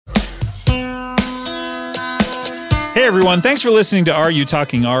Hey everyone, thanks for listening to Are You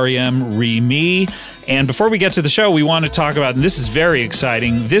Talking R.E.M. Re-Me. And before we get to the show, we want to talk about, and this is very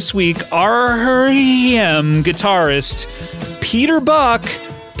exciting, this week R.E.M. guitarist Peter Buck,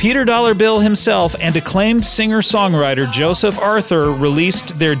 Peter Dollar Bill himself, and acclaimed singer-songwriter Joseph Arthur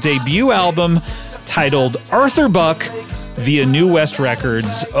released their debut album titled Arthur Buck via New West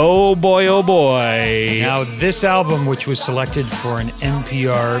Records. Oh boy, oh boy. Now, this album, which was selected for an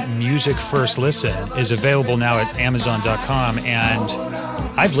NPR Music First Listen, is available now at Amazon.com, and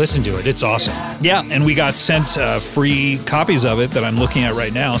I've listened to it. It's awesome. Yeah, and we got sent free copies of it that I'm looking at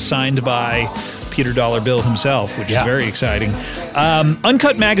right now, signed by Peter Dollar Bill himself, which is very exciting.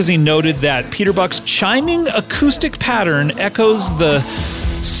 Uncut Magazine noted that Peter Buck's chiming acoustic pattern echoes the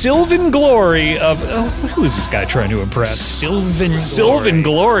Sylvan glory of... who is this guy trying to impress? Sylvan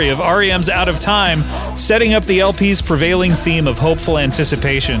glory of R.E.M's Out of Time, setting up the LP's prevailing theme of hopeful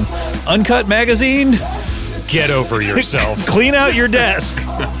anticipation. Uncut Magazine? Get over yourself. Clean out your desk.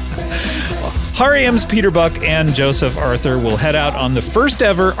 R.E.M's Peter Buck and Joseph Arthur will head out on the first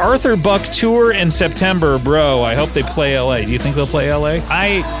ever Arthur Buck tour in September. Bro, I hope they play L.A. Do you think they'll play L.A.?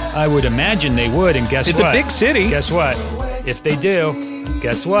 I would imagine they would, and guess what? It's a big city. Guess what? If they do...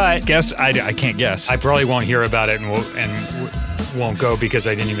 Guess what? I can't guess. I probably won't hear about it and won't go because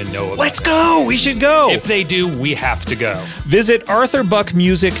I didn't even know about it. Let's go! We should go! If they do, we have to go. Visit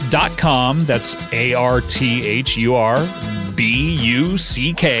arthurbuckmusic.com. That's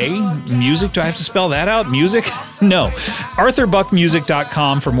ARTHURBUCK. Music. Do I have to spell that out? Music? No.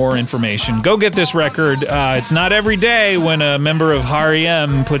 arthurbuckmusic.com for more information. Go get this record. It's not every day when a member of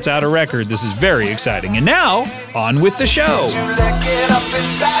R.E.M. puts out a record. This is very exciting. And now, on with the show.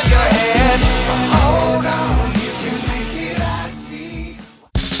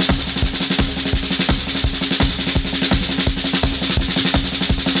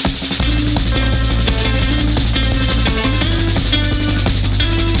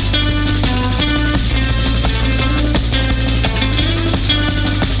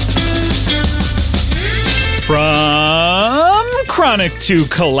 From chronic to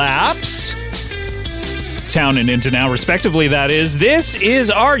collapse, town and into now, respectively, that is. This is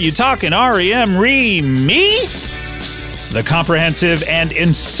Are You Talking R.E.M. Re-Me? The comprehensive and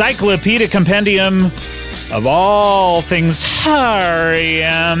encyclopedic compendium of all things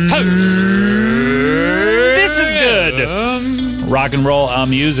R.E.M. This is good. Rock and roll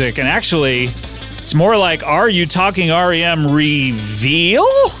music. And actually, it's more like Are You Talking R.E.M. Reveal?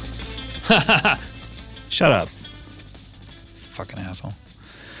 Shut up. Fucking asshole.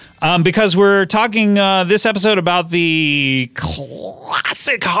 Because we're talking this episode about the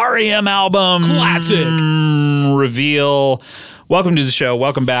classic R.E.M. album. Classic. Reveal. Welcome to the show.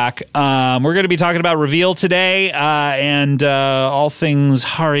 Welcome back. We're going to be talking about Reveal today and all things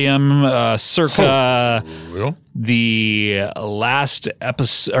R.E.M. circa the last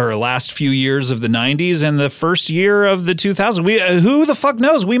episode or last few years of the 90s and the first year of the 2000s. Who the fuck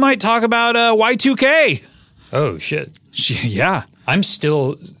knows? We might talk about Y2K. Oh, shit. Yeah. I'm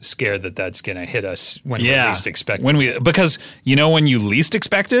still scared that that's going to hit us when we least expect it. Because, when you least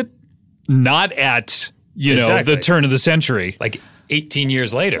expect it, not at, the turn of the century. Like 18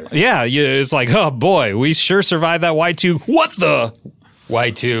 years later. Yeah, it's like, oh boy, we sure survived that Y2. What the?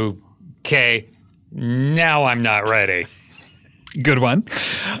 Y2K. Now I'm not ready. Good one.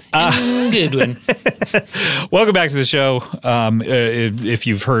 Good one. Welcome back to the show. If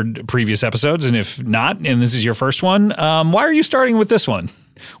you've heard previous episodes, and if not, and this is your first one, why are you starting with this one?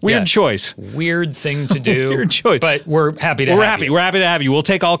 Weird choice. Weird thing to do. Weird choice. But we're happy to have you. We're happy to have you. We'll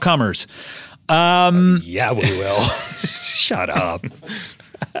take all comers. Yeah, we will. Shut up.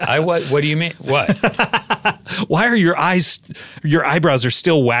 What do you mean? What? Why are your eyebrows are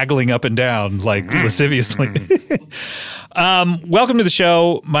still waggling up and down like lasciviously? Welcome to the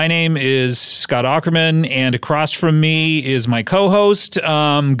show. My name is Scott Aukerman, and across from me is my co-host,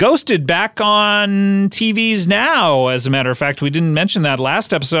 Ghosted, back on TVs now. As a matter of fact, we didn't mention that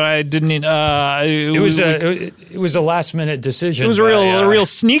last episode. I didn't. It was a last minute decision. It was a real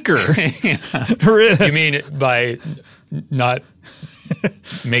sneaker. You mean by not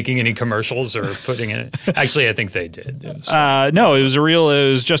making any commercials or putting it? Actually, I think they did. No, it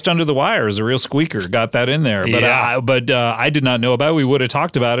was just under the wire. It was a real squeaker. Got that in there. But I did not know about it. We would have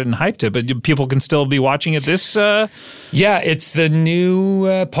talked about it and hyped it, but people can still be watching it this... Yeah, it's the new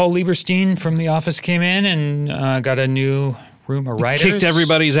Paul Lieberstein from The Office came in and got a new room of writers. Kicked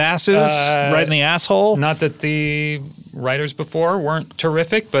everybody's asses right in the asshole. Not that the writers before weren't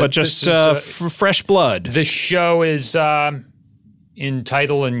terrific, but just fresh blood. The show is... in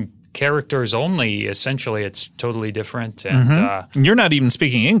title and characters only. Essentially, it's totally different. And You're not even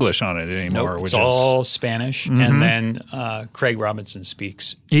speaking English on it anymore. nope, which it's all Spanish. And then Craig Robinson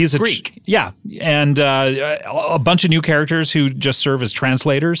speaks Greek. And a bunch of new characters who just serve as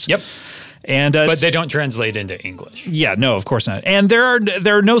translators. Yep. And But they don't translate into English. Yeah, no, of course not. And there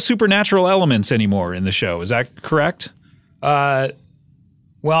are no supernatural elements anymore in the show. Is that correct?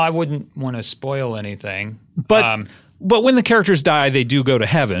 Well, I wouldn't want to spoil anything. But when the characters die, they do go to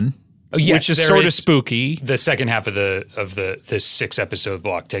heaven, which is sort of spooky. The second half of the 6-episode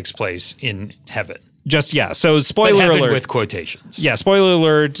block takes place in heaven. So spoiler alert with quotations. Yeah, spoiler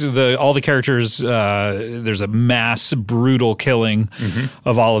alert. All the characters. There's a mass brutal killing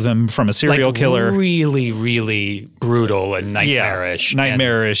of all of them from a serial killer. Really, really brutal and nightmarish.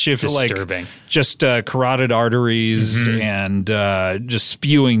 Nightmarish. And disturbing. Just carotid arteries and just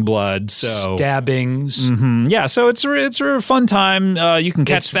spewing blood. So stabbings. Yeah, so it's a fun time. You can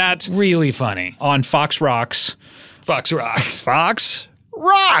catch that really funny on Fox Rocks. Fox Rocks. Fox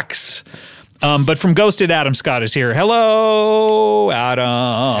Rocks. But from Ghosted, Adam Scott is here. Hello, Adam.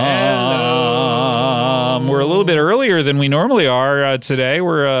 Hello. We're a little bit earlier than we normally are today.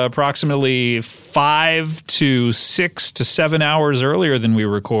 We're approximately 5 to 6 to 7 hours earlier than we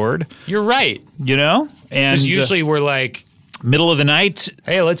record. You're right. You know? And because usually we're like, middle of the night.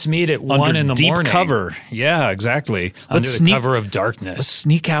 Hey, let's meet at 1 in the morning. Deep cover. Yeah, exactly. Under the cover of darkness. Let's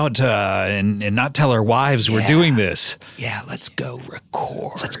sneak out and not tell our wives we're doing this. Yeah, let's go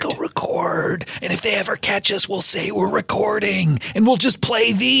record. Let's go record. And if they ever catch us, we'll say we're recording. And we'll just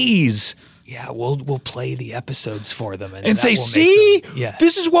play these. Yeah, we'll play the episodes for them. And say, see?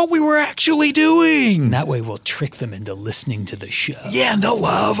 This is what we were actually doing. And that way we'll trick them into listening to the show. Yeah, and they'll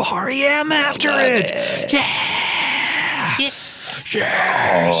love R.E.M. after it. Yeah. Yes.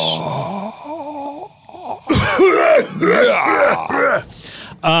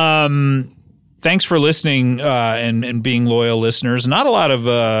 Thanks for listening and being loyal listeners. Not a lot of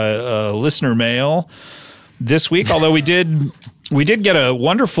listener mail this week, although we did get a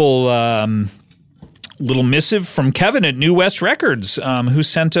wonderful little missive from Kevin at New West Records, who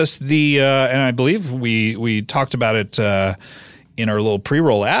sent us and I believe we talked about it in our little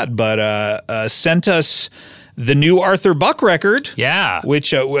pre-roll ad, but sent us the new Arthur Buck record,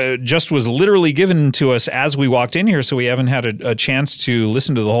 which just was literally given to us as we walked in here, so we haven't had a chance to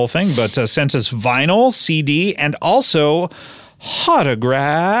listen to the whole thing, but sent us vinyl, CD, and also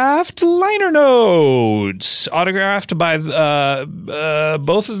autographed liner notes, autographed by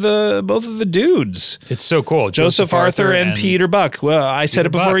both of the dudes. It's so cool, Joseph Arthur and Peter Buck. Well, I said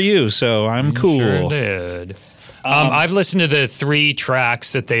it before you, so I'm cool. Sure did. I've listened to the 3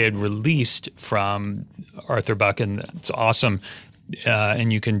 tracks that they had released from Arthur Buck, and it's awesome.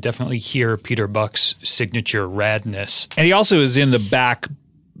 And you can definitely hear Peter Buck's signature radness. And he also is in the back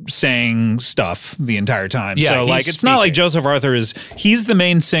saying stuff the entire time. Yeah, so it's not like Joseph Arthur he's the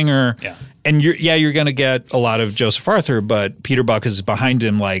main singer. Yeah. And you're going to get a lot of Joseph Arthur, but Peter Buck is behind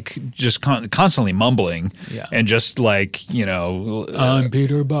him, just constantly mumbling, and just I'm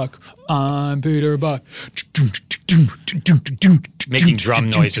Peter Buck. I'm Peter Buck. Making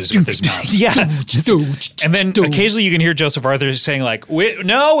drum noises with his mouth. Yeah. And then occasionally you can hear Joseph Arthur saying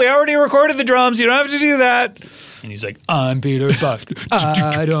we already recorded the drums. You don't have to do that. And he's like, I'm Peter Buck.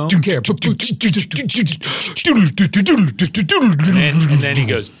 I don't care. And then he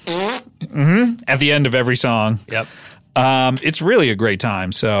goes, at the end of every song. Yep. It's really a great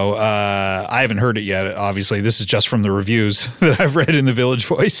time. So I haven't heard it yet. Obviously, this is just from the reviews that I've read in the Village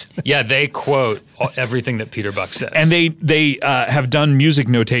Voice. Yeah, they quote everything that Peter Buck says, and they have done music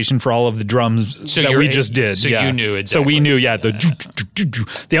notation for all of the drums that we just did. So you knew it. So we knew. Yeah.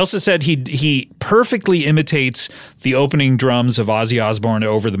 They also said he perfectly imitates the opening drums of Ozzy Osbourne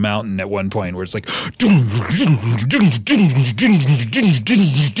Over the Mountain at one point, where it's like.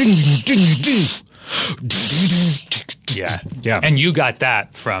 Yeah. And you got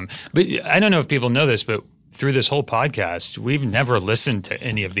that from, but I don't know if people know this, but through this whole podcast, we've never listened to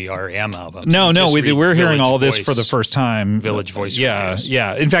any of the R.E.M. albums. No, we're hearing all this for the first time. Village Voice.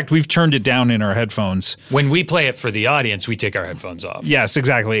 Yeah. In fact, we've turned it down in our headphones. When we play it for the audience, we take our headphones off. Yes,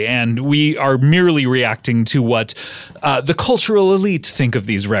 exactly. And we are merely reacting to what the cultural elite think of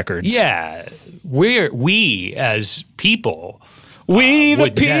these records. Yeah. We as people. We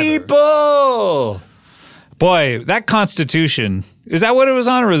the people. Never. Boy, that Constitution, is that what it was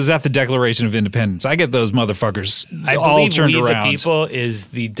on, or is that the Declaration of Independence? I get those motherfuckers all turned around. I believe We the People is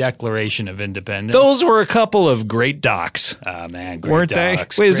the Declaration of Independence. Those were a couple of great docs. Oh, man, great weren't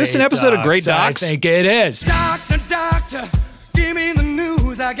docs. They? Wait, is this an episode of Great Docs? I think it is. Doctor, give me the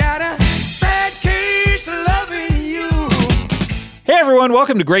news. I got a bad case of loving you. Hey everyone,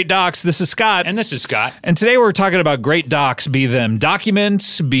 welcome to Great Docs. This is Scott. And this is Scott. And today we're talking about great docs, be them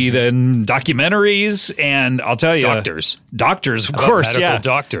documents, be them documentaries, and I'll tell you. Doctors. Doctors, of course, medical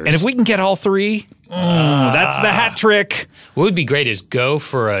doctors. And if we can get all three, that's the hat trick. What would be great is go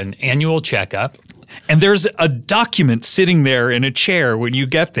for an annual checkup. And there's a document sitting there in a chair when you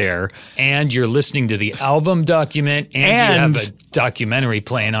get there. And you're listening to the album document, and you have a documentary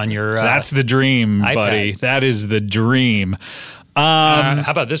playing on your That's the dream, iPad. buddy. That is the dream. how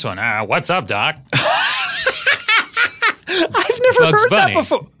about this one? What's up, Doc? I've never heard that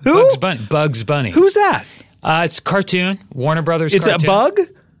before. Who? Bugs Bunny. Who's that? It's a cartoon. Warner Brothers It's cartoon. a bug?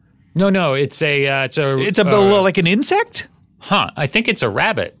 No, it's a like an insect? I think it's a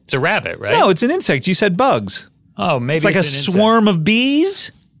rabbit. It's a rabbit, right? No, it's an insect. You said bugs. Oh, maybe It's like a an insect. swarm of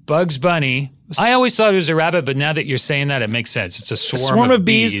bees? Bugs Bunny. I always thought it was a rabbit, but now that you're saying that, it makes sense. It's a swarm of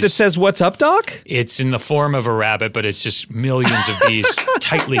bees that says, "What's up, Doc?" It's in the form of a rabbit, but it's just millions of bees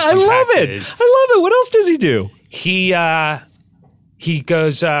tightly I compacted. love it. What else does he do? He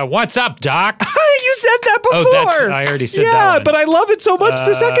goes, "What's up, Doc?" You said that before. I already said that Yeah, one. but I love it so much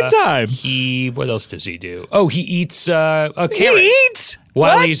the second time. What else does he do? Oh, he eats a carrot. He eats?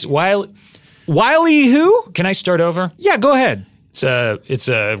 While he who? Can I start over? Yeah, go ahead. It's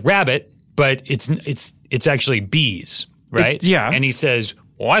a rabbit, but it's actually bees, right? Yeah. And he says,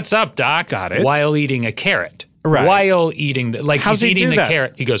 "What's up, Doc?" Got it. While eating a carrot. Right. While eating How's he's he eating do the that?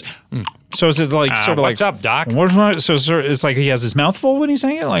 carrot. He goes, So is it like sort of "What's like up, Doc?" So it's like he has his mouth full when he's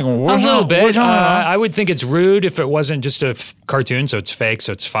saying it, like A little bit. I would think it's rude if it wasn't just a cartoon, so it's fake,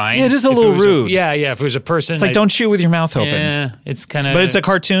 so it's fine. Yeah, it is a If little was rude. Yeah. If it was a person, It's like don't chew with your mouth open. Yeah, it's kind of. But it's a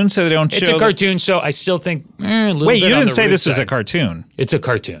cartoon, so they don't. It's show a cartoon, so I still think a little Wait, bit you on didn't the say rude this was a side. cartoon. It's a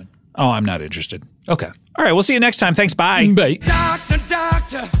cartoon. Oh, I'm not interested. Okay. All right, we'll see you next time. Thanks. Bye. Bye.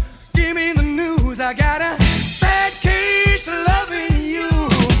 Doctor, give me the news. I got a bad case of loving you.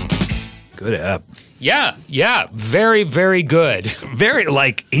 Good app. Yeah. Very, very good. Very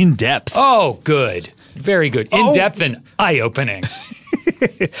in depth. Oh, good. Very good. In depth and eye opening.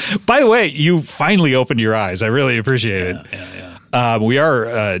 By the way, you finally opened your eyes. I really appreciate it. Yeah. We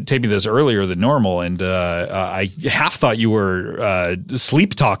are taping this earlier than normal, and I half thought you were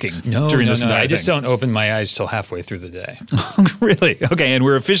sleep talking during this entire I just thing. don't open my eyes till halfway through the day. Really? Okay, and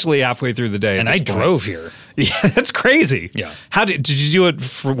we're officially halfway through the day. And I drove here. Yeah, that's crazy. Yeah. How did you do it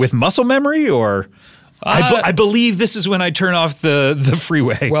with muscle memory or? I believe this is when I turn off the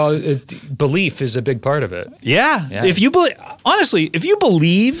freeway. Well, belief is a big part of it. Yeah. If you honestly, if you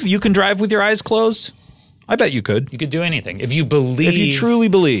believe you can drive with your eyes closed, I bet you could. You could do anything. If you believe. If you truly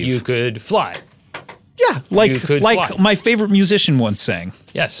believe. You could fly. Yeah. You could fly. My favorite musician once sang.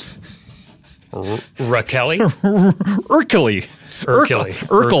 Yes. Rakelly?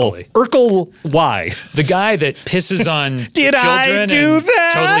 Urkel. Y. The guy that pisses on Did I children do and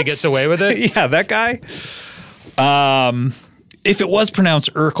that? totally gets away with it? Yeah, that guy. If it was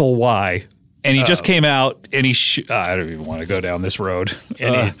pronounced Urkel Y, and he just came out and he I don't even want to go down this road.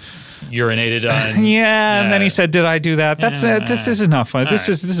 And he urinated on. Yeah, and then he said, "Did I do that?" This is not fun. This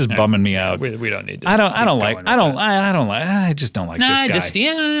is bumming me out. We don't need to. I just don't like this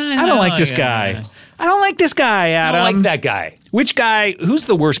guy. I don't like this guy. I don't like this guy, Adam. I don't like that guy. Which guy? Who's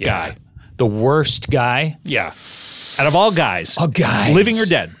the worst guy? The worst guy? Yeah. Out of all guys. All guys. Living or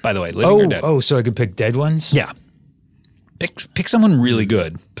dead, by the way. Living or dead. Oh, so I could pick dead ones? Yeah. Pick someone really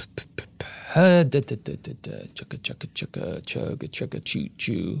good. Chugga chugga choo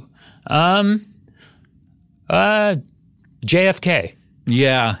choo. JFK.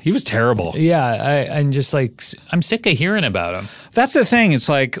 Yeah, he was terrible. Yeah, I'm just like, I'm sick of hearing about him. That's the thing. It's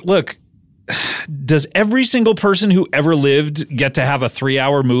like, look, does every single person who ever lived get to have a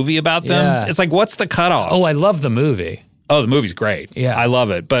 3-hour movie about them? Yeah. It's like, what's the cutoff? Oh, I love the movie. Oh, the movie's great. Yeah. I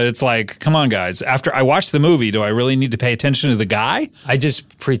love it. But it's like, come on, guys. After I watch the movie, do I really need to pay attention to the guy? I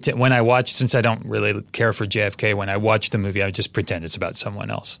just pretend, when I watch, since I don't really care for JFK, when I watch the movie, I just pretend it's about someone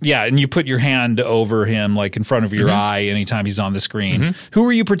else. Yeah, and you put your hand over him, like in front of your eye anytime he's on the screen. Who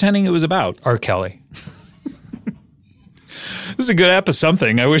were you pretending it was about? R. Kelly. This is a good ep of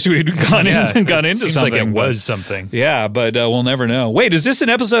something. I wish we'd gone into Seems something. like it but- was something. Yeah, but we'll never know. Wait, is this an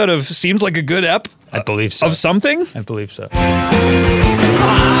episode of Seems Like a Good Ep? I believe so. Of something? I believe so.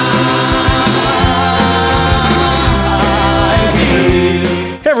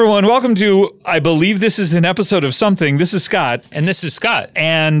 Hey everyone, welcome to I believe this is an episode of something. This is Scott. And this is Scott.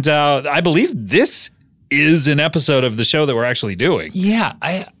 And I believe this is an episode of the show that we're actually doing. Yeah,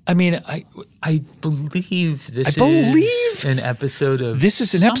 I believe this is an episode of This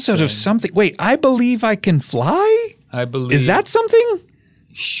is an episode of something. Wait, I believe I can fly? I believe. Is that something?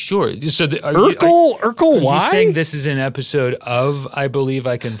 Sure. So Urkel, why? Are you saying this is an episode of I Believe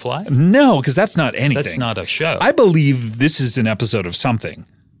I Can Fly? No, because that's not anything. That's not a show. I believe this is an episode of something.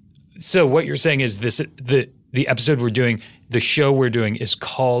 So what you're saying is the episode we're doing, the show we're doing is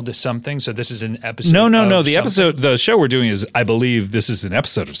called something. So this is an episode. No. Something? The show we're doing is I believe this is an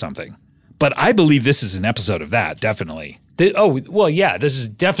episode of something. But I believe this is an episode of that, definitely. This is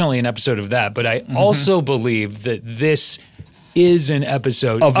definitely an episode of that. But I also believe that this is an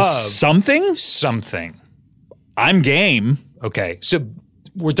episode of something? Something. I'm game. Okay. So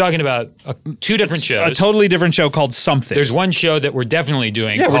we're talking about two different shows. A totally different show called Something. There's one show that we're definitely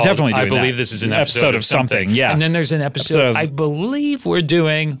doing. Yeah, we're definitely doing I believe this is an episode of something. Yeah. And then there's an episode I believe we're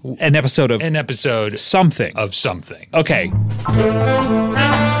doing an episode something. Of something. Okay.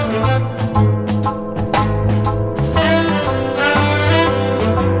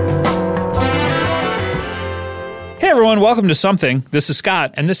 Hey everyone, welcome to Something. This is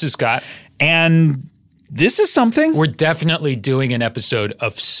Scott. And this is Scott. And this is something. We're definitely doing an episode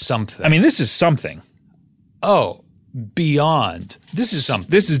of something. I mean, this is something. Oh, beyond. This is something.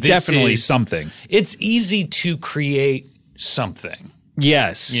 This is definitely something. It's easy to create something.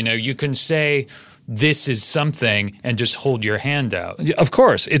 Yes. You know, you can say this is something and just hold your hand out. Of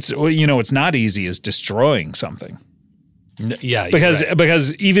course. It's not easy as destroying something. Yeah,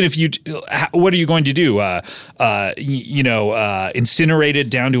 because even if what are you going to do? Incinerate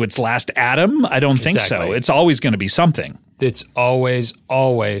it down to its last atom? I don't think so. It's always going to be something. It's always,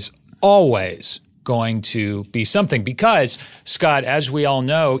 always, always going to be something because, Scott, as we all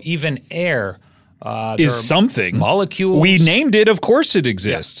know, even air is something. Molecules. We named it. Of course, it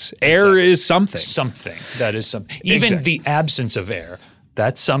exists. Yeah, air is something. Something that is something. Even the absence of air.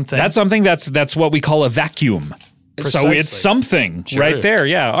 That's something. That's something. That's what we call a vacuum. Precisely. So it's something right there.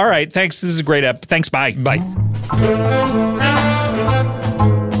 Yeah. All right. Thanks. This is a great app. Thanks. Bye. Bye.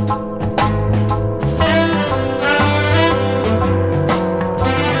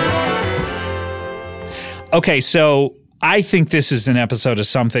 Okay. So I think this is an episode of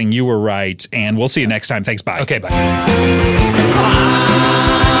something. You were right. And we'll see you next time. Thanks. Bye. Okay. Bye.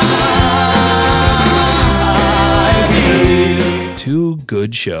 Two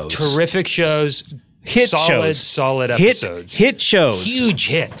good shows. Terrific shows. Solid episodes. Hit shows. Huge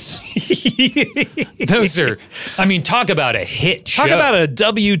hits. Those are, talk about a hit show. Talk about a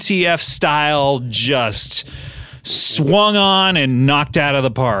WTF style just swung on and knocked out of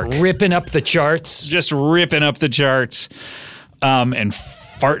the park. Ripping up the charts. Just ripping up the charts and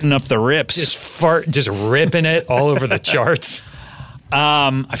farting up the rips. Just ripping it all over the charts.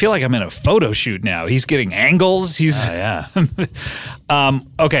 I feel like I'm in a photo shoot now. He's getting angles. Okay,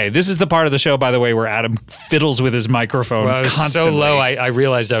 this is the part of the show, by the way, where Adam fiddles with his microphone constantly. So low, I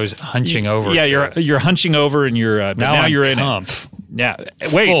realized I was hunching over. Yeah, you're hunching over, and you're now you're in comf. Yeah,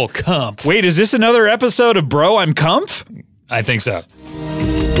 wait, full comf. Wait, is this another episode of Bro, I'm Comf? I think so.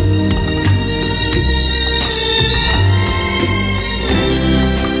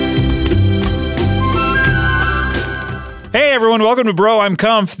 Hey everyone, welcome to Bro, I'm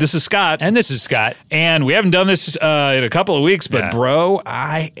Comf. This is Scott. And this is Scott. And we haven't done this in a couple of weeks, but Bro,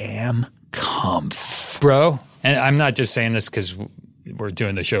 I am Comf. Bro, and I'm not just saying this because we're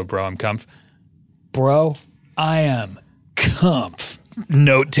doing the show Bro, I'm Comf. Bro, I am Comf.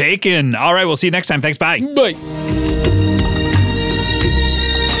 Note taken. All right, we'll see you next time. Thanks, bye. Bye.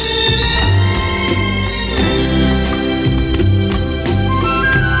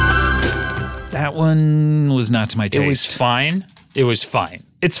 That one was not to my taste. It was fine.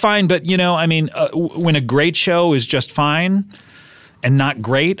 It's fine, but when a great show is just fine and not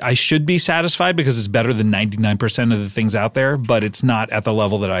great, I should be satisfied because it's better than 99% of the things out there, but it's not at the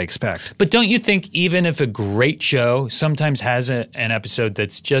level that I expect. But don't you think even if a great show sometimes has an episode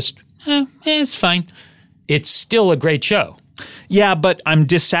that's just, it's fine, it's still a great show? Yeah, but I'm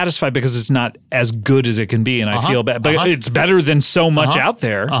dissatisfied because it's not as good as it can be, and I feel bad. But it's better than so much out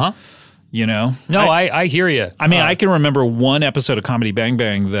there. You know? No, I hear you. I can remember one episode of Comedy Bang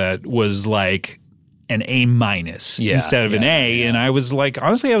Bang that was like an A- instead of an A, and I was like,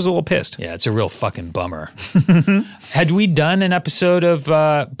 honestly, I was a little pissed. Yeah, it's a real fucking bummer. Had we done an episode of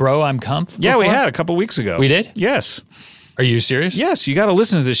Bro, I'm Comf before? Yeah, we had a couple weeks ago. We did? Yes. Are you serious? Yes, you got to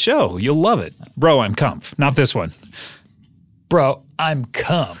listen to this show. You'll love it. Bro, I'm Comf. Not this one. Bro, I'm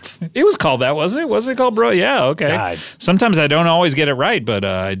Comf. It was called that, wasn't it? Wasn't it called Bro? Yeah, okay. God. Sometimes I don't always get it right, but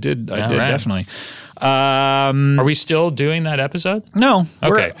I did definitely. Are we still doing that episode? No.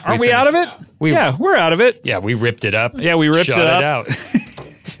 Okay. Aren't we out of it? Yeah, we're out of it. Yeah, we ripped it up. Yeah, we ripped it up. Out.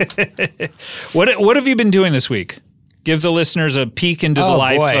 What have you been doing this week? Give the listeners a peek into the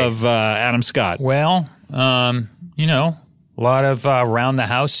life of Adam Scott. Well, A lot of around the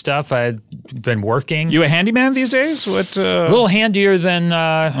house stuff. I've been working. You a handyman these days? What? A little handier than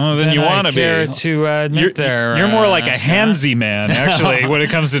you want to be. To admit You're more like a handsy man, actually, when it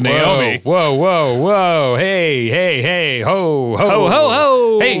comes to Naomi. Whoa. Hey, ho. Ho, ho,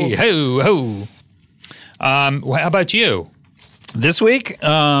 ho. Hey, ho. How about you? This week,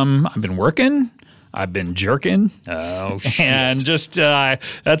 I've been working. I've been jerking. Oh, shit. And just,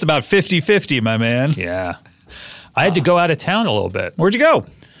 that's about 50-50, my man. Yeah. I had to go out of town a little bit. Where'd you go?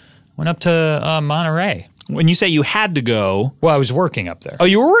 Went up to Monterey. When you say you had to go... Well, I was working up there. Oh,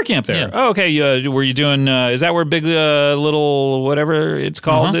 you were working up there? Yeah. Oh, okay. Were you doing... is that where Big Little whatever it's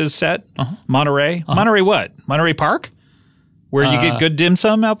called is set? Monterey? Monterey what? Monterey Park? Where you get good dim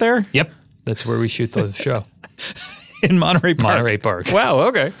sum out there? Yep. That's where we shoot the show. In Monterey Park? Monterey Park. Wow,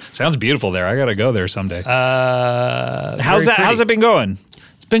 okay. Sounds beautiful there. I got to go there someday. How's it been going?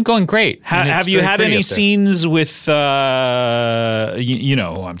 It's been going great. Have you had any scenes with, you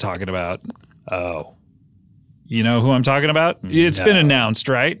know who I'm talking about? Oh. You know who I'm talking about? It's been announced,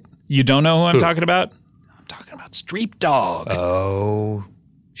 right? You don't know who I'm talking about? I'm talking about Street Dog. Oh,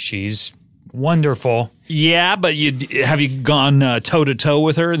 she's wonderful. Yeah, but have you gone toe-to-toe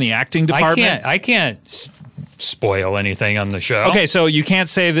with her in the acting department? I can't spoil anything on the show. Okay, so you can't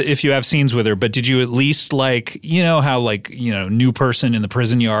say that if you have scenes with her, but did you at least new person in the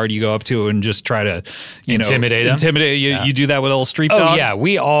prison yard, you go up to and just try to intimidate them? You do that with old Street Dog? Oh, yeah,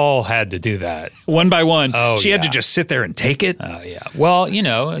 we all had to do that. One by one. Oh, she had to just sit there and take it? Oh, yeah. Well,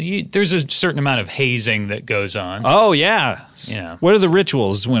 there's a certain amount of hazing that goes on. Oh, yeah. Yeah. What are the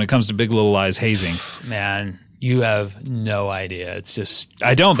rituals when it comes to Big Little Lies hazing? Man, you have no idea. It's just...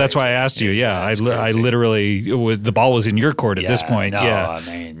 I don't. Crazy. That's why I asked you. Yeah. I literally... the ball was in your court at this point. No, yeah. I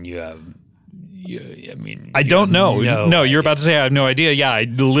mean, you have... I don't know. No, you're about to say I have no idea. Yeah, I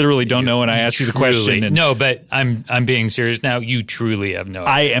literally don't know when I asked you the question. No, but I'm being serious now. You truly have no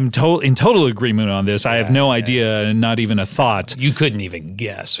idea. I am in total agreement on this. I have no idea and not even a thought. You couldn't even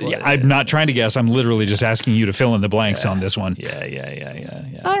guess. I'm not trying to guess. I'm literally just asking you to fill in the blanks on this one.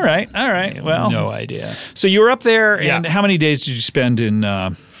 Yeah. All right. Well, no idea. So you were up there, and how many days did you spend in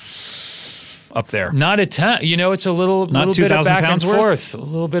up there? Not a ton. It's a little bit of back and forth. A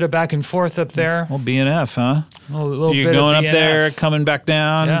little bit of back and forth up there. Well, B&F, huh? A little You're bit going of up there, coming back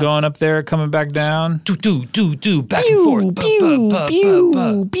down, going up there, coming back down. Do, back and forth.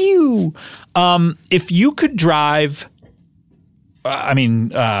 Pew. If you could drive,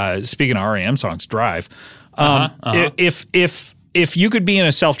 speaking of R.E.M. songs, Drive. If you could be in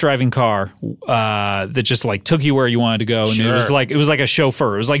a self-driving car that just like took you where you wanted to go, and it was like a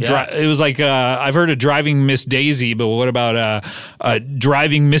chauffeur. It was like I've heard of Driving Miss Daisy, but what about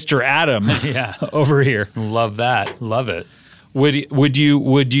Driving Mr. Adam? Over here. Love that. Love it. Would you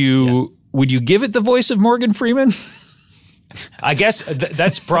give it the voice of Morgan Freeman? I guess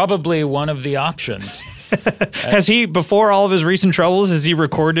that's probably one of the options. Has he, before all of his recent troubles, has he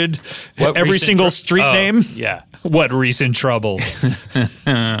recorded every single street name? Yeah. What recent troubles?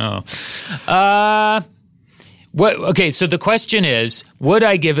 Okay, so the question is, would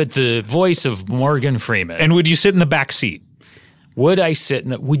I give it the voice of Morgan Freeman? And would you sit in the back seat? Would you sit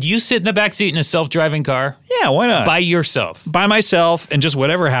in the back seat in a self-driving car? Yeah, why not? By yourself. By myself, and just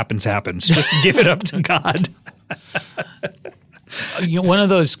whatever happens. Just give it up to God. One of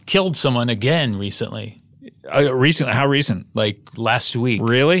those killed someone again recently. Recently? How recent? Like last week.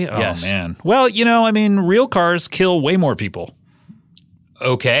 Really? Yes. Oh, man. Well, real cars kill way more people.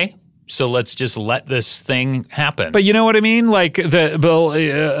 Okay. So let's just let this thing happen. But you know what I mean? Like,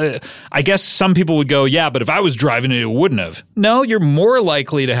 I guess some people would go, yeah, but if I was driving it, it wouldn't have. No, you're more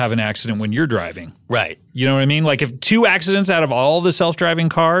likely to have an accident when you're driving. Right. You know what I mean? Like, if 2 accidents out of all the self-driving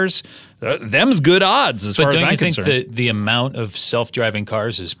cars, them's good odds as far as I'm concerned. But don't you think the amount of self-driving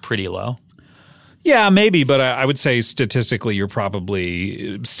cars is pretty low? Yeah, maybe, but I would say statistically you're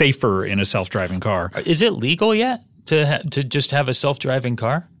probably safer in a self-driving car. Is it legal yet to just have a self-driving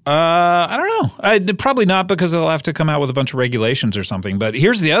car? I don't know. Probably not, because they'll have to come out with a bunch of regulations or something. But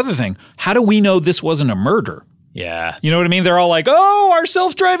here's the other thing. How do we know this wasn't a murder? Yeah. You know what I mean? They're all like, oh, our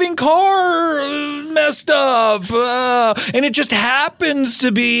self-driving car messed up. And it just happens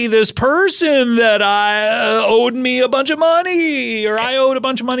to be this person that I owed me a bunch of money, or I owed a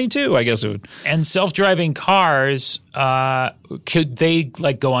bunch of money too, I guess it would. And self-driving cars, could they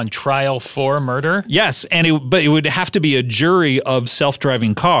go on trial for murder? Yes, but it would have to be a jury of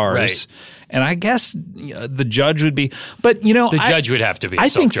self-driving cars. Right. And I guess the judge would be, but the judge would have to be. I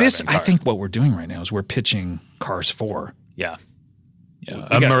think what we're doing right now is we're pitching Cars 4. Yeah.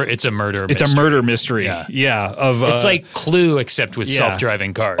 It's a murder mystery. It's a murder mystery. Yeah. It's like Clue, except with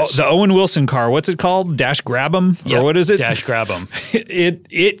self-driving cars. Oh, the Owen Wilson car. What's it called? Dash Grab 'em? Or what is it? Dash Grab 'em.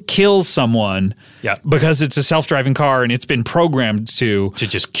 It kills someone because it's a self-driving car and it's been programmed to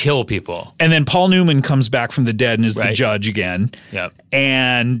just kill people. And then Paul Newman comes back from the dead and is the judge again. Yep.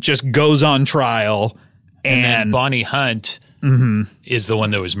 And just goes on trial. And then Bonnie Hunt is the one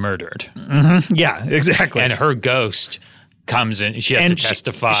that was murdered. Mm-hmm. Yeah, exactly. And her ghost comes in. She has to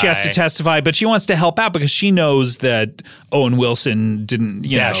testify. She has to testify, but she wants to help out because she knows that Owen Wilson didn't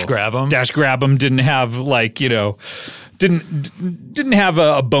Dash Grab 'em. Dash Grab 'em didn't have didn't have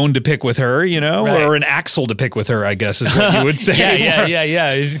a bone to pick with her, or an axle to pick with her, I guess is what you would say.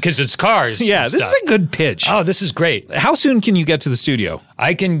 yeah. Because it's cars. Yeah, this is a good pitch. Oh, this is great. How soon can you get to the studio?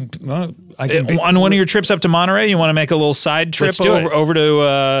 I can on one of your trips up to Monterey, you want to make a little side trip over to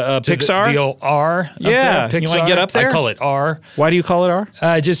Pixar? The old R. Yeah, Pixar. You want to get up there? I call it R. Why do you call it R?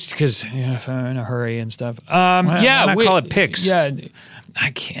 Just because if I'm in a hurry and stuff. Why not call it Pix? Yeah, I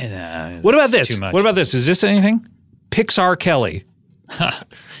can't. What about this? Too much. What about this? Is this anything? Pixar Kelly.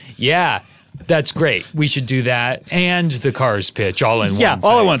 Yeah. That's great. We should do that and the Cars pitch all in one. Yeah,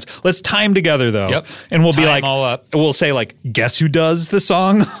 all at once. Let's tie them together though. Yep. And we'll be like, all up. We'll say like, guess who does the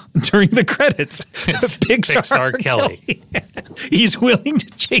song during the credits? It's Pixar Kelly. He's willing to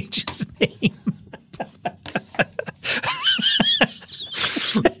change his name.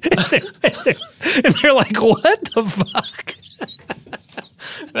 and they're like, what the fuck?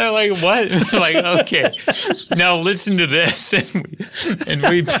 They're like, what? They're like, okay, now listen to this, and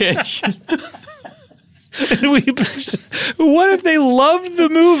we pitch. What if they loved the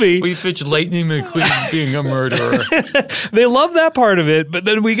movie? We pitch Lightning McQueen being a murderer. They love that part of it, but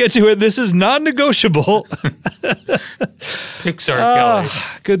then we get to it. This is non-negotiable. Pixar Kelly.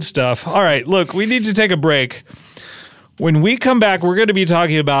 Good stuff. All right, look, we need to take a break. When we come back, we're going to be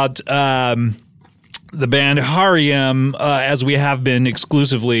talking about the band R.E.M, as we have been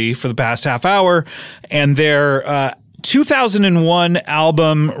exclusively for the past half hour, and their 2001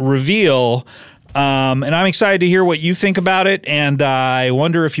 album Reveal. And I'm excited to hear what you think about it, and I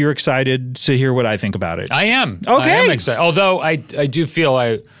wonder if you're excited to hear what I think about it. I am. Okay. I am excited. Although I do feel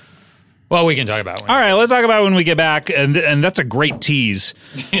well, we can talk about it. All right, let's talk about it when we get back, and that's a great tease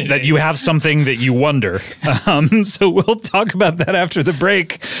that you have something that you wonder. So we'll talk about that after the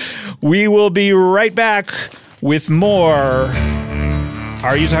break. We will be right back with more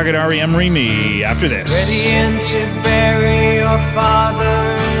Are You Talking R.E.M. Remy after this. Ready in to bury your father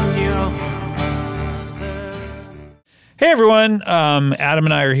and your mother. Hey everyone, Adam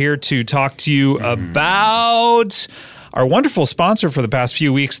and I are here to talk to you about our wonderful sponsor for the past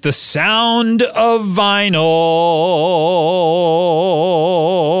few weeks, The Sound of Vinyl.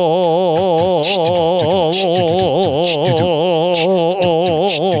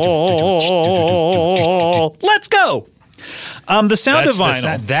 Let's go. The Sound of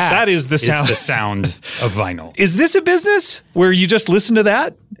Vinyl. That is the sound. Is the sound of vinyl. Is this a business where you just listen to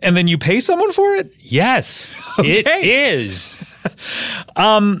that and then you pay someone for it? Yes, Okay. it is.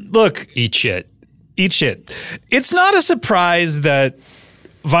 Look, Eat shit. It's not a surprise that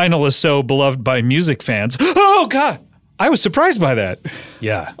vinyl is so beloved by music fans. Oh, God. I was surprised by that.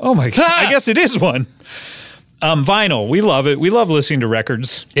 Yeah. Oh, my God. I guess it is one. Vinyl. We love it. We love listening to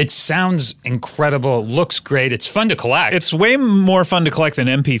records. It sounds incredible. Looks great. It's fun to collect. It's way more fun to collect than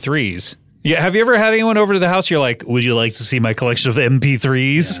MP3s. Yeah, have you ever had anyone over to the house? You're like, would you like to see my collection of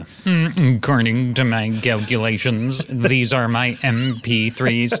MP3s? Yeah. According to my calculations, these are my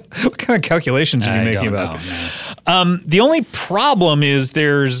MP3s. What kind of calculations are you making about? The only problem is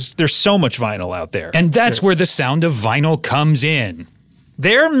there's so much vinyl out there. And that's where the Sound of Vinyl comes in.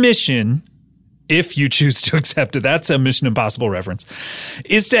 Their mission, if you choose to accept it, that's a Mission Impossible reference,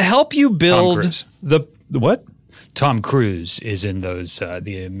 is to help you build the what? Tom Cruise is in those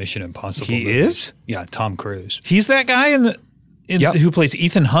the Mission Impossible movies. He is? Yeah, Tom Cruise. He's that guy who plays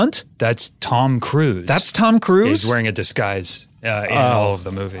Ethan Hunt? That's Tom Cruise. That's Tom Cruise? He's wearing a disguise in all of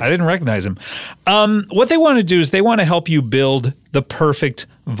the movies. I didn't recognize him. What they want to do is they want to help you build the perfect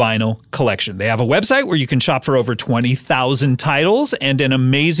vinyl collection. They have a website where you can shop for over 20,000 titles and an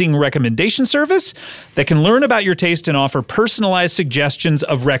amazing recommendation service that can learn about your taste and offer personalized suggestions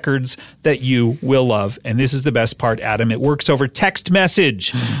of records that you will love. And this is the best part, Adam. It works over text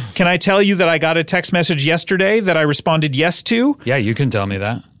message. Can I tell you that I got a text message yesterday that I responded yes to? Yeah, you can tell me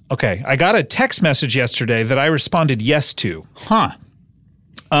that. Okay. I got a text message yesterday that I responded yes to. Huh.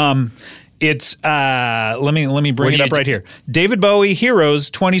 It's let me bring it up right here. David Bowie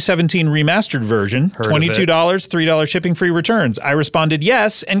Heroes 2017 remastered version, $22, $3 shipping, free returns. I responded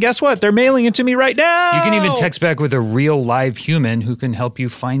yes, and guess what? They're mailing it to me right now. You can even text back with a real live human who can help you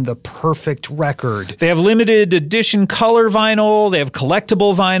find the perfect record. They have limited edition color vinyl. They have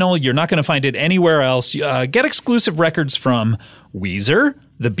collectible vinyl. You're not going to find it anywhere else. Get exclusive records from Weezer,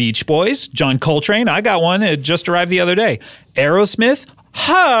 the Beach Boys, John Coltrane. I got one. It just arrived the other day. Aerosmith,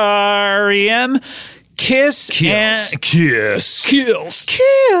 R.E.M, Kiss. So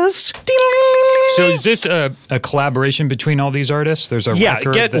is this a collaboration between all these artists? There's a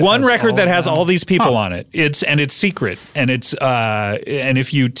record. Get one record that has all these people on it. It's secret, and and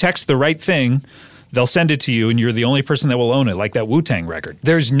if you text the right thing, they'll send it to you, and you're the only person that will own it, like that Wu-Tang record.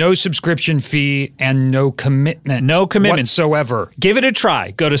 There's no subscription fee and no commitment. No commitment whatsoever. Give it a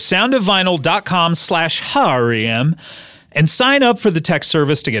try. Go to soundofvinyl.com/REM and sign up for the text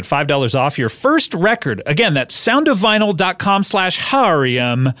service to get $5 off your first record. Again, that's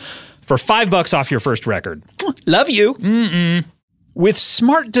soundofvinyl.com/REM for $5 off your first record. Love you. With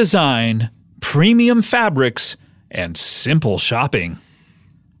smart design, premium fabrics, and simple shopping,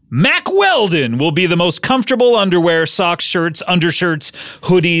 Mack Weldon will be the most comfortable underwear, socks, shirts, undershirts,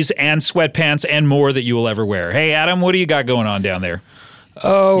 hoodies, and sweatpants, and more that you will ever wear. Hey, Adam, what do you got going on down there?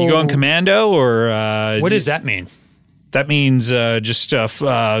 Oh. You going commando, or... what does that mean? That means just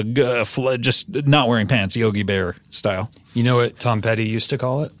not wearing pants, Yogi Bear style. You know what Tom Petty used to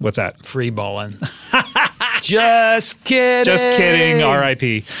call it? What's that? Free balling. Just kidding. Just kidding.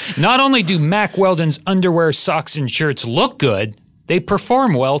 R.I.P. Not only do Mack Weldon's underwear, socks, and shirts look good, they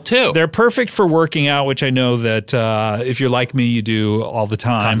perform well, too. They're perfect for working out, which I know that if you're like me, you do all the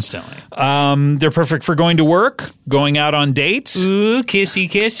time. Constantly. They're perfect for going to work, going out on dates. Ooh, kissy,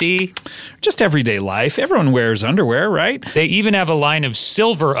 kissy. Just everyday life. Everyone wears underwear, right? They even have a line of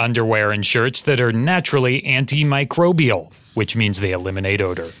silver underwear and shirts that are naturally antimicrobial, which means they eliminate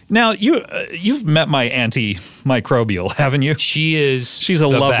odor. Now, you've met my antimicrobial, haven't you? She's a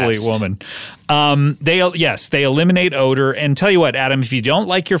lovely best woman. They eliminate odor. And tell you what, Adam, if you don't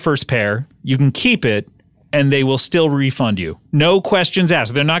like your first pair, you can keep it, and they will still refund you. No questions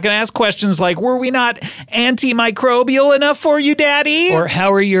asked. They're not going to ask questions like, were we not antimicrobial enough for you, Daddy? Or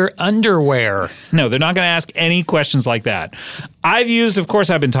how are your underwear? No, they're not going to ask any questions like that. I've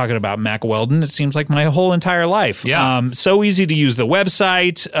been talking about Mack Weldon, it seems like my whole entire life. Yeah. So easy to use the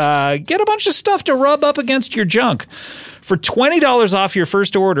website. Get a bunch of stuff to rub up against your junk. For $20 off your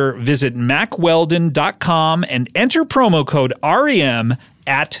first order, visit MackWeldon.com and enter promo code REM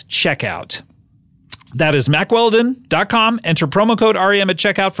at checkout. That is MackWeldon.com. Enter promo code REM at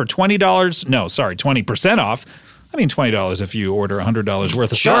checkout for $20 off. I mean, $20 if you order $100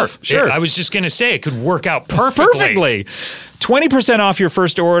 worth of stuff. Sure. I was just going to say it could work out perfectly. 20% off your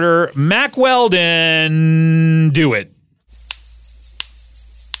first order. Mack Weldon, do it.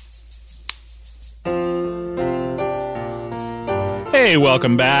 Hey,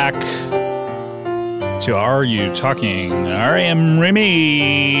 welcome back to Are You Talking? R.E.M.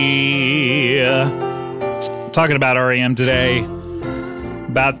 Remy. Talking about R.E.M. today.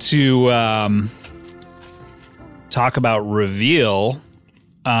 About to talk about Reveal.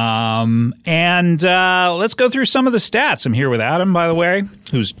 And let's go through some of the stats. I'm here with Adam, by the way,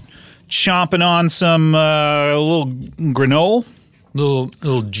 who's chomping on some little granola.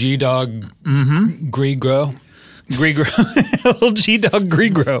 Little G-Dog Grigro. Little G-Dog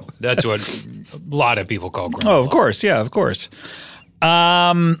Grigro. That's what a lot of people call granola. Oh, of course. Yeah, of course.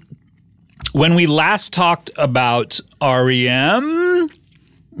 When we last talked about R.E.M.,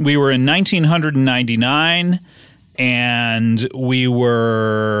 we were in 1999, and we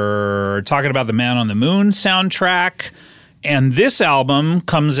were talking about the Man on the Moon soundtrack. And this album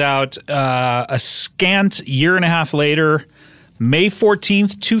comes out a scant year and a half later, May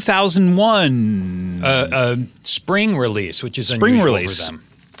 14th, 2001. A spring release, which is unusual for them.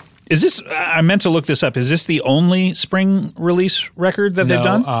 Is this, I meant to look this up, is this the only spring release record that they've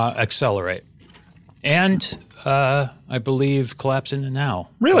done? Accelerate. And I believe Collapse Into Now.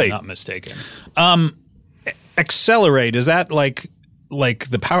 Really? If I'm not mistaken. Accelerate, is that like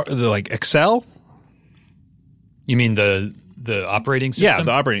the power, like Excel? You mean the operating system? Yeah,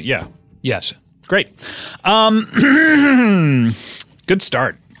 the operating, yeah. Yes. Great. Good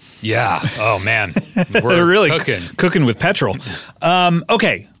start. Yeah. Oh, man. We're really cooking with petrol.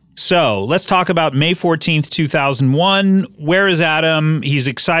 Okay. So let's talk about May 14th, 2001. Where is Adam? He's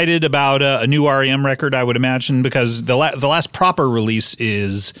excited about a new R.E.M. record, I would imagine, because the last proper release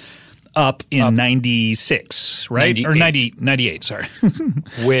is up in 96, right? 98. Or 98, sorry.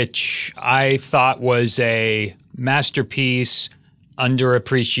 Which I thought was a masterpiece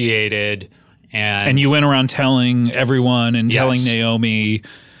underappreciated. And you went around telling everyone and telling Naomi,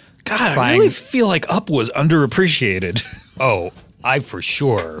 God, I really feel like Up was underappreciated. Oh, I for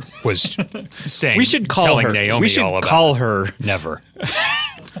sure was saying we should call telling her. Naomi we should all about call it. her. Never.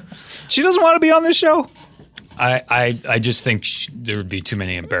 She doesn't want to be on this show? I just think there would be too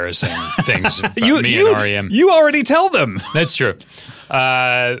many embarrassing things about me and R.E.M. You already tell them. That's true.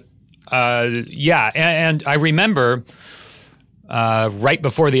 And I remember right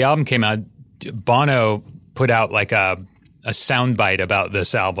before the album came out, Bono put out like a soundbite about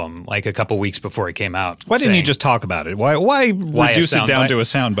this album like a couple weeks before it came out. Why didn't he just talk about it? Why reduce it down to a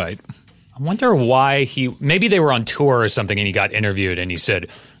soundbite? I wonder why maybe they were on tour or something and he got interviewed and he said,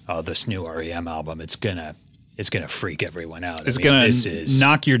 "Oh, this new R.E.M. album, it's gonna freak everyone out. It's gonna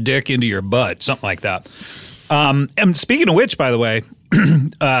knock your dick into your butt." Something like that. And speaking of which, by the way,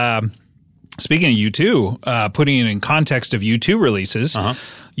 speaking of U2, putting it in context of U2 releases,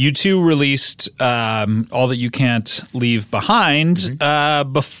 U2 released All That You Can't Leave Behind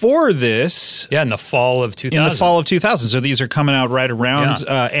before this. Yeah, in the fall of 2000. In the fall of 2000. So these are coming out right around.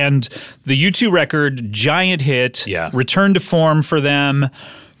 And the U2 record, giant hit, return to form for them.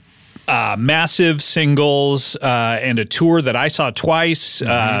 Massive singles and a tour that I saw twice.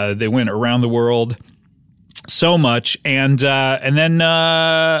 They went around the world. So much, and then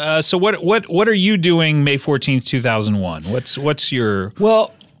so what are you doing May 14th, 2001? What's your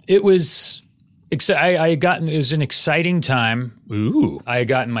it was it was an exciting time. Ooh, I had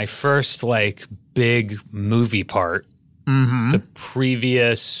gotten my first like big movie part the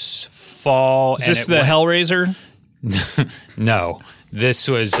previous fall. Is this the Hellraiser? No, this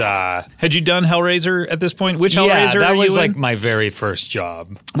was. Had you done Hellraiser at this point? Which Hellraiser? That was like in? my very first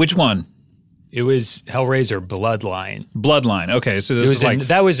job. Which one? It was Hellraiser Bloodline. Bloodline. Okay, so this is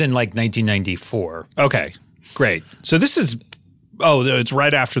that was in like 1994. Okay, great. So this is. Oh, it's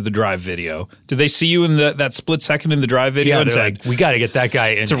right after the Drive video. Did they see you in that split second in the Drive video? Yeah, and they're like, we got to get that guy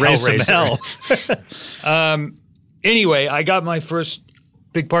in to raise some hell. Anyway, I got my first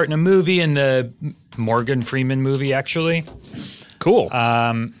big part in a movie, in the Morgan Freeman movie, actually. Cool.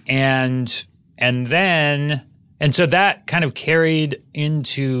 And so that kind of carried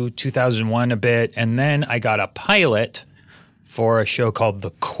into 2001 a bit, and then I got a pilot for a show called The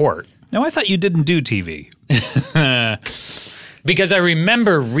Court. Now, I thought you didn't do TV. Because I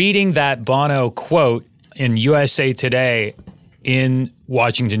remember reading that Bono quote in USA Today in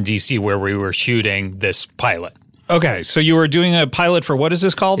Washington, D.C., where we were shooting this pilot. Okay, so you were doing a pilot for, what is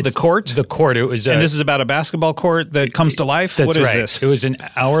this called? The Court? The Court. It was, and this is about a basketball court that comes to life? That's what is right. this? It was an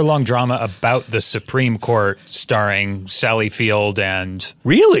hour-long drama about the Supreme Court starring Sally Field and...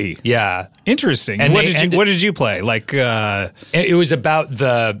 Really? Yeah. Interesting. And what did you play? Like... It was about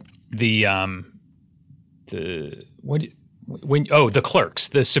the clerks,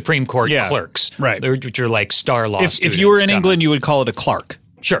 the Supreme Court clerks. Right. Which are like star law students. If you were in England, you would call it a clerk.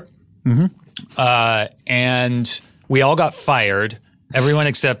 Sure. Mm-hmm. And we all got fired. Everyone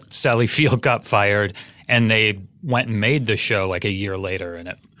except Sally Field got fired. And they went and made the show like a year later.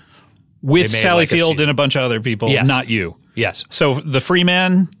 And with Sally Field and a bunch of other people, not you. Yes. So the free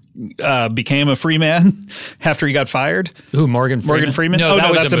man became a free man after he got fired? Who, Morgan Freeman? Morgan Freeman? No,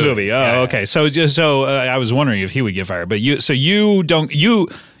 that's a movie. Oh, okay. So I was wondering if he would get fired. But you don't...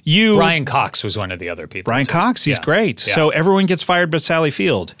 Brian Cox was one of the other people. Brian Cox? He's great. Yeah. So everyone gets fired but Sally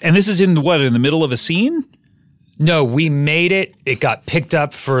Field. And this is in the middle of a scene? No, we made it. It got picked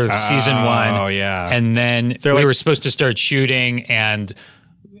up for season 1. Oh, yeah. And then we were supposed to start shooting, and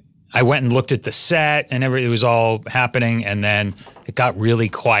I went and looked at the set, and it was all happening, and then it got really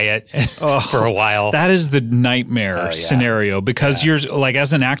quiet for a while. That is the nightmare scenario, because you're like,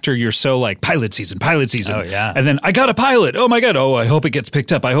 as an actor, you're so like, pilot season. Oh, yeah. And then I got a pilot. Oh my God. Oh, I hope it gets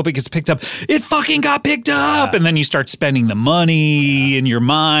picked up. It fucking got picked up. And then you start spending the money in your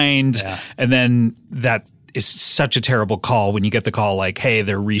mind. Yeah. And then that is such a terrible call when you get the call like, hey,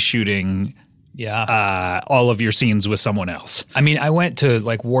 they're reshooting all of your scenes with someone else. I mean, I went to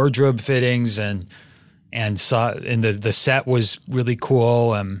like wardrobe fittings and saw, and the set was really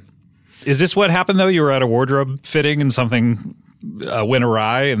cool. Is this what happened though? You were at a wardrobe fitting and something went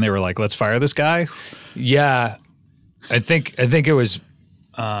awry, and they were like, "Let's fire this guy." Yeah, I think it was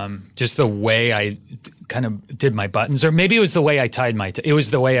just the way I kind of did my buttons, or maybe it was the way I tied my tie. It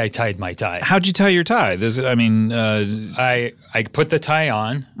was the way I tied my tie. How'd you tie your tie? I put the tie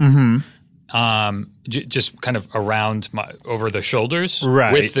on. Mm-hmm. Just kind of around over the shoulders,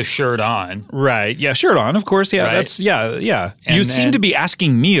 right, with the shirt on, right? Yeah, shirt on, of course. Yeah, right? That's yeah. And you seem to be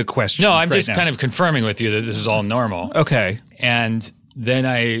asking me a question. No, I'm just kind of confirming with you that this is all normal. Okay, and then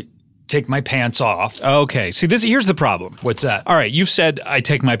I take my pants off. Okay. See, here's the problem. What's that? All right, you've said I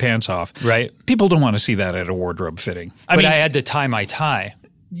take my pants off. Right. People don't want to see that at a wardrobe fitting. I mean, I had to tie my tie.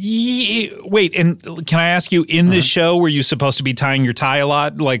 Wait, and can I ask you, in this show, were you supposed to be tying your tie a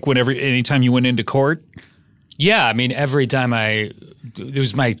lot? Like anytime you went into court? Yeah, I mean, every time it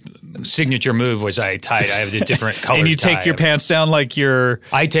was my signature move was I have a different color. And you take your pants down like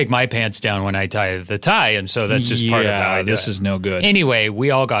I take my pants down when I tie the tie, and so that's just part of how I do this is no good. Anyway,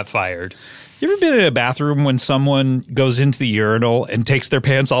 we all got fired. You ever been in a bathroom when someone goes into the urinal and takes their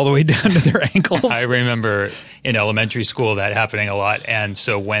pants all the way down to their ankles? I remember in elementary school that happening a lot, and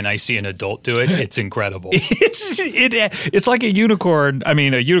so when I see an adult do it, it's incredible. It's like a unicorn. I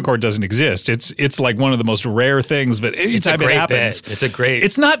mean, a unicorn doesn't exist. It's like one of the most rare things, but anytime it happens, it's a great.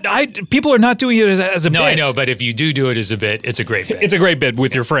 It's not. People are not doing it as a bit. No, I know, but if you do it as a bit, it's a great bit. It's a great bit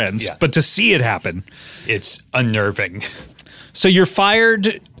with your friends, but to see it happen, it's unnerving. So you're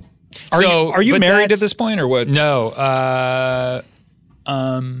fired. Are you married at this point or what? No.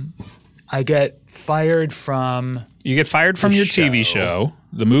 I get fired from... You get fired from your TV show.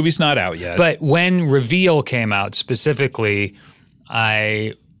 The movie's not out yet. But when Reveal came out specifically,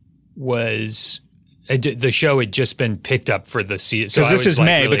 I was... The show had just been picked up for the season. So this is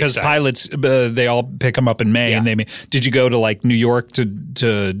May, really because excited. Pilots, they all pick them up in May. And did you go to like New York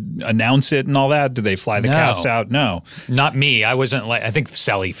to announce it and all that? Did they fly the cast out? No. Not me. I wasn't I think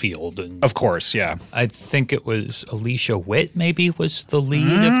Sally Field. And of course, yeah. I think it was Alicia Witt maybe was the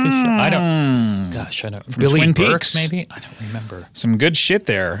lead of the show. I don't. From Billy Twin Burke Peaks? Maybe? I don't remember. Some good shit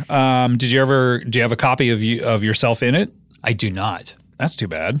there. Do you have a copy of yourself in it? I do not. That's too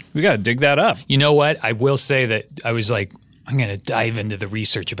bad. We got to dig that up. You know what? I will say that I was like, I'm going to dive into the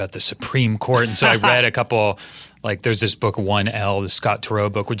research about the Supreme Court. And so I read a couple, there's this book, 1L, the Scott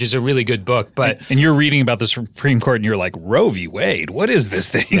Turow book, which is a really good book. But and you're reading about the Supreme Court and you're like, Roe v. Wade, what is this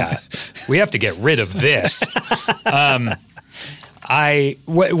thing? Yeah, we have to get rid of this. What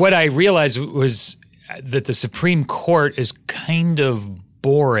I realized was that the Supreme Court is kind of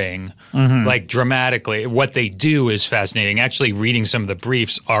boring, dramatically. What they do is fascinating. Actually, reading some of the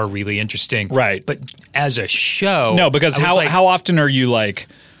briefs are really interesting. Right. But as a show... No, because how often are you like,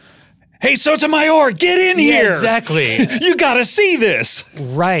 hey, Sotomayor, get in here. Exactly. You got to see this.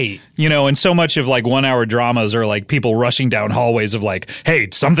 Right. And so much of 1 hour dramas are people rushing down hallways of hey,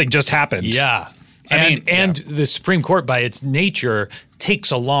 something just happened. Yeah. And the Supreme Court, by its nature,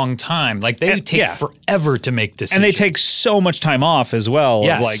 takes a long time. They take forever to make decisions. And they take so much time off as well.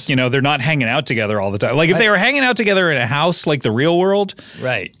 Yes. They're not hanging out together all the time. If they were hanging out together in a house like the real world,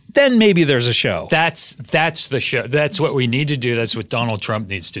 right, then maybe there's a show. That's the show. That's what we need to do. That's what Donald Trump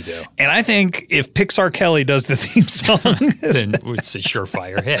needs to do. And I think if Pixar Kelly does the theme song, then it's a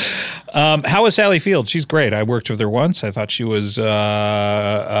surefire hit. How was Sally Field? She's great. I worked with her once. I thought she was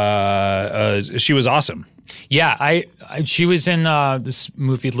awesome. Yeah, she was in this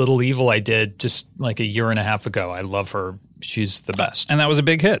movie Little Evil I did just a year and a half ago. I love her. She's the best. And that was a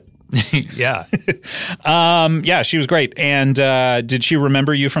big hit. Yeah. Yeah, she was great. And did she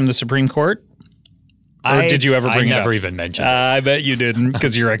remember you from the Supreme Court? Or did you ever bring it up? I never even mentioned it. I bet you didn't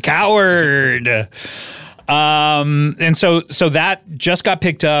because you're a coward. And so that just got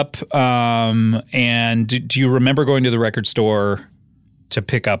picked up. And do you remember going to the record store to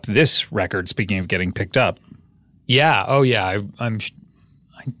pick up this record, speaking of getting picked up? Yeah. Oh, yeah. I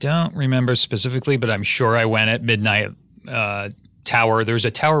don't remember specifically, but I'm sure I went at midnight. Tower. There's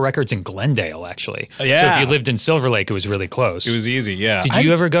a Tower Records in Glendale, actually. Yeah. So if you lived in Silver Lake, it was really close. It was easy, yeah. Did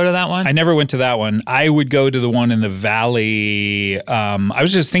you ever go to that one? I never went to that one. I would go to the one in the Valley. I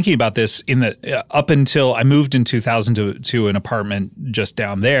was just thinking about this up until I moved in 2000 to an apartment just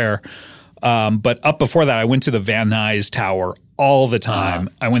down there. But up before that, I went to the Van Nuys Tower all the time.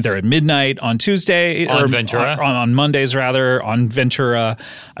 I went there at midnight on Tuesday. On Ventura? On Mondays, rather, on Ventura.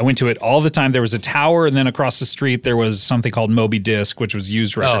 I went to it all the time. There was a tower, and then across the street, there was something called Moby Disc, which was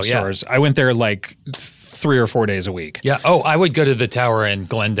used record stores. I went there 3 or 4 days a week. Yeah. Oh, I would go to the tower in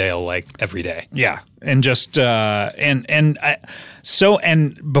Glendale every day. Yeah. And just and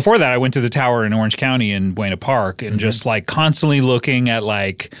before that, I went to the tower in Orange County in Buena Park and just constantly looking at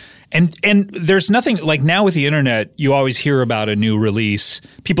And there's nothing now with the internet, you always hear about a new release.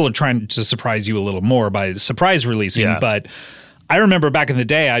 People are trying to surprise you a little more by surprise releasing. Yeah. But I remember back in the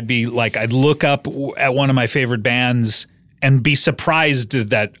day, I'd look up at one of my favorite bands and be surprised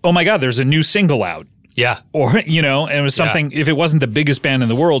that, oh my God, there's a new single out. Yeah. Or, and it was something, if it wasn't the biggest band in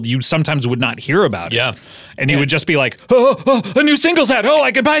the world, you sometimes would not hear about it. Yeah. And you would just be like, oh, a new single's out. Oh,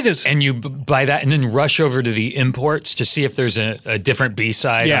 I could buy this. And you buy that and then rush over to the imports to see if there's a different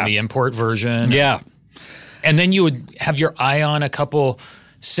B-side on the import version. Yeah. And then you would have your eye on a couple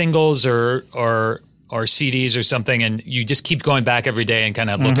singles or CDs or something, and you just keep going back every day and kind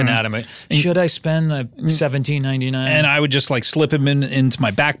of looking at them. Should I spend the $17.99? And I would just like slip them into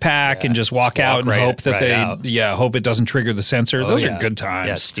my backpack and just walk out and hope that hope it doesn't trigger the sensor. Those are good times.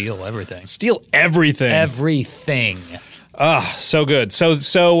 Yeah, steal everything. Steal everything. Everything. So good. So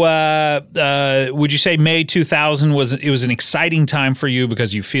would you say May 2000 was an exciting time for you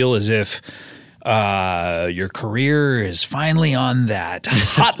because you feel as if your career is finally on that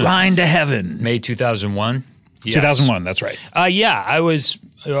hotline to heaven? May 2001? Yes. 2001, that's right. Yeah, I was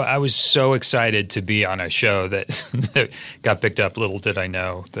so excited to be on a show that got picked up. Little did I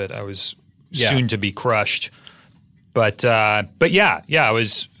know that I was soon to be crushed. But yeah, I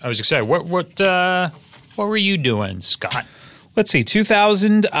was excited. What were you doing, Scott? Let's see.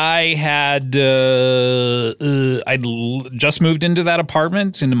 2000, I had I'd just moved into that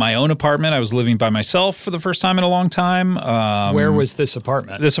apartment, into my own apartment. I was living by myself for the first time in a long time. Where was this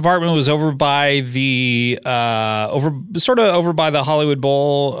apartment? This apartment was over by the over by the Hollywood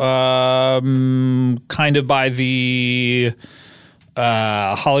Bowl, kind of by the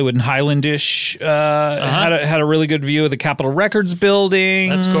Hollywood and Highlandish. Had a really good view of the Capitol Records building.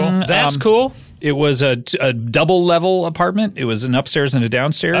 That's cool. That's cool. It was a double level apartment. It was an upstairs and a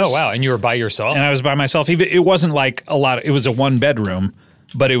downstairs. Oh, wow. And you were by yourself? And I was by myself. It wasn't like it was a one bedroom,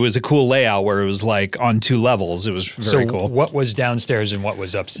 but it was a cool layout where it was like on two levels. It was very cool. What was downstairs and what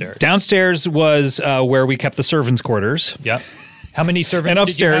was upstairs? Downstairs was where we kept the servants' quarters. Yep. How many servants and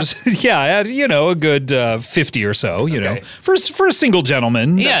upstairs, did you have? I had, a good 50 or so, you know, for a single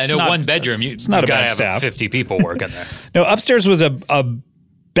gentleman. Yeah, in a one bedroom, it's not a bad staff. 50 people working there. No, upstairs was a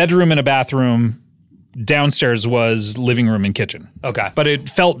bedroom and a bathroom. Downstairs was living room and kitchen. Okay. But it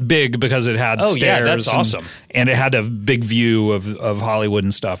felt big because it had stairs. Yeah, that's awesome. And it had a big view of Hollywood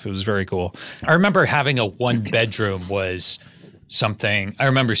and stuff. It was very cool. I remember having a one bedroom was something. I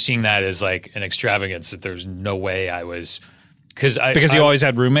remember seeing that as like an extravagance that there's no way I was. Because you always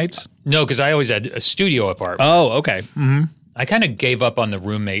had roommates? No, because I always had a studio apartment. Oh, okay. Mm-hmm. I kind of gave up on the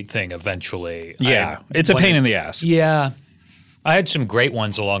roommate thing eventually. Yeah, it's a pain in the ass. Yeah. I had some great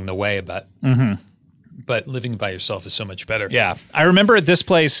ones along the way, but living by yourself is so much better. Yeah. I remember at this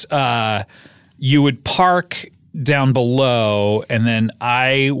place, you would park down below, and then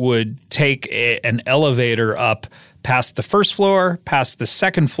I would take an elevator up past the first floor, past the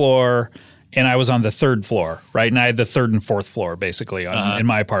second floor, and I was on the third floor, right? And I had the third and fourth floor, basically, in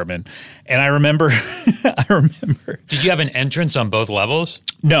my apartment. And I remember... Did you have an entrance on both levels?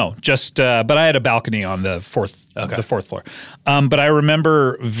 No, just... but I had a balcony on the fourth floor. But I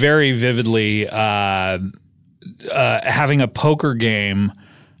remember very vividly having a poker game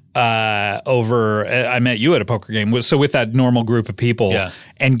over... I met you at a poker game, so with that normal group of people,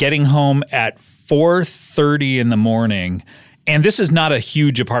 and getting home at 4:30 in the morning... And this is not a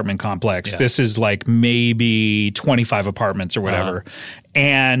huge apartment complex. Yeah. This is like maybe 25 apartments or whatever.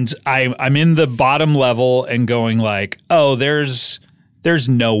 And I'm in the bottom level and going like, oh, there's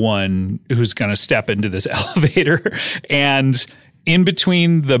no one who's going to step into this elevator. And in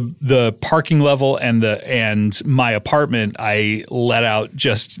between the parking level and my apartment, I let out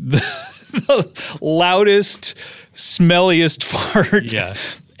just the loudest, smelliest fart. Yeah.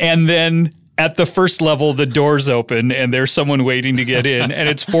 And then at the first level, the doors open and there's someone waiting to get in, and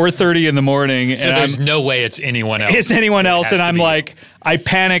it's 4:30 in the morning. So and there's no way it's anyone else. It's anyone else, and I'm like, I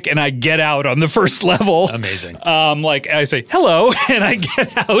panic and I get out on the first level. Amazing. Like I say hello, and I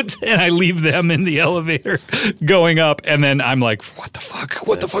get out and I leave them in the elevator going up, and then I'm like, what the fuck?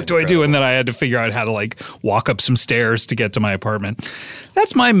 What the fuck do I do? And then I had to figure out how to like walk up some stairs to get to my apartment.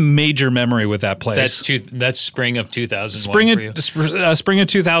 That's my major memory with that place. That's spring of 2001. Spring of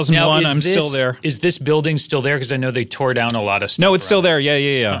 2001. Now, I'm still there. Is this building still there? Because I know they tore down a lot of stuff. No, it's still there.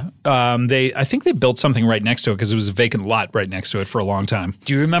 Yeah. I think they built something right next to it because it was a vacant lot right next to it for a long time.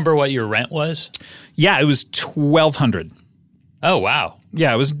 Do you remember what your rent was? Yeah, it was $1,200. Oh, wow.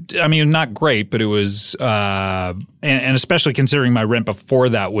 Yeah, it was. I mean, not great, but it was, and especially considering my rent before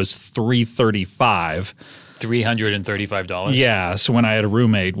that was $335. $335. Yeah. So when I had a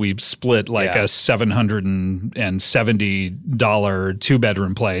roommate, we split like a $770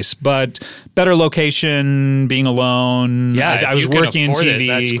 2-bedroom place, but better location, being alone. Yeah, I was working in TV.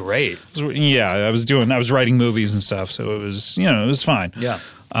 That's great. I was writing movies and stuff, so it was, it was fine. Yeah.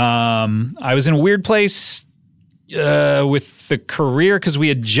 I was in a weird place with the career because we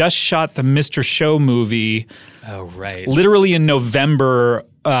had just shot the Mr. Show movie. Oh, right. Literally in November,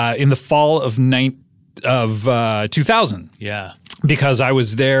 in the fall of of 2000. Yeah. Because I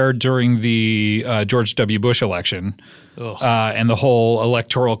was there during the George W. Bush election, and the whole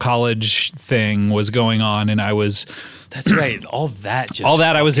electoral college thing was going on, and I was That's right. All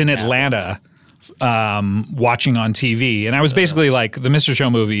that I was in Atlanta watching on TV, and I was basically like, the Mr. Show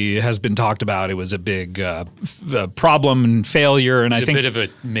movie has been talked about. It was a big problem and failure, and I think a bit of a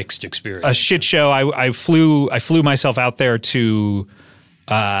mixed experience, a shit show. I flew myself out there to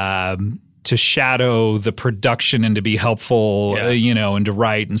shadow the production and to be helpful, and to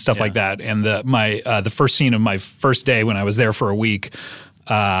write and stuff like that. And the first scene of my first day when I was there for a week,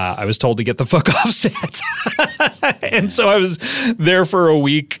 I was told to get the fuck off set. And so I was there for a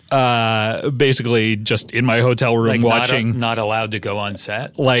week, basically just in my hotel room watching. Not allowed to go on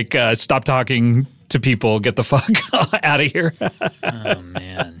set? Stop talking to people, get the fuck out of here. Oh,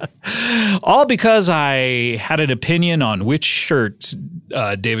 man. All because I had an opinion on which shirt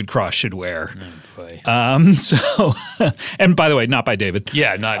David Cross should wear. Oh, boy. So, and by the way, not by David.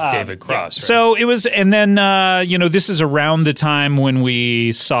 Yeah, not David Cross. Right? So it was, and then, this is around the time when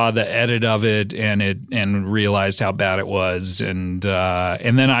we saw the edit of it and realized how bad it was. And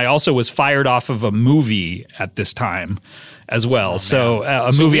then I also was fired off of a movie at this time as well.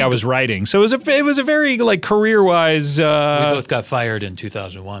 A movie I was writing. So it was a very career wise. We both got fired in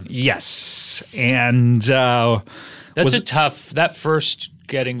 2001. Yes, and that was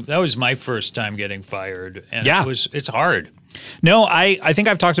my first time getting fired, and it's hard. No, I think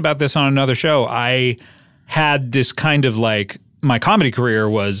I've talked about this on another show. I had this kind of my comedy career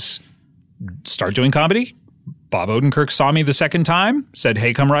was start doing comedy. Bob Odenkirk saw me the second time, said,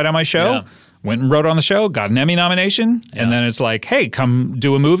 "Hey, come write on my show." Yeah. Went and wrote on the show, got an Emmy nomination, and then it's like, hey, come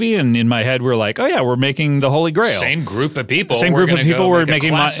do a movie. And in my head, we're like, oh yeah, we're making the Holy Grail. Same group of people. We're making going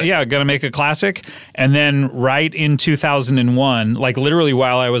to make a classic. And then right in 2001, literally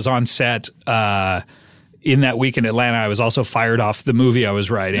while I was on set in that week in Atlanta, I was also fired off the movie I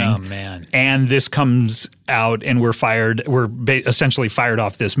was writing. Oh man! And this comes out, and we're fired. We're essentially fired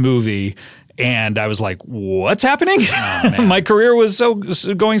off this movie. And I was like, what's happening? Oh, my career was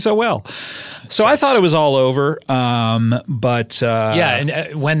going so well. So I thought it was all over. But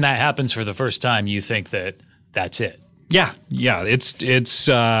and when that happens for the first time, you think that that's it. Yeah, it's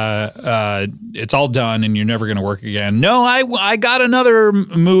all done, and you're never going to work again. No, I got another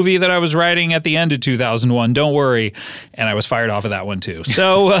movie that I was writing at the end of 2001. Don't worry, and I was fired off of that one too.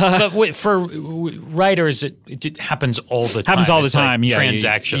 So, but wait, for writers, it happens all the time. Happens all the time. Yeah,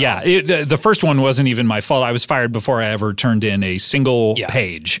 transactional. Yeah, the first one wasn't even my fault. I was fired before I ever turned in a single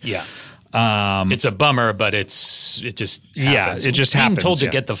page. Yeah. It's a bummer, but it just happens. It just happens. Being told to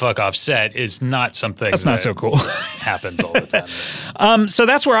get the fuck off set is not something that's not so cool. Happens all the time. So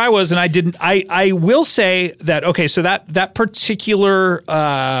that's where I was, and I will say that so that particular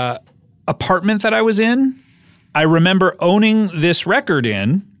apartment that I was in, I remember owning this record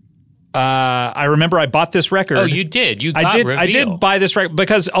in. I remember I bought this record. Oh, you did. You got Reveal. I did buy this record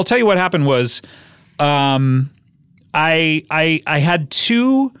because I'll tell you what happened was, I had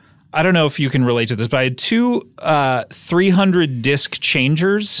two. I don't know if you can relate to this, but I had two 300 disc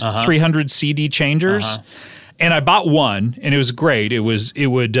changers, 300 CD changers, and I bought one, and it was great. It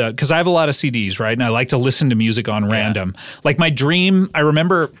would because I have a lot of CDs, right, and I like to listen to music on random. Like my dream, I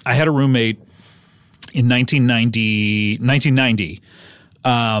remember I had a roommate in 1990.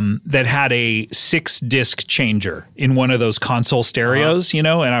 That had a 6-disc changer in one of those console stereos, and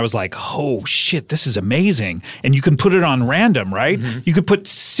I was like, oh shit, this is amazing. And you can put it on random, right? Mm-hmm. You could put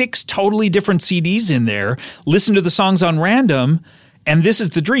 6 totally different CDs in there, listen to the songs on random, and this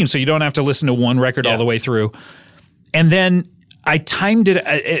is the dream. So you don't have to listen to one record all the way through. And then I timed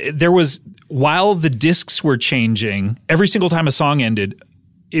it. There was, while the discs were changing, every single time a song ended,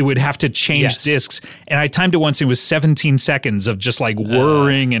 it would have to change discs. And I timed it once. It was 17 seconds of just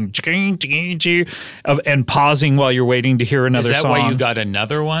whirring and pausing while you're waiting to hear another song. Is that why you got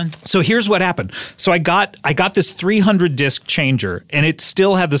another one? So here's what happened. So I got this 300 disc changer, and it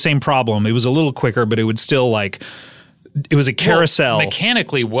still had the same problem. It was a little quicker, but it would still it was a carousel. Well,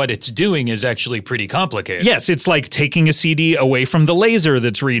 mechanically, what it's doing is actually pretty complicated. Yes, it's like taking a CD away from the laser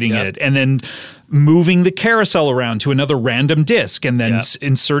that's reading it, and then moving the carousel around to another random disc, and then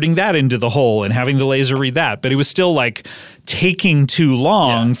inserting that into the hole and having the laser read that. But it was still taking too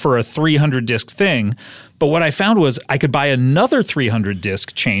long for a 300 disc thing. But what I found was I could buy another 300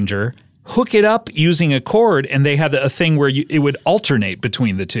 disc changer, hook it up using a cord, and they had a thing where it would alternate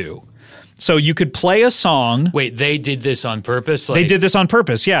between the two. So you could play a song. Wait, they did this on purpose? They did this on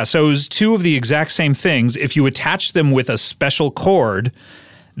purpose, yeah. So it was two of the exact same things. If you attach them with a special cord,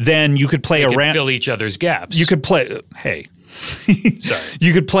 then you could play fill each other's gaps. You could play. Hey, Sorry.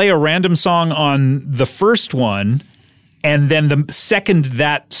 You could play a random song on the first one, and then the second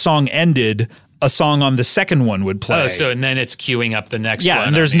that song ended, a song on the second one would play. Oh, so and then it's queuing up the next one. Yeah,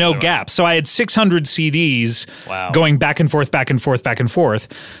 and there's no gap. So I had 600 CDs going back and forth, back and forth, back and forth.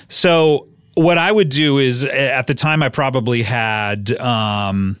 So what I would do is, at the time I probably had,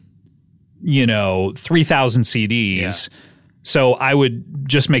 3,000 CDs. Yeah. So I would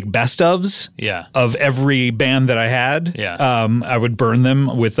just make best ofs of every band that I had. Yeah. I would burn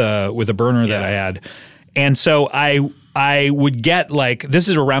them with a burner that I had. And so I would get this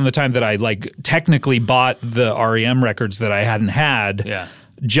is around the time that I technically bought the R.E.M. records that I hadn't had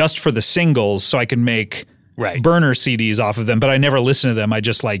just for the singles so I could make burner CDs off of them, but I never listened to them. I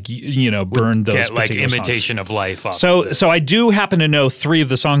just burned those particular Imitation songs. of Life off So of this. so I do happen to know 3 of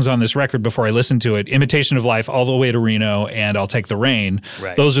the songs on this record before I listen to it. Imitation of Life, All the Way to Reno, and I'll Take the Rain.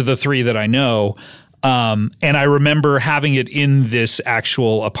 Right. Those are the 3 that I know. And I remember having it in this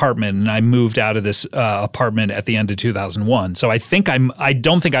actual apartment, and I moved out of this apartment at the end of 2001. So I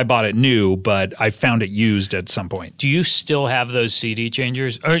don't think I bought it new, but I found it used at some point. Do you still have those CD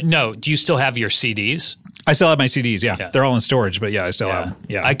changers? Or no, do you still have your CDs? I still have my CDs, yeah. They're all in storage, but I still have them.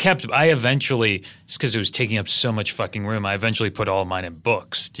 Yeah. I eventually, it's because it was taking up so much fucking room, I eventually put all of mine in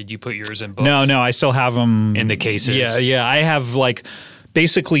books. Did you put yours in books? No, I still have them. In the cases? Yeah. I have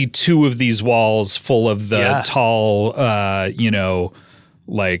basically 2 of these walls full of the tall,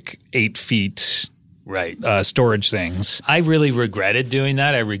 8 feet storage things. I really regretted doing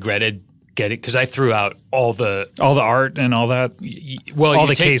that. I regretted getting, because I threw out all the art and all that. Well, all you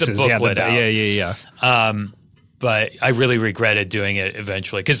the take cases, the booklet out. Yeah. But I really regretted doing it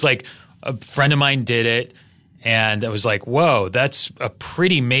eventually because a friend of mine did it, and I was like, "Whoa, that's a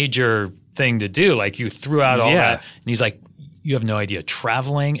pretty major thing to do." You threw out all that, and he's like, "You have no idea.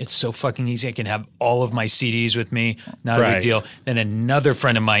 Traveling, it's so fucking easy. I can have all of my CDs with me. Not a big deal." Then another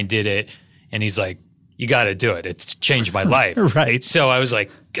friend of mine did it, and he's like, "You got to do it. It's changed my life." Right. So I was like,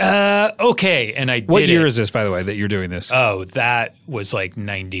 okay. And I did it. What year is this, by the way, that you're doing this? Oh, that was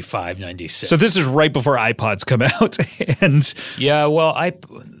 95, 96. So this is right before iPods come out. And yeah, well, I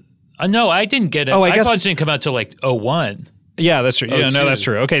didn't get it. iPods didn't come out till 01. Yeah, that's true. Yeah, no, that's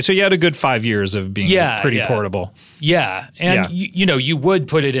true. Okay, so you had a good 5 years of being pretty portable. Yeah, and you would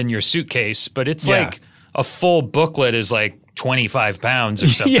put it in your suitcase, but it's a full booklet is 25 pounds or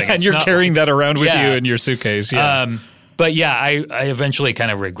something. Yeah, and you're carrying that around with you in your suitcase. Yeah. But yeah, I eventually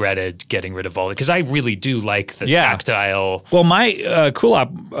kind of regretted getting rid of all it because I really do like the tactile. Well, my Cool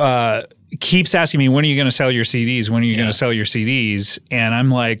Op keeps asking me, when are you going to sell your CDs? When are you going to sell your CDs? And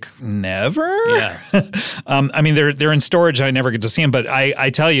I'm like, never. Yeah. I mean, they're in storage. I never get to see them. But I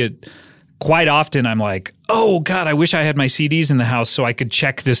tell you, quite often I'm like, oh, God, I wish I had my CDs in the house so I could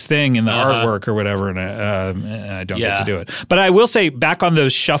check this thing in the artwork or whatever. And I don't get to do it. But I will say, back on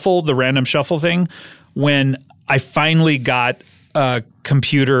the random shuffle thing, when I finally got a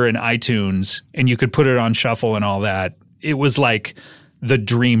computer and iTunes and you could put it on shuffle and all that, it was the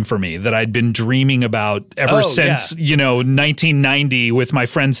dream for me that I'd been dreaming about ever since, 1990 with my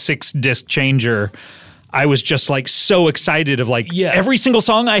friend's 6-disc changer. I was just so excited of every single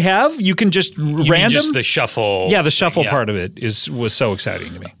song I have, you can just random. Just the shuffle. Yeah, the shuffle part of it was so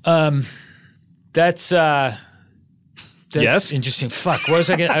exciting to me. That's yes? Interesting. Fuck. What was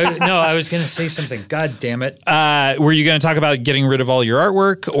I going to... No, I was going to say something. God damn it. Were you going to talk about getting rid of all your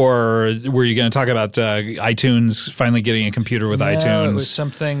artwork, or were you going to talk about iTunes, finally getting a computer with iTunes? It was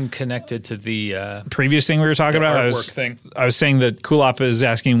something connected to the... previous thing we were talking about? I was saying that Cool Op is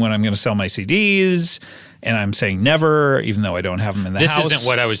asking when I'm going to sell my CDs, and I'm saying never, even though I don't have them in the house. This isn't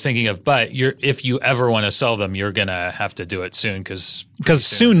what I was thinking of, but if you ever want to sell them, you're going to have to do it soon because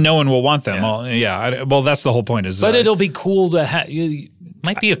soon no one will want them. Yeah. Well, that's the whole point. But it'll be cool to have.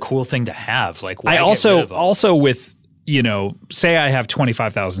 Might be a cool thing to have. Why I also with say I have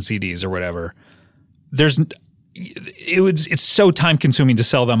 25,000 CDs or whatever. It's so time consuming to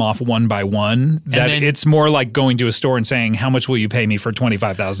sell them off one by one that it's more like going to a store and saying, how much will you pay me for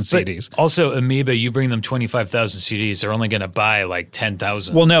 25,000 CDs? Also, Amoeba, you bring them 25,000 CDs, they're only going to buy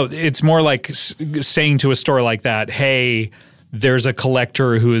 10,000. Well, no, it's more like saying to a store like that, hey, there's a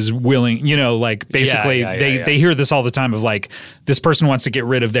collector who is willing, basically they hear this all the time of this person wants to get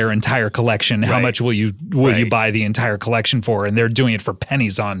rid of their entire collection. How much will you buy the entire collection for? And they're doing it for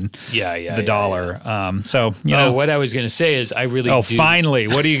pennies on the dollar. So, what I was going to say is I really do. Finally,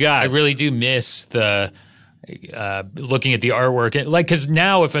 what do you got? I really do miss the looking at the artwork. Because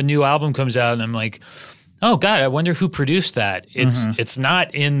now if a new album comes out and I'm like, oh God, I wonder who produced that. It's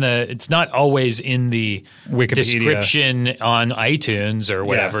not always in the Wikipedia description on iTunes or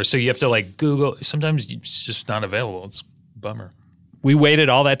whatever. So you have to Google. Sometimes it's just not available. It's Bummer. We waited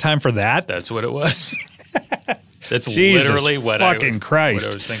all that time for that? That's what it was. That's Jesus literally what I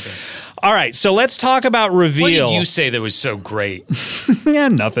was thinking. All right, so let's talk about Reveal. What did you say that was so great? Yeah,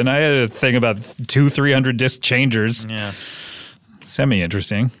 nothing. I had a thing about 300 disc changers. Yeah.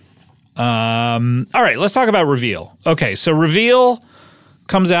 Semi-interesting. All right, let's talk about Reveal. Okay, so Reveal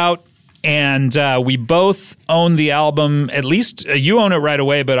comes out, and we both own the album. At least you own it right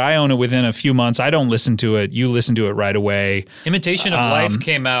away, but I own it within a few months. I don't listen to it. You listen to it right away. Imitation of Life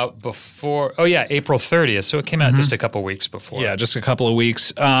came out before, April 30th, so it came out just a couple weeks before. Yeah, just a couple of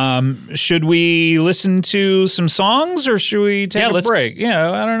weeks. Should we listen to some songs, or should we take a break?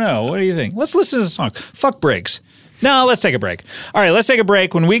 Yeah, I don't know. What do you think? Let's listen to songs. Fuck breaks. No, let's take a break. All right, let's take a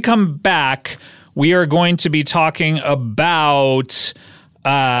break. When we come back, we are going to be talking about...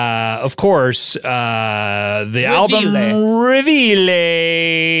 of course, the album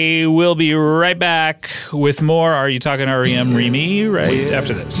Reveal. We'll be right back with more. Are You Talking R.E.M. Remy right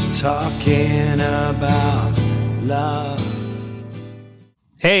after this? Talking about love.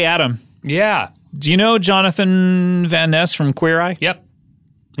 Hey, Adam. Yeah. Do you know Jonathan Van Ness from Queer Eye? Yep.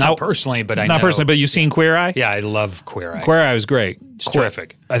 Not personally, but I know. Not personally, but you've seen Queer Eye? Yeah, I love Queer Eye. Queer Eye was great. It's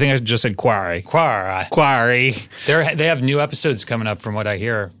terrific. I think I just said Queer Eye. Queer Eye. Queer Eye. They have new episodes coming up from what I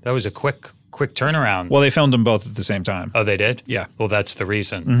hear. That was a quick turnaround. Well, they filmed them both at the same time. Oh, they did? Yeah. Well, that's the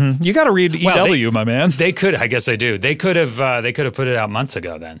reason. Mm-hmm. You got to read EW, my man. They could. I guess I do. They could have put it out months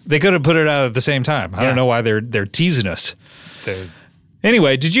ago then. They could have put it out at the same time. I don't know why they're teasing us.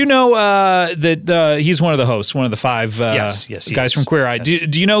 Anyway, did you know that he's one of the hosts, one of the five guys from Queer Eye? Yes.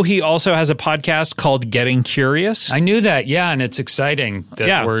 Do you know he also has a podcast called Getting Curious? I knew that, and it's exciting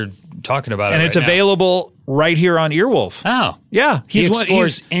that we're talking about it. And it's available right here on Earwolf. Oh. Yeah. He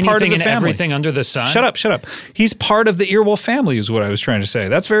explores anything and everything under the sun. Shut up. He's part of the Earwolf family is what I was trying to say.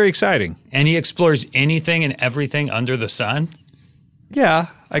 That's very exciting. And he explores anything and everything under the sun? Yeah,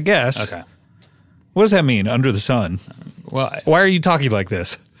 I guess. Okay. What does that mean, under the sun? Well, why are you talking like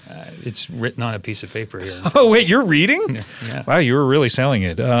this? It's written on a piece of paper here. Oh, wait, you're reading? Yeah. Wow, you were really selling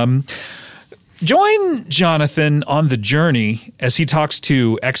it. Join Jonathan on the journey as he talks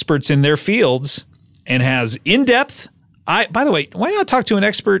to experts in their fields and has in-depth... by the way, why not talk to an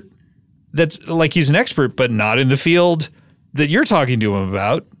expert that's like he's an expert, but not in the field that you're talking to him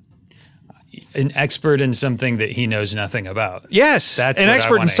about? An expert in something that he knows nothing about. Yes, that's an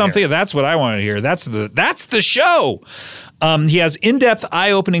expert in something. That's what I want to hear. That's the show. He has in-depth,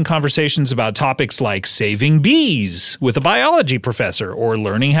 eye-opening conversations about topics like saving bees with a biology professor or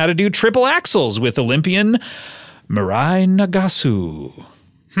learning how to do triple axels with Olympian Mirai Nagasu.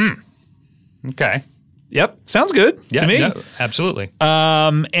 Okay. Yep, sounds good to me. No, absolutely.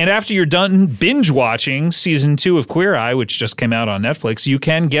 And after you're done binge watching season 2 of Queer Eye, which just came out on Netflix, you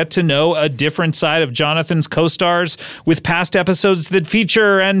can get to know a different side of Jonathan's co-stars with past episodes that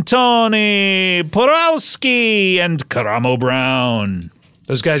feature Antoni Porowski and Karamo Brown.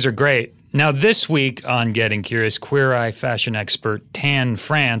 Those guys are great. Now, this week on Getting Curious, Queer Eye fashion expert Tan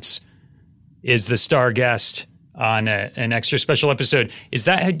France is the star guest on an extra special episode. Is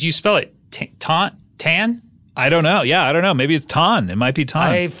that, do you spell it Tan? I don't know. Yeah, I don't know. Maybe it's Tan. It might be Tan.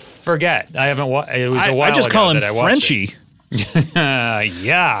 I forget. I haven't watched. It was a while ago. I just call him Frenchie.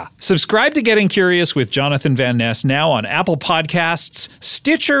 Yeah. Subscribe to Getting Curious with Jonathan Van Ness now on Apple Podcasts,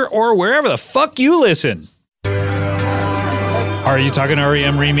 Stitcher, or wherever the fuck you listen. Are You Talking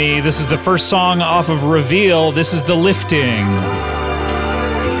R.E.M. Remy? This is the first song off of Reveal. This is The Lifting.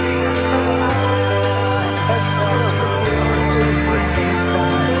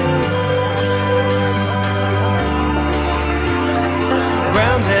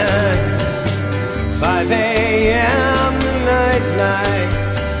 Grounded, 5 a.m. the nightlight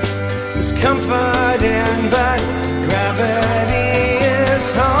is comforting, but gravity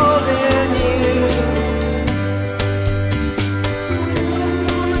is holding you.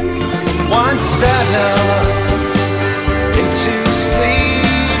 Once settled into sleep,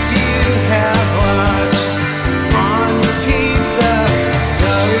 you have watched on repeat the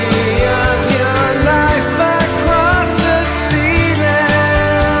story of your life across the ceiling.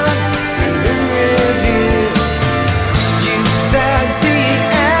 And in review, you said the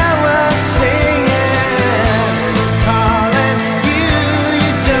air was singing, it's calling you.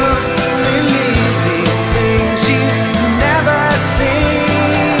 You don't believe these things you never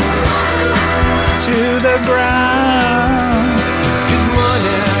seen. To the ground. Good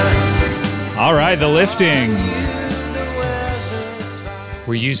morning. All right, The Lifting.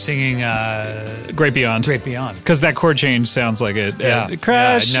 Were you singing Great Beyond. Great Beyond? Because that chord change sounds like it. Yeah.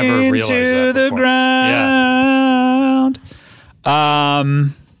 Crash I never realized into that the before. ground.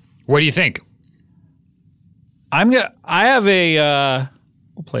 What do you think? I have a.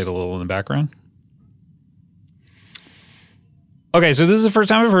 We'll play it a little in the background. Okay, so this is the first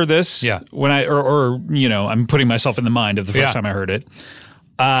time I've heard this. Yeah. When I'm putting myself in the mind of the first time I heard it.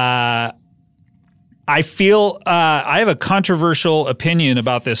 I feel I have a controversial opinion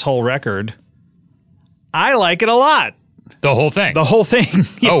about this whole record. I like it a lot. The whole thing. The whole thing.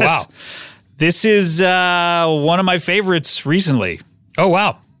 Yes. Oh, wow. This is one of my favorites recently. Oh,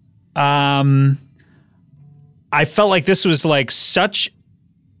 wow. I felt like this was like such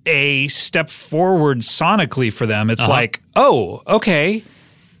a step forward sonically for them. It's like, oh, okay.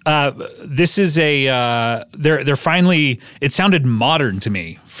 This is they're finally, it sounded modern to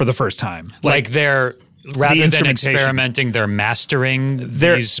me for the first time. Like they're, rather than experimenting, they're mastering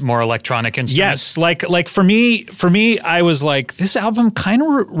these more electronic instruments. Yes, like for me, I was like, this album kind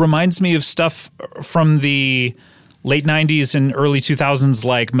of reminds me of stuff from the late 90s and early 2000s,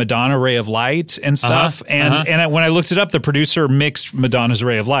 like Madonna Ray of Light and stuff. And when I looked it up, the producer mixed Madonna's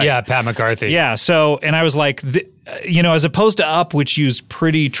Ray of Light. Yeah, Pat McCarthy. Yeah, so, and I was like, as opposed to Up, which used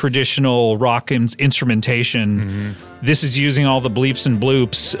pretty traditional rock instrumentation, this is using all the bleeps and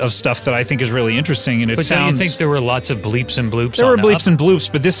bloops of stuff that I think is really interesting. And it But don't you think there were lots of bleeps and bloops? There were bleeps and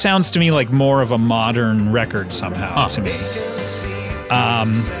bloops, but this sounds to me like more of a modern record somehow to me.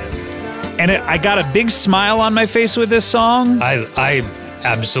 And I got a big smile on my face with this song. I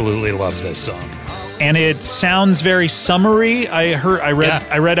absolutely love this song. And it sounds very summery. I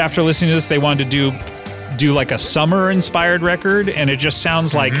read after listening to this, they wanted to do like a summer inspired record, and it just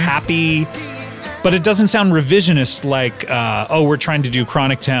sounds like happy, but it doesn't sound revisionist like we're trying to do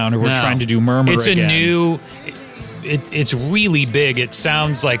Chronic Town or we're trying to do Murmur again. It's really big. It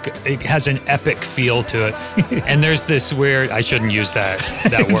sounds like it has an epic feel to it. And there's this weird, I shouldn't use that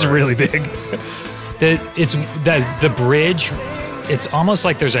word. It's really big. The bridge, it's almost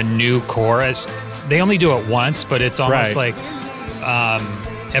like there's a new chorus. They only do it once, but it's almost like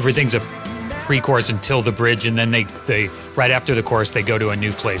everything's a pre-chorus until the bridge, and then they right after the chorus they go to a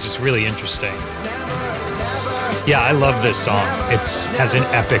new place. It's really interesting. Yeah, I love this song. It has an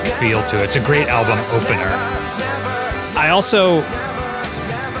epic feel to it. It's a great album opener. I also,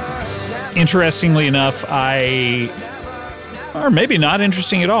 interestingly enough, or maybe not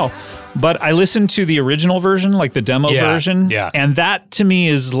interesting at all, but I listened to the original version, like the demo version, and that to me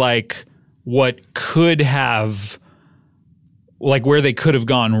is like what could have, like where they could have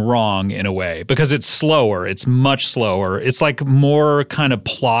gone wrong in a way, because it's slower, it's much slower, it's like more kind of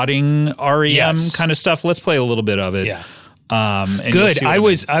plodding R.E.M. kind of stuff. Let's play a little bit of it. Yeah. Good. I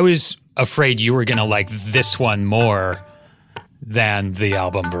was afraid you were gonna like this one more than the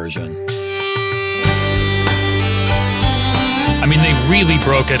album version. I mean, they really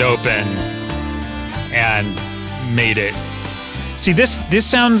broke it open and made it. See, this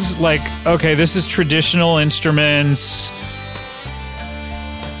sounds like, okay, this is traditional instruments.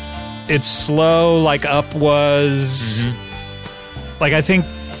 It's slow like Up was. Like, I think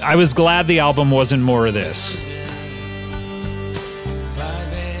I was glad the album wasn't more of this.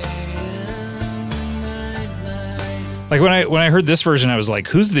 Like when I heard this version, I was like,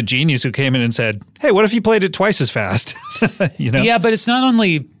 "Who's the genius who came in and said, hey, what if you played it twice as fast?" Yeah, but it's not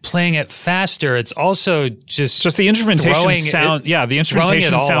only playing it faster; it's also just the instrumentation sound. The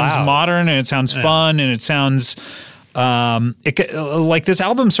instrumentation sounds modern and it sounds fun and it sounds like this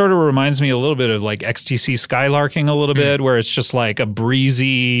album sort of reminds me a little bit of like XTC Skylarking a little bit, where it's just like a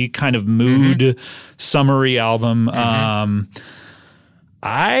breezy kind of mood summery album.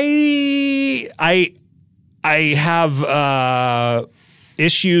 I have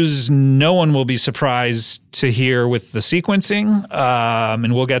issues no one will be surprised to hear with the sequencing,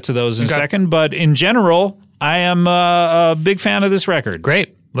 and we'll get to those in a second. But in general, I am a big fan of this record.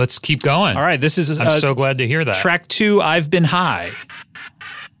 Great. Let's keep going. All right. This is I'm so glad to hear that. Track 2, I've Been High.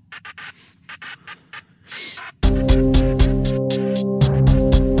 Have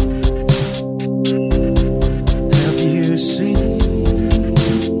you seen?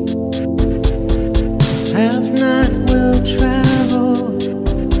 Have not will travel.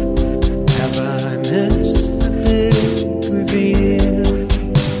 Have I missed the big reveal?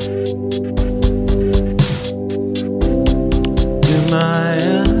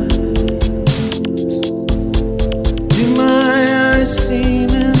 Do my eyes seem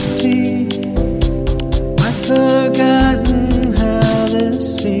empty? I've forgotten how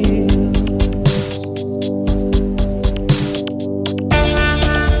this feels.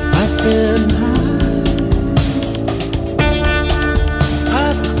 I've been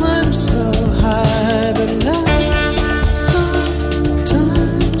so high, but life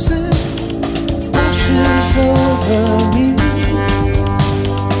sometimes it washes over me.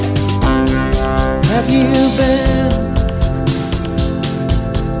 have you been?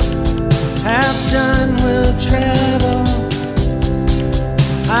 Half done will travel.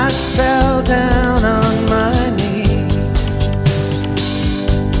 I fell down on my knees.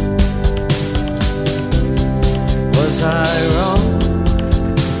 Was I wrong?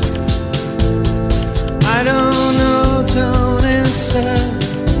 I don't know, don't answer.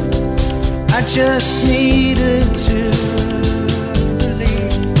 I just needed to believe.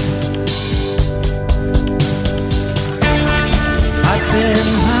 I've been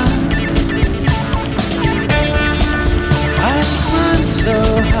high. I've climbed so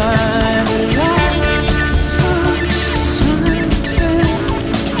high that sometimes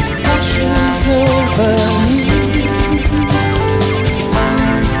it washes over me.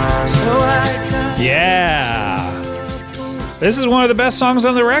 So I died. Yeah. This is one of the best songs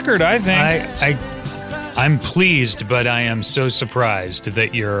on the record, I think. I'm pleased, but I am so surprised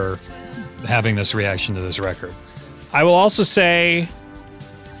that you're having this reaction to this record. I will also say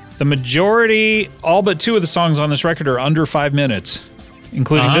the majority, all but 2 of the songs on this record are under 5 minutes,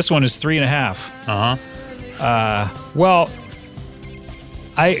 including this one is 3.5. Well,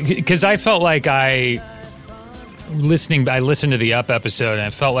 because I felt like I listened to the Up episode, and I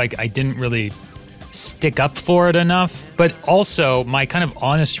felt like I didn't really stick up for it enough. But also, my kind of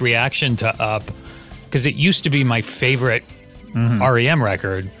honest reaction to Up, because it used to be my favorite R.E.M.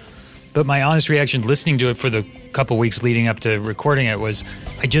 record, but my honest reaction listening to it for the couple weeks leading up to recording it was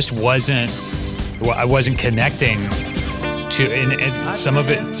I wasn't connecting to, and some of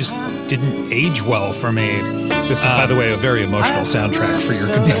it just didn't age well for me. This is, by the way, a very emotional soundtrack for your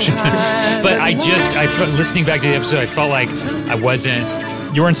confession. But listening back to the episode, I felt like I wasn't.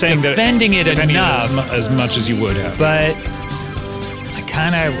 You weren't saying defending it enough as much as you would have. But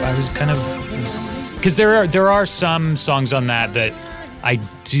I was kind of, because there are some songs on that I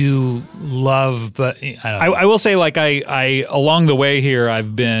do love, but I don't know. I will say, like, I along the way here,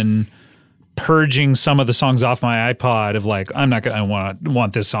 I've been purging some of the songs off my iPod of like, I'm not going to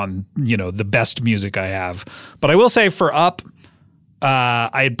want this on, the best music I have. But I will say for Up,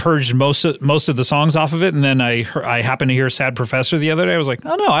 I had purged most of the songs off of it, and then I happened to hear Sad Professor the other day. I was like,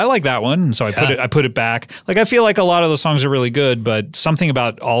 oh no, I like that one, and so I put it back. Like, I feel like a lot of those songs are really good, but something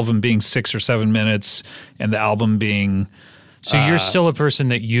about all of them being 6 or 7 minutes and the album being. So you're still a person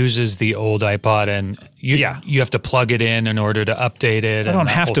that uses the old iPod, and you have to plug it in order to update it. I don't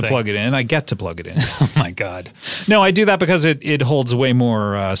have to plug it in. I get to plug it in. Oh my God. No, I do that because it holds way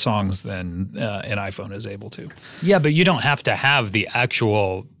more songs than an iPhone is able to. Yeah, but you don't have to have the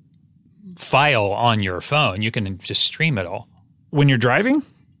actual file on your phone. You can just stream it all. When you're driving?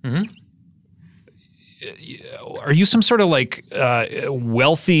 Mm-hmm. Are you some sort of like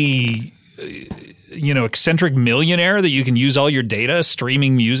wealthy eccentric millionaire that you can use all your data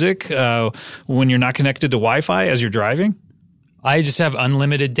streaming music when you're not connected to Wi-Fi as you're driving? I just have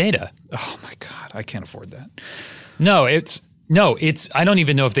unlimited data. Oh my God, I can't afford that. No, it's I don't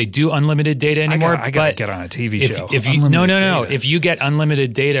even know if they do unlimited data anymore. I gotta get on a TV show. If you get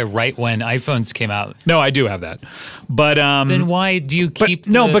unlimited data right when iPhones came out. No, I do have that. But then why do you keep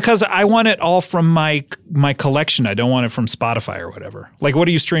because I want it all from my collection. I don't want it from Spotify or whatever. Like, what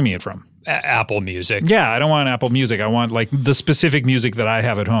are you streaming it from? Apple Music. Yeah, I don't want Apple Music. I want like the specific music that I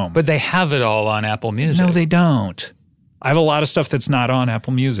have at home. But they have it all on Apple Music. No, they don't. I have a lot of stuff that's not on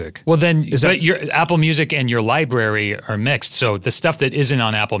Apple Music. Well, then, your Apple Music and your library are mixed. So the stuff that isn't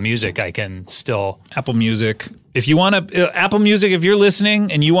on Apple Music, I can still. Apple Music. If you want to, Apple Music, if you're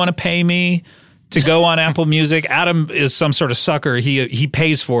listening and you want to pay me to go on Apple Music, Adam is some sort of sucker. He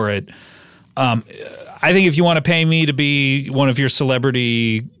pays for it. I think if you want to pay me to be one of your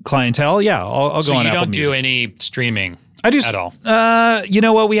celebrity clientele, yeah, I'll go on Apple Music. So you don't do any streaming at all? You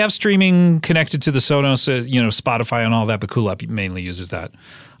know what? We have streaming connected to the Sonos, Spotify and all that, but Cool App mainly uses that.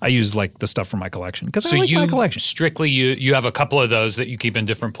 I use like the stuff from my collection because I like my collection. Strictly, you have a couple of those that you keep in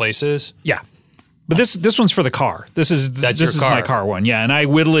different places? Yeah. But this one's for the car. This is my car one, yeah. And I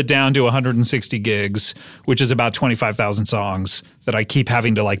whittle it down to 160 gigs, which is about 25,000 songs that I keep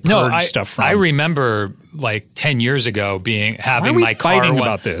having to like purge stuff from. I remember like 10 years ago having my car. Fighting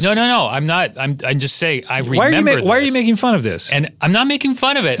about this? No, I'm not. I'm just saying I remember. Why are you making fun of this? And I'm not making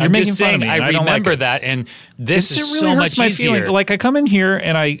fun of it. I'm just saying I remember that, and this is so much easier. Feeling. Like I come in here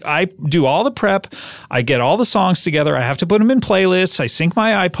and I do all the prep. I get all the songs together. I have to put them in playlists. I sync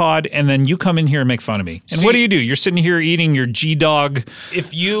my iPod, and then you come in here and make fun of me. And what do? You're sitting here eating your G-Dog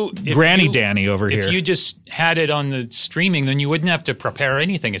Granny Danny over here. If you just had it on the streaming, then you wouldn't have to prepare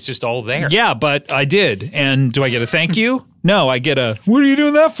anything. It's just all there. Yeah, but I did. And do I get a thank you? No, I get a, what are you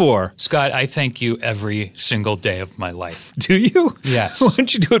doing that for? Scott, I thank you every single day of my life. Do you? Yes. Why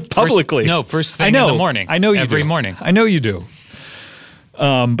don't you do it publicly? First thing in the morning. I know you every do. morning. I know you do.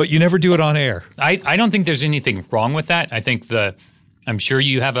 But you never do it on air. I don't think there's anything wrong with that. I think I'm sure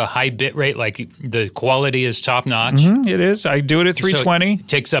you have a high bit rate, like the quality is top notch. It is. I do it at 320. So it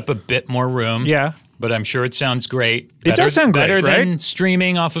takes up a bit more room. Yeah. But I'm sure it sounds great. It does sound great, better right? than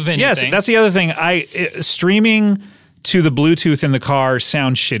streaming off of anything. Yes, that's the other thing. Streaming to the Bluetooth in the car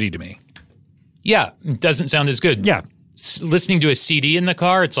sounds shitty to me. Yeah, it doesn't sound as good. Yeah. Listening to a CD in the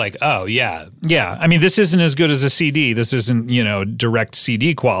car, it's like, oh, yeah. Yeah. I mean, this isn't as good as a CD. This isn't, direct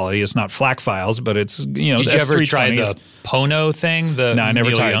CD quality. It's not FLAC files, but it's, Did you ever try the Pono thing? No, I never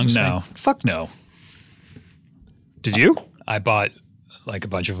Neil tried. Young's No. thing? Fuck no. Did you? I bought like a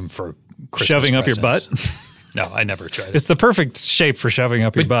bunch of them for Christmas Shoving up your presents. butt? No, I never tried it. It's the perfect shape for shoving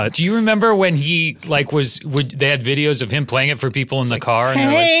up your butt. Do you remember when he they had videos of him playing it for people in the car? And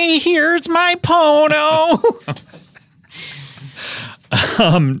Hey, here's my Pono.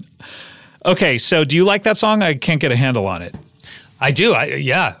 Okay, so do you like that song? I can't get a handle on it. I do.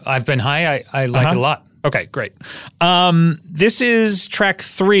 I've been high. I like it a lot. Okay, great. This is track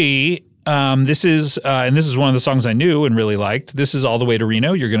 3. This is one of the songs I knew and really liked. This is All the Way to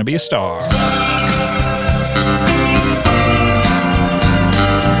Reno. You're gonna be a star.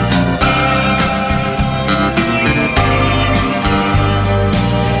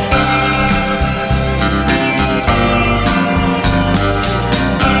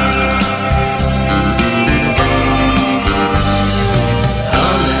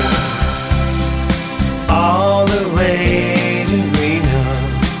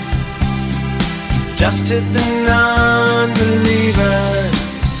 Dusted the non-believers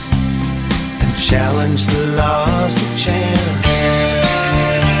and challenged the laws of chance.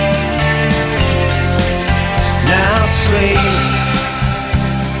 Now, sweet,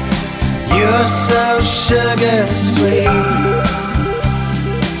 you're so sugar sweet.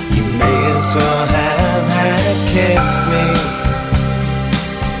 You may as well have had kept me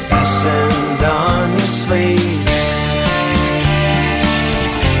fastened on your sleeve.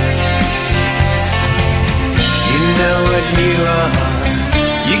 Know what you are,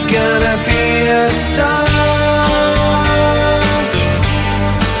 you're gonna be a star.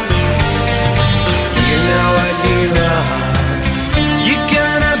 You know what you are, you're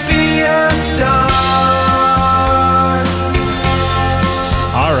gonna be a star.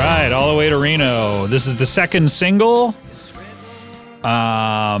 All right, All the Way to Reno. This is the second single.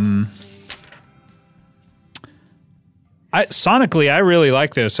 Sonically, I really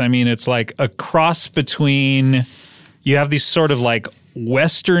like this. I mean, it's like a cross between, you have these sort of like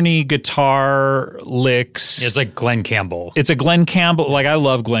westerny guitar licks. It's like Glenn Campbell. It's a Glenn Campbell, like I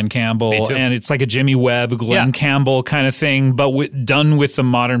love Glenn Campbell. Me too. And it's like a Jimmy Webb, Glenn Campbell kind of thing, but done with the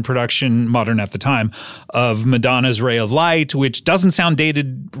modern production, modern at the time, of Madonna's Ray of Light, which doesn't sound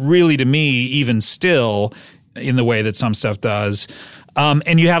dated really to me, even still, in the way that some stuff does.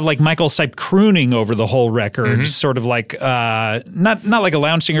 And you have like Michael Stipe crooning over the whole record, sort of like not like a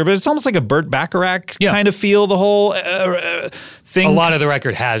lounge singer, but it's almost like a Burt Bacharach kind of feel. The whole thing. A lot of the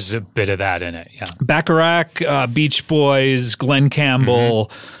record has a bit of that in it. Yeah, Bacharach, Beach Boys, Glenn Campbell.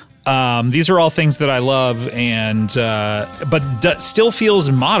 These are all things that I love, and but still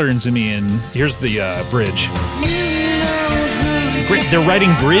feels modern to me. And here's the bridge. They're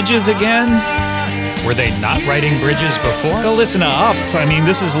writing bridges again. Were they not writing bridges before? Go listen to Up. I mean,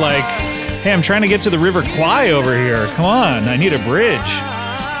 this is like, hey, I'm trying to get to the River Kwai over here. Come on, I need a bridge.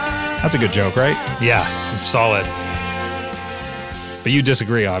 That's a good joke, right? Yeah, it's solid. But you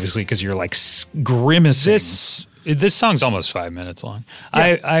disagree, obviously, because you're like grimacing. This song's almost 5 minutes long.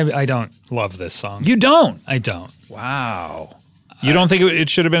 Yeah. I don't love this song. You don't? I don't. Wow. You don't think it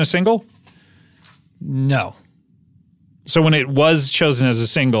should have been a single? No. So when it was chosen as a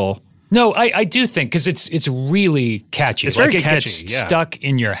single... No, I do think, because it's really catchy. It's very it catchy, gets stuck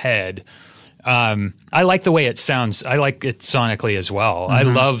in your head. I like the way it sounds. I like it sonically as well. I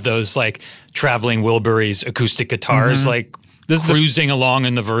love those like traveling Wilburys acoustic guitars, like cruising along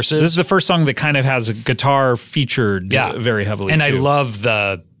in the verses. This is the first song that kind of has a guitar featured very heavily. And too. I love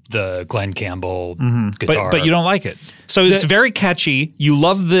the Glenn Campbell guitar. But you don't like it. So it's very catchy. You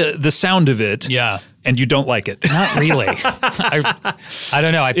love the sound of it. Yeah. And you don't like it. Not really. I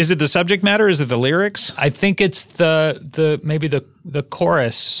don't know. Is it the subject matter? Is it the lyrics? I think it's maybe the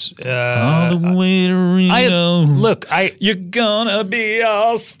chorus. All the way to Reno. You're gonna be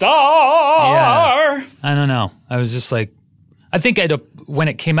a star. Yeah. I don't know. I was just like, I think when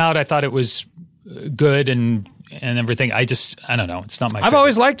it came out, I thought it was good and everything. I don't know. It's not my favorite. I've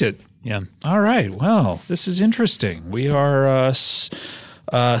always liked it. Yeah. All right. Well, this is interesting. We are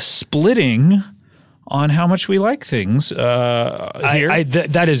splitting on how much we like things here.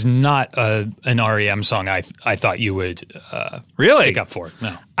 That is not an R.E.M. song I thought you would really stick up for.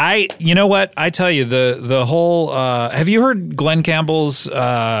 No. You know what? I tell you, the whole have you heard Glenn Campbell's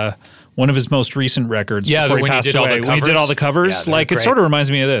one of his most recent records before he passed away? When he did all the covers. Yeah, it sort of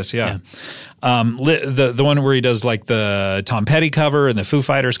reminds me of this, yeah. The one where he does like the Tom Petty cover and the Foo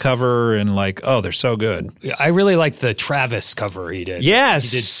Fighters cover and they're so good. I really like the Travis cover he did.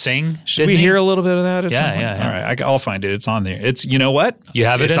 Yes. He did Sing. Should we hear a little bit of that at some point? Yeah. All right, I'll find it. It's on there. It's, you know what? You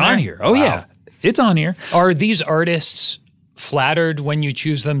have it It's in on there? here. Oh, Wow. yeah. It's on here. Are these artists flattered when you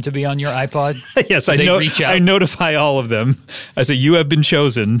choose them to be on your iPod? Yes, reach out? I notify all of them. I say, you have been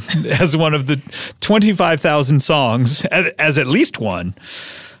chosen as one of the 25,000 songs, as at least one.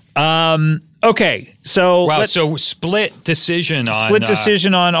 Okay, so wow, so split decision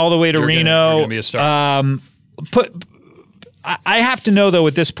on All the Way to Reno. You're gonna be a star. I have to know though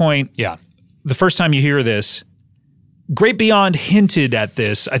at this point. Yeah, the first time you hear this, Great Beyond hinted at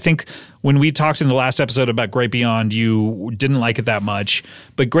this. I think when we talked in the last episode about Great Beyond, you didn't like it that much,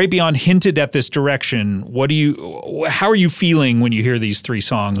 but Great Beyond hinted at this direction. How are you feeling when you hear these three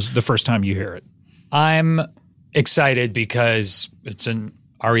songs the first time you hear it? I'm excited because it's an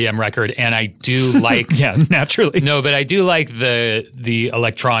R.E.M. record, and I do like naturally. No, but I do like the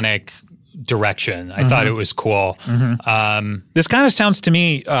electronic direction. I thought it was cool. This kind of sounds to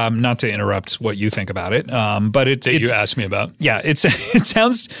me, not to interrupt what you think about it, but you asked me about. Yeah, it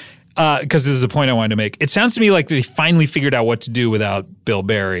sounds, because this is the point I wanted to make. It sounds to me like they finally figured out what to do without Bill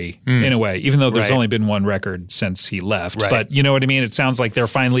Berry in a way, even though there's only been one record since he left. Right. But you know what I mean? It sounds like they're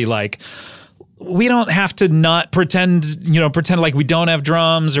finally like, we don't have to not pretend like we don't have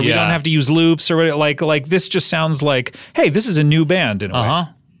drums or we don't have to use loops or whatever. Like this just sounds like, hey, this is a new band in a way.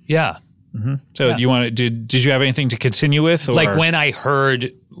 Yeah. So you want to, did you have anything to continue with? Or? Like when I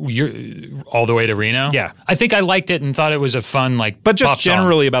heard All the Way to Reno? Yeah. I think I liked it and thought it was a fun but just pop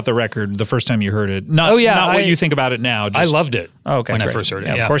generally song. about the record the first time you heard it. Not what you think about it now. I loved it when I first heard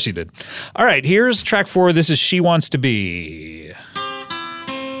it. Yeah, of course you did. All right, here's track 4. This is She Wants to Be.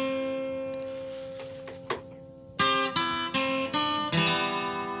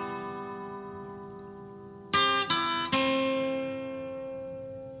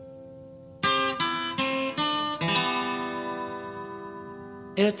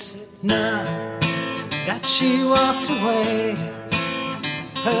 It's not that she walked away,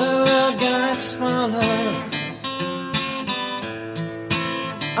 her world got smaller.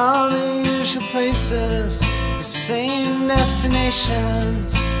 All the usual places, the same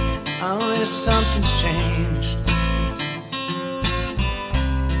destinations, only something's changed.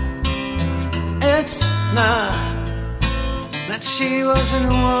 It's not that she wasn't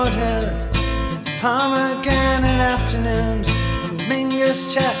awarded pomegranate afternoons,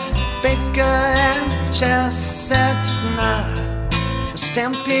 Mingus, Chet, Baker, and Chess. It's not a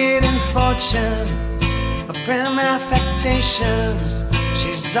stampede in fortune, a grim affectations.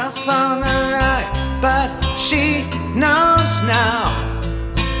 She's off on the right, but she knows now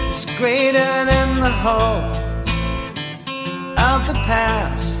it's greater than the whole of the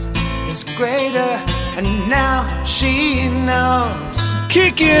past. It's greater, and now she knows.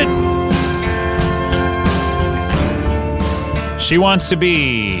 Kick it! She Wants to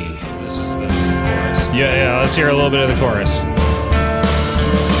Be. This is the chorus. Yeah, let's hear a little bit of the chorus.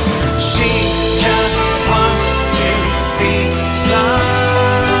 She just wants to be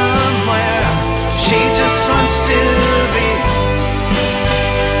somewhere. She just wants to be.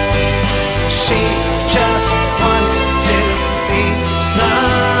 She just wants to be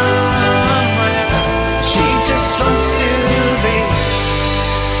somewhere. She just wants to be.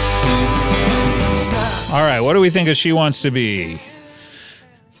 It's not. All right, what do we think of She Wants to Be?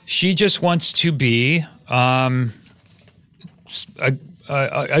 She just wants to be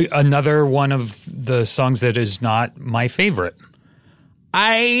another one of the songs that is not my favorite.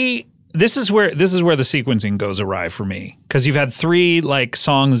 This is where the sequencing goes awry for me, because you've had 3 like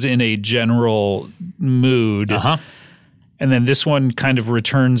songs in a general mood, and then this one kind of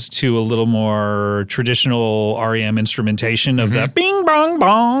returns to a little more traditional R.E.M. instrumentation of the bing bong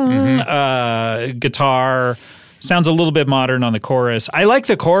bong guitar. Sounds a little bit modern on the chorus. I like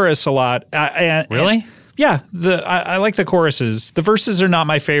the chorus a lot. Really? Yeah, I like the choruses. The verses are not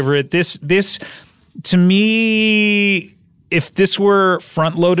my favorite. This to me, if this were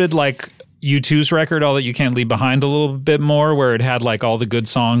front loaded like U2's record, All That You Can't Leave Behind, a little bit more, where it had like all the good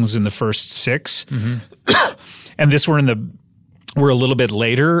songs in the first 6, and this were in were a little bit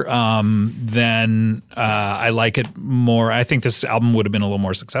later, then I like it more. I think this album would have been a little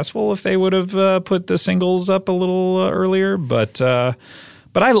more successful if they would have put the singles up a little earlier. But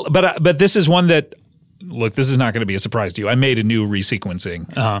this is one that, look, this is not going to be a surprise to you. I made a new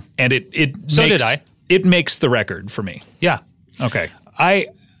resequencing, and did I. It makes the record for me. Yeah. Okay. I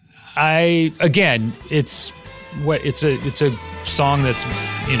again, it's a song that's,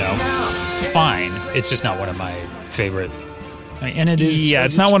 fine. It's just not one of my favorite. And it is. Yeah,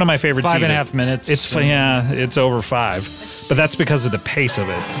 it's not one of my favorites. 5.5 minutes. It's over 5, but that's because of the pace of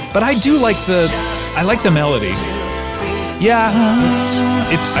it. But I do like the melody. Yeah,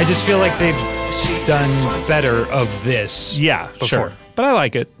 I just feel like they've done better of this. Yeah, before. Sure. But I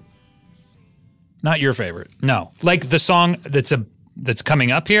like it. Not your favorite. No, like the song that's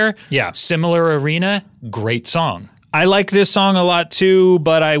coming up here. Yeah, similar arena. Great song. I like this song a lot too,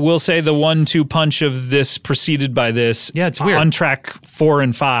 but I will say the 1-2 punch of this preceded by this. Yeah, it's weird. On track 4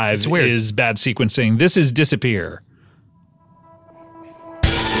 and 5 it's weird. Is bad sequencing. This is Disappear.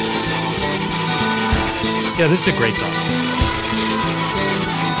 Yeah, this is a great song.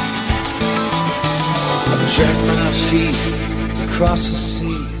 I dragged my feet across the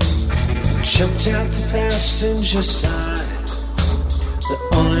sea, jumped out the passenger side. The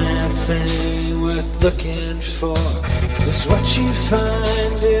only thing worth looking for is what you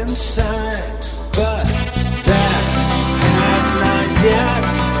find inside. But that had not yet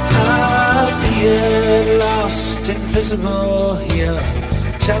appeared, lost, invisible here.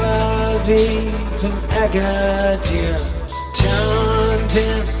 Tel Aviv and Agadir, turned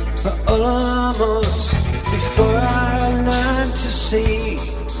in for Olamos before I learned to see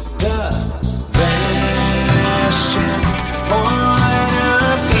the vanishing point.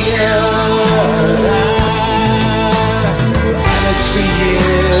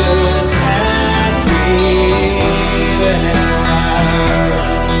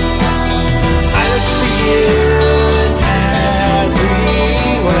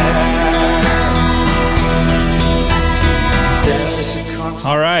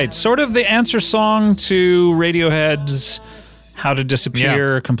 All right, sort of the answer song to Radiohead's How to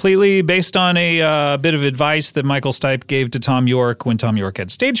Disappear Completely, based on a bit of advice that Michael Stipe gave to Tom York when Tom York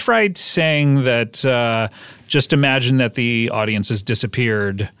had stage fright, saying that just imagine that the audience has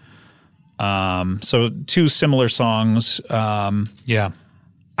disappeared. So 2 similar songs. Yeah.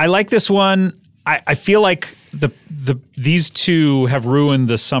 I like this one. I feel like these 2 have ruined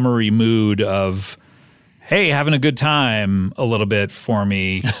the summery mood of, hey, having a good time a little bit for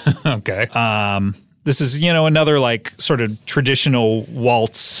me. Okay. This is, another like sort of traditional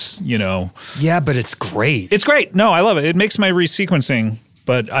waltz, Yeah, but it's great. It's great. No, I love it. It makes my resequencing,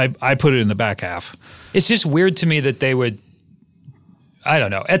 but I put it in the back half. It's just weird to me that they would, I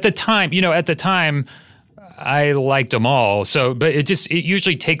don't know. At the time, I liked them all. So, but it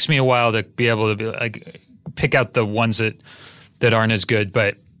usually takes me a while to be able to be like pick out the ones that aren't as good.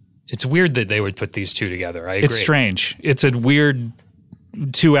 But it's weird that they would put these 2 together. I agree. It's strange. It's a weird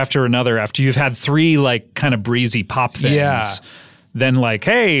 2 after another after you've had 3 like kind of breezy pop things. Yeah. Then like,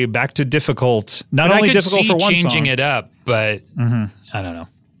 hey, back to difficult. Not only difficult for one song. Changing it up, but I don't know.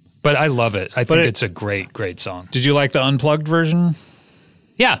 But I love it. I think it's a great, great song. Did you like the unplugged version?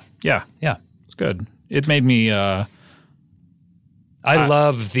 Yeah. Yeah. Yeah. It's good. It made me I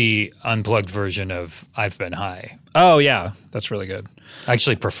love the unplugged version of I've Been High. Oh, yeah. That's really good. I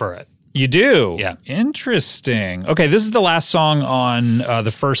actually prefer it. You do? Yeah. Interesting. Okay, this is the last song on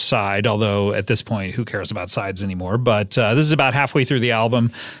the first side, although at this point, who cares about sides anymore? But this is about halfway through the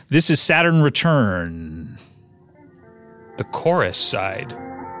album. This is Saturn Return. The chorus side.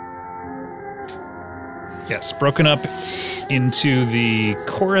 Yes, broken up into the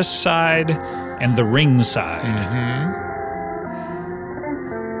chorus side and the ring side. Mm-hmm.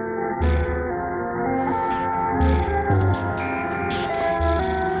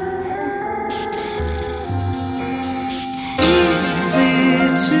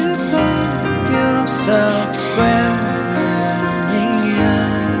 To park yourself square in the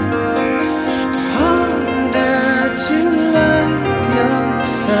eye. Harder to like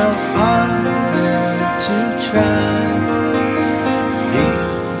yourself, harder to try.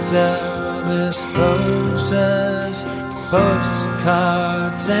 These Elvis posers,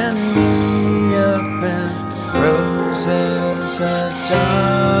 postcards, and me up and roses,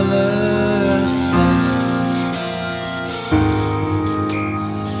 $1 stamp.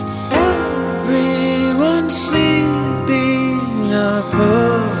 Sleeping or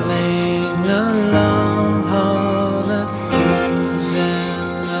pulling a long haul, the keys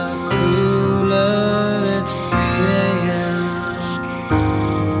in the cooler, it's 3 a.m.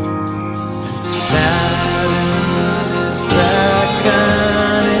 and Saturn is back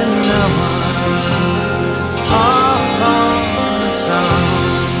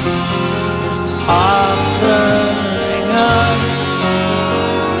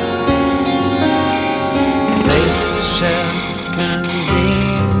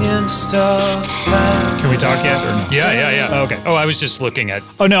star power. Can we talk yet or no? Yeah. Oh, okay. Oh, I was just looking at.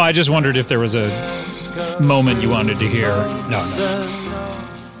 Oh, no, I just wondered if there was a moment you wanted to hear. No.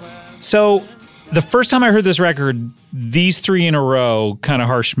 So, the first time I heard this record, these three in a row kind of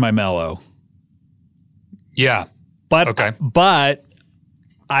harshed my mellow. Yeah. But, Okay. But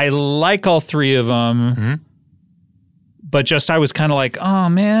I like all three of them. Mm-hmm. But just I was kind of like, oh,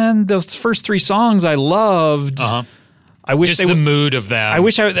 man, those first three songs I loved. Uh-huh. I wish Just the mood of them. I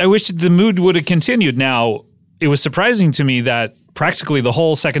wish the mood would have continued. Now, it was surprising to me that practically the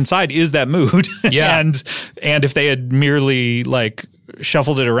whole second side is that mood. Yeah. and if they had merely like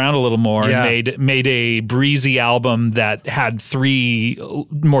shuffled it around a little more and made a breezy album that had three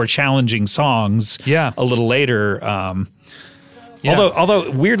more challenging songs Yeah. a little later.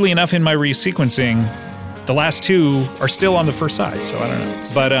 Although weirdly enough in my resequencing, the last two are still on the first side, so I don't know.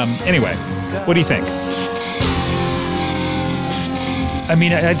 But anyway, what do you think? I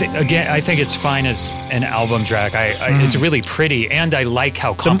mean, I think it's fine as an album track. It's really pretty, and I like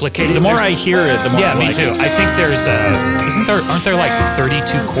how complicated. The more I hear it, the more I me like too. it. I think aren't there like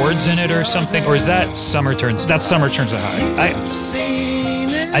 32 chords in it or something, or is that Summer Turns? That's Summer Turns to High.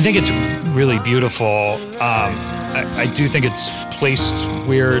 I think it's really beautiful. I do think it's placed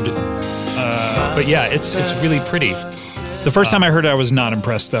weird, but yeah, it's really pretty. The first time I heard it, I was not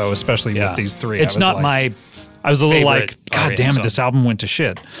impressed, though, especially with these three. It's not my. I was a little favorite like, God R.E.M. damn it, song. this album went to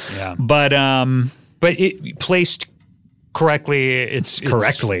shit. Yeah. But it placed correctly. It's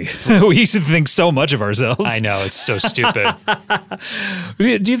correctly. We used to think so much of ourselves. I know, it's so stupid.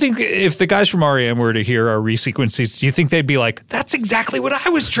 Do you think if the guys from R.E.M. were to hear our resequences, do you think they'd be like, that's exactly what I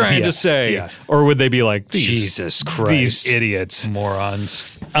was trying to say? Yeah. Or would they be like, Jesus Christ. These idiots.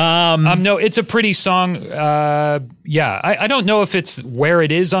 Morons. No, it's a pretty song. I don't know if it's where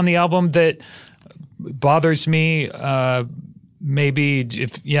it is on the album that bothers me. Maybe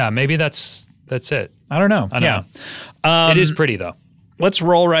that's it. I don't know. I don't know. It is pretty though. Let's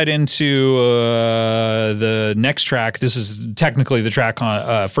roll right into the next track. This is technically the track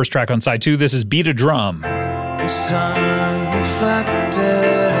on first track on side 2. This is Beat a Drum. The sun reflected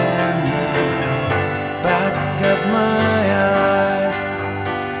in the back of my eye.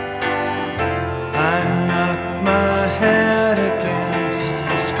 I knocked my head against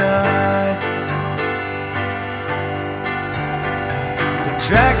the sky. The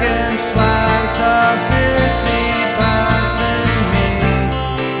dragonflies are busy buzzing me.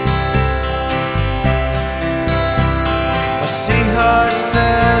 A seahorse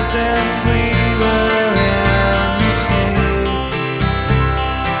says if we were in the sea.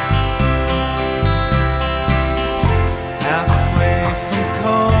 Halfway from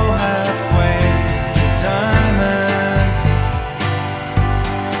coal, halfway to diamond.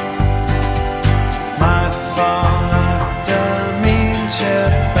 My fall knocked a mean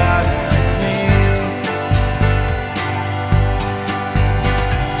chip out of me.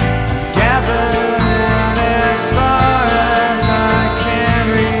 Gathered in as far as I can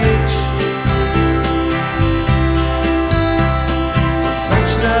reach.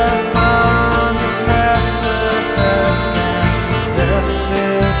 Perched upon the precipice, and this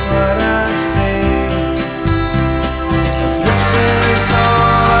is what I've seen. This is all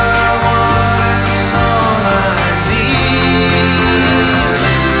I want, it's all I need.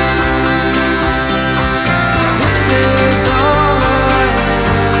 This is all I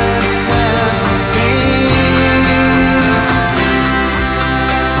it's everything.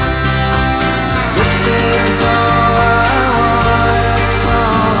 This is all I want, it's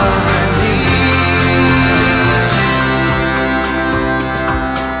all I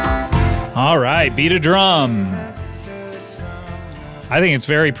need. All right, Beat a Drum. I think it's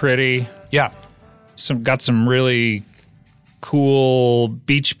very pretty. Yeah. Got some really cool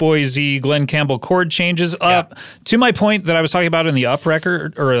Beach Boys-y Glenn Campbell chord changes up. To my point that I was talking about in the Up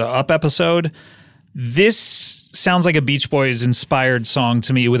record or the Up episode, this sounds like a Beach Boys inspired song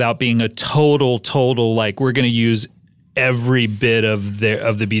to me without being a total like we're going to use every bit of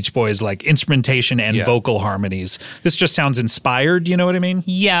the Beach Boys like instrumentation and vocal harmonies. This just sounds inspired, you know what I mean?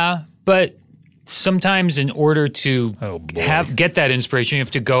 Yeah, but sometimes in order to boy. get that inspiration, you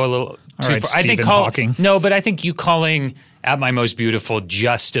have to go a little too right, far. I think Stephen Hawking. No, but I think you calling At My Most Beautiful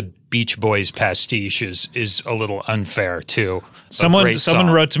just a Beach Boys pastiche is a little unfair too. Someone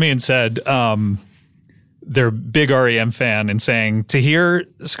wrote to me and said they're a big R.E.M. fan and saying to hear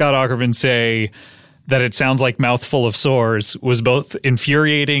Scott Aukerman say that it sounds like Mouthful of Sores was both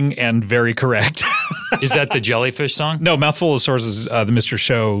infuriating and very correct. Is that the Jellyfish song? No, Mouthful of Sores is the Mr.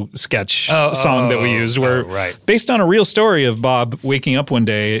 Show sketch song that we used, where right. based on a real story of Bob waking up one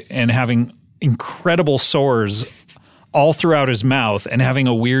day and having incredible sores all throughout his mouth and having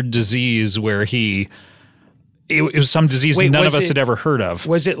a weird disease where it was some disease none of us had ever heard of.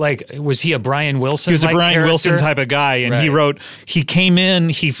 Was he a Brian Wilson? He was a Brian Wilson type of guy, and he came in,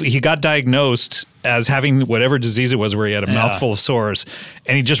 he got diagnosed as having whatever disease it was where he had a mouthful of sores,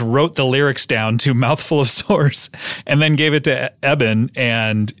 and he just wrote the lyrics down to mouthful of sores and then gave it to Eben,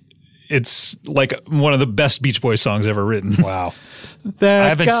 and it's like one of the best Beach Boys songs ever written. Wow. That I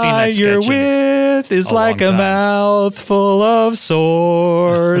haven't guy seen that sketch you're with is like a mouthful of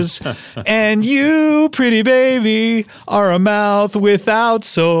sores, and you, pretty baby, are a mouth without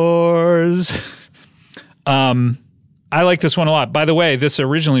sores. I like this one a lot. By the way, this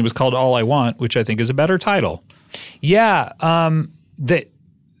originally was called All I Want, which I think is a better title. Yeah.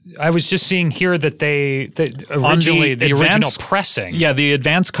 I was just seeing here that the original pressing. Yeah, the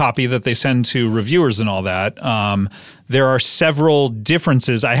advanced copy that they send to reviewers and all that. There are several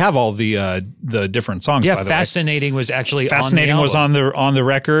differences. I have all the different songs. Yeah, by the Fascinating way. was actually Fascinating on the album. was on the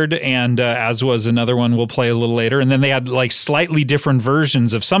record, and as was another one we'll play a little later. And then they had like slightly different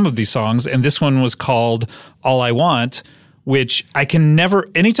versions of some of these songs, and this one was called All I Want, which I can never.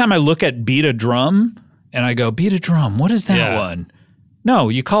 Anytime I look at Beat a Drum and I go Beat a Drum, what is that one? No,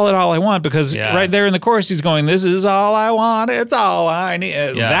 you call it All I Want because right there in the chorus he's going, this is all I want, it's all I need.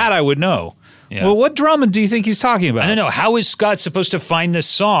 That I would know. Yeah. Well, what drum do you think he's talking about? I don't know. How is Scott supposed to find this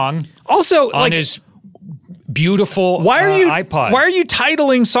song also on his beautiful iPod? Why are you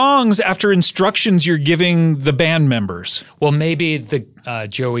titling songs after instructions you're giving the band members? Well, maybe the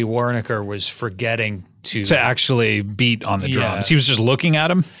Joey Warnaker was forgetting to actually beat on the drums. He was just looking at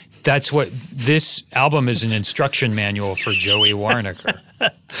them. That's what this album is, an instruction manual for Joey Warnaker.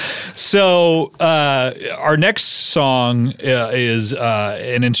 So our next song is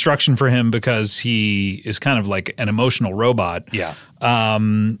an instruction for him because he is kind of like an emotional robot. Yeah.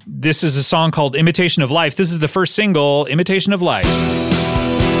 This is a song called Imitation of Life. This is the first single, Imitation of Life.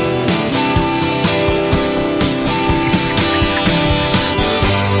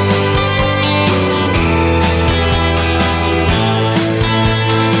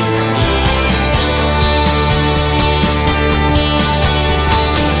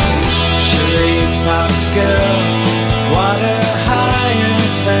 Water high and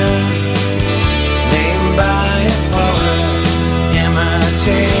sound, named by a poet,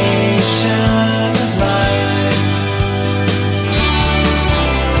 imitation of life.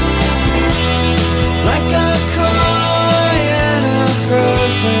 Like a koi in a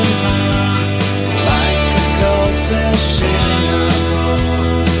frozen pond, like a goldfish in a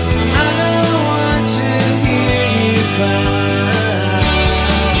bowl. I don't want to hear you cry.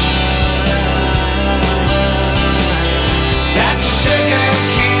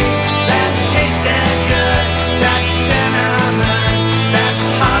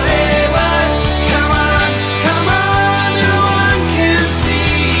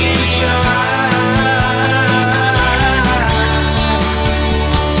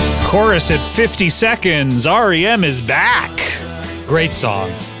 Chorus at 50 seconds. R.E.M. is back. Great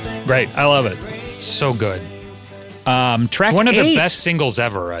song. Great. I love it. So good. Track it's one of 8. the best singles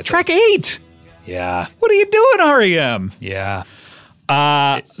ever, I think. Track 8. Yeah. What are you doing, R.E.M.? Yeah.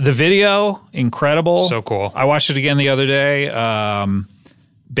 The video, incredible. So cool. I watched it again the other day.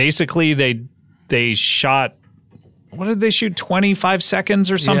 Basically, they shot, what did they shoot, 25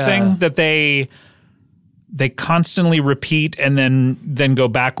 seconds or something that they constantly repeat and then go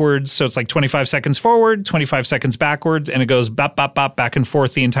backwards. So it's like 25 seconds forward, 25 seconds backwards, and it goes bop, bop, bop, back and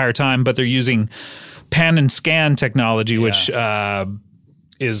forth the entire time. But they're using pan and scan technology, which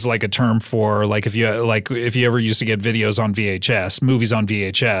is like a term for like if you ever used to get videos on VHS, movies on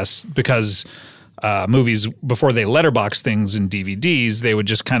VHS, because movies before they letterbox things in DVDs, they would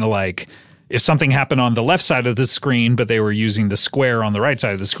just kind of like, if something happened on the left side of the screen, but they were using the square on the right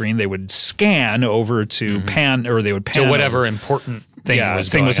side of the screen, they would scan over to pan, or they would pan to whatever important thing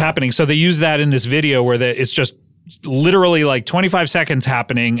was happening. So they use that in this video where it's just literally like 25 seconds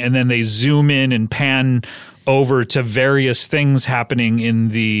happening, and then they zoom in and pan over to various things happening in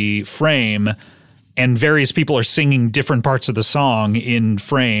the frame, and various people are singing different parts of the song in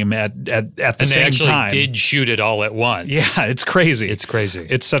frame at the same time. And they actually did shoot it all at once. Yeah, it's crazy. It's crazy.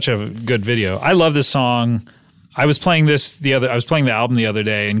 It's such a good video. I love this song. I was playing the album the other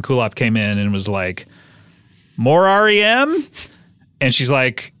day, and Kulop came in and was like, "More R.E.M?" And she's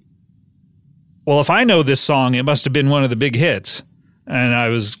like, "Well, if I know this song, it must have been one of the big hits." And I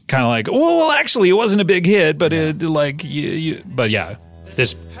was kind of like, "Well, actually, it wasn't a big hit, but but yeah."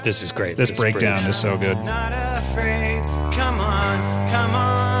 This is great. This breakdown is so good.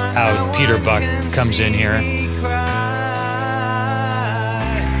 How Peter Buck comes in here.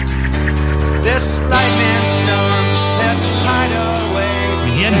 This lightning storm There's a tidal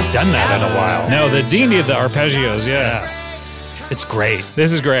wave. He hadn't done that in a while. No, the Dean did the arpeggios, yeah. It's great.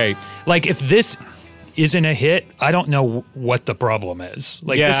 This is great. Like, if this isn't a hit, I don't know what the problem is.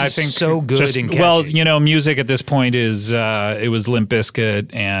 Like, this is I think so good and catchy. Well, you know, music at this point is, it was Limp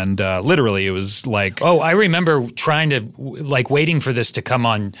Bizkit, and literally it was like... Oh, I remember trying to, like, waiting for this to come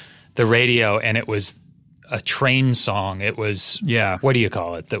on the radio, and it was a train song. It was... Yeah. What do you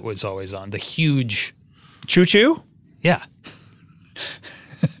call it that was always on? The huge... Choo Choo? Yeah.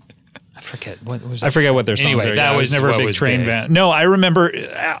 I forget what was. I forget what their songs anyway, are. That was never a big train fan. No, I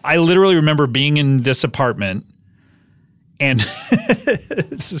literally remember being in this apartment, and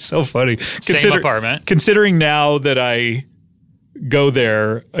this is so funny. Same apartment. Considering now that I go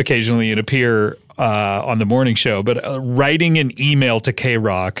there occasionally and appear on the morning show, but writing an email to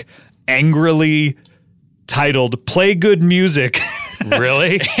K-Rock angrily titled "Play Good Music."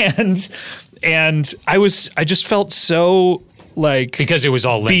 Really? and I just felt so. Like, because it was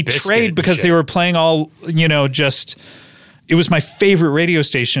all Limp betrayed Bizkit because shit. they were playing all, you know, just it was my favorite radio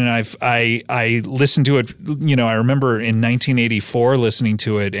station, and I listened to it, you know, I remember in 1984 listening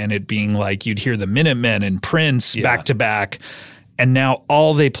to it and it being like you'd hear the Minutemen and Prince back to back, and now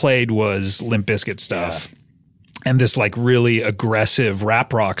all they played was Limp Bizkit stuff. And this like really aggressive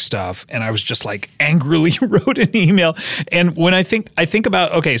rap rock stuff. And I was just like angrily wrote an email. And when I think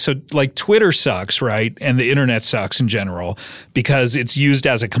about, okay, so like Twitter sucks, right? And the internet sucks in general because it's used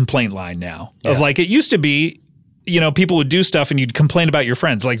as a complaint line now. Of like, it used to be, you know, people would do stuff and you'd complain about your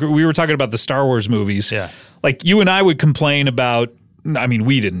friends. Like we were talking about the Star Wars movies. Yeah. Like you and I would complain about, I mean,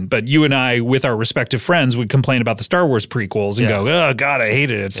 we didn't, but you and I, with our respective friends, would complain about the Star Wars prequels and go, oh, God, I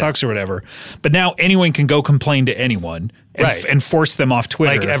hate it. It sucks or whatever. But now anyone can go complain to anyone and force them off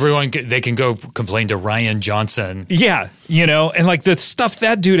Twitter. Like everyone, they can go complain to Ryan Johnson. Yeah, you know, and like the stuff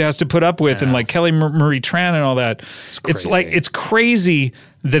that dude has to put up with and like Kelly Marie Tran and all that. It's like, it's crazy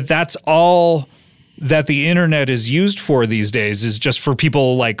that that's all that the internet is used for these days, is just for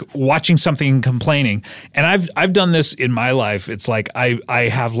people like watching something and complaining. And I've done this in my life. It's like I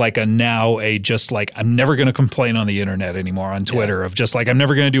have like just like I'm never going to complain on the internet anymore on Twitter of just like I'm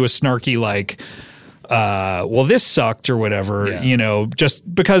never going to do a snarky like well, this sucked or whatever, you know, just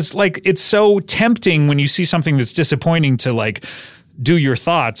because like it's so tempting when you see something that's disappointing to like do your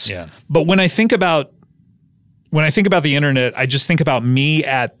thoughts. Yeah. But when I think about the internet, I just think about me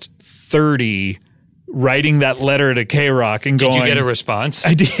at 30 writing that letter to K-Rock and going... Did you get a response?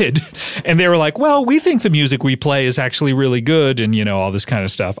 I did. And they were like, well, we think the music we play is actually really good and, you know, all this kind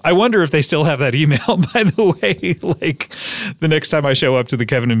of stuff. I wonder if they still have that email, by the way, like the next time I show up to the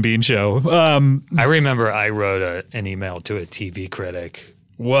Kevin and Bean show. I remember I wrote an email to a TV critic.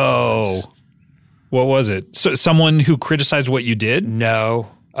 Whoa. Once. What was it? So, someone who criticized what you did? No.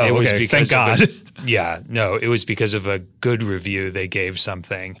 Oh, it was because thank God. It was because of a good review they gave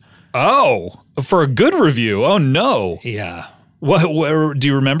something. Oh, for a good review. Oh, no. Yeah. What do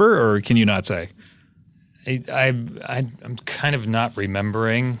you remember, or can you not say? I'm kind of not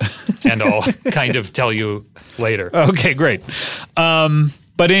remembering, and I'll kind of tell you later. Okay, great.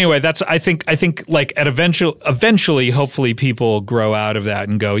 But anyway, that's I think like at eventually, hopefully, people grow out of that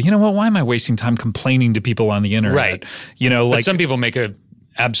and go, you know what? Why am I wasting time complaining to people on the internet? Right. You know, like but some people make a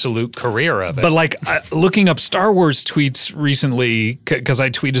absolute career of it. But like looking up Star Wars tweets recently, because I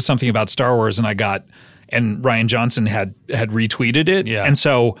tweeted something about Star Wars and Ryan Johnson had retweeted it. Yeah. And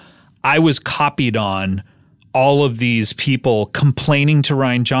so I was copied on all of these people complaining to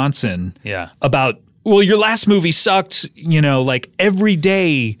Ryan Johnson about, well, your last movie sucked, you know, like every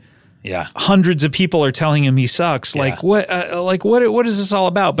day. Yeah. Hundreds of people are telling him he sucks. Yeah. Like what is this all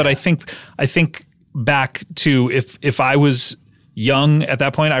about? But I think back to if I was young at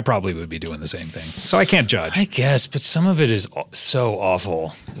that point, I probably would be doing the same thing. So I can't judge. I guess, but some of it is so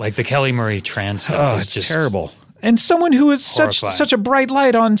awful. Like the Kelly Marie Tran stuff is just terrible. And someone who is such a bright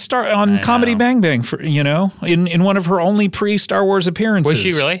light on Comedy Bang Bang, for, you know, in one of her only pre-Star Wars appearances. Was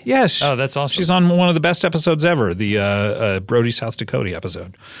she really? Yes. Oh, that's awesome. She's on one of the best episodes ever, the Brody, South Dakota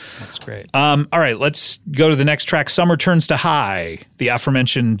episode. That's great. All right, let's go to the next track. Summer Turns to High. The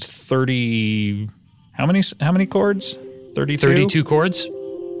aforementioned 30. How many chords? 32? 32 chords?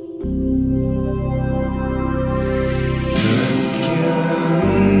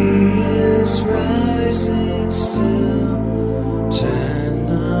 Is rising still, turn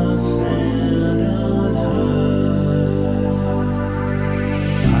the fan on high.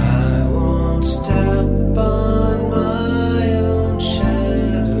 I won't step on my own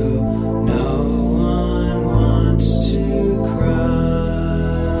shadow, no one wants to cry.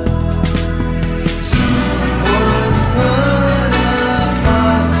 Someone put a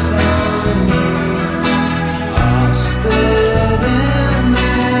box on me.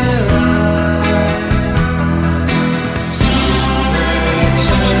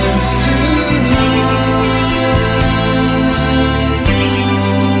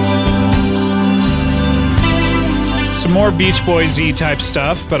 more Beach Boys-y type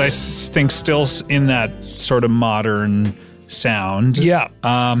stuff, but I think still in that sort of modern sound. Yeah.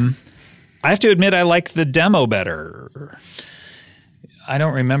 I have to admit I like the demo better. I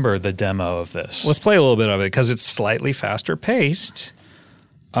don't remember the demo of this. Let's play a little bit of it because it's slightly faster paced.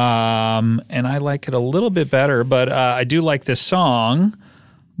 And I like it a little bit better, but I do like this song.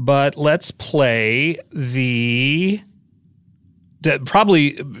 But let's play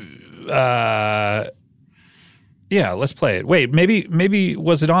probably let's play it. Wait, maybe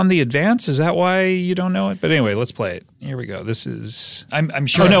was it on the advance? Is that why you don't know it? But anyway, let's play it. Here we go. This is I'm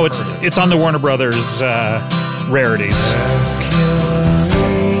sure. Oh no, it's on the Warner Brothers rarities.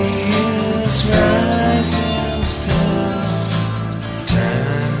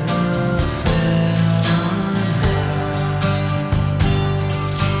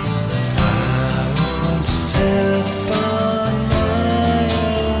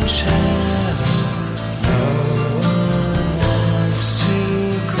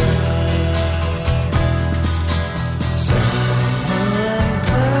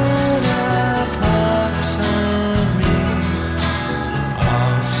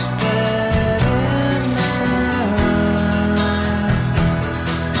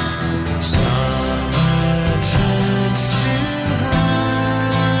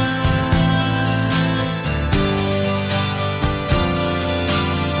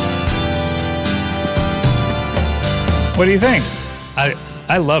 What do you think?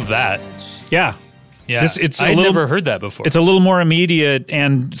 I love that. Yeah. Yeah. I'd never heard that before. It's a little more immediate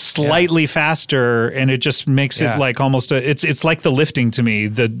and slightly faster, and it just makes it like almost it's like the lifting to me,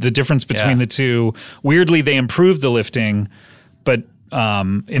 the difference between the two. Weirdly, they improved the lifting, but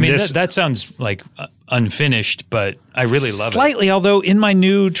that sounds like unfinished, but I really love it. Slightly, although in my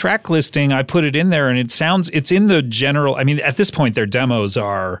new track listing, I put it in there, and it's in the general. I mean, at this point, their demos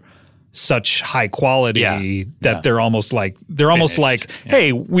are such high quality that they're almost like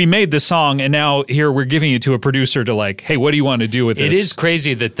hey, we made this song and now here we're giving it to a producer to like, hey, what do you want to do with this? It is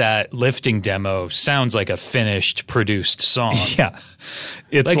crazy that lifting demo sounds like a finished produced song. Yeah.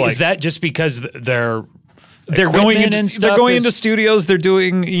 It's like is that just because they're going into studios. They're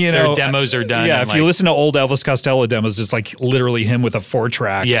doing, their demos are done. Yeah, if you listen to old Elvis Costello demos, it's like literally him with a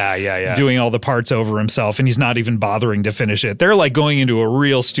 4-track. Yeah. Doing all the parts over himself, and he's not even bothering to finish it. They're like going into a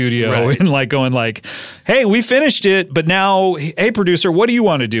real studio and like going like, hey, we finished it, but now, hey, producer, what do you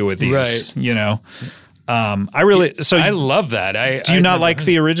want to do with these? Right. I love that. Do you not like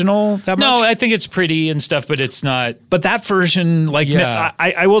the original that much? No, I think it's pretty and stuff, but it's not. But that version,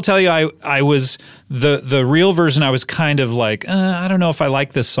 I will tell you, I was the real version. I was kind of like, I don't know if I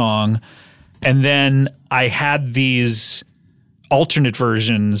like this song, and then I had these alternate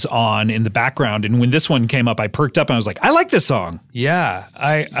versions on in the background, and when this one came up, I perked up and I was like, I like this song. Yeah,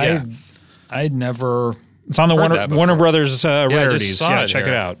 I never. It's on the Warner Brothers rarities. Yeah, check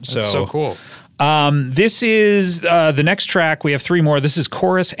it out. That's so cool. This is the next track. We have 3 more. This is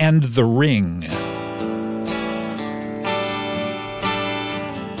Chorus and the Ring.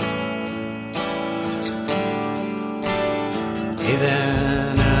 Hey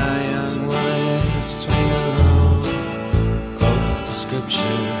there, now, young Willie, swing along. Quote the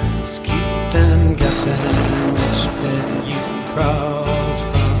scriptures, keep them guessing which bit you crawled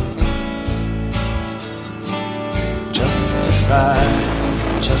from.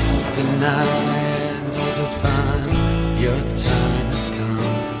 Justified, just denied, was it fine? Your time has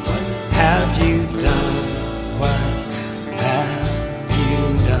come. What have you done? What have you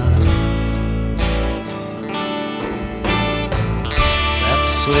done?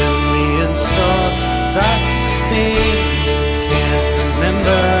 That's when the insults start to sting. You can't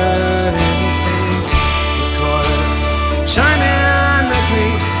remember anything. The chorus, chime in the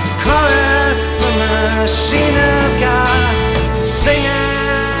Greek chorus, the machine of God singing.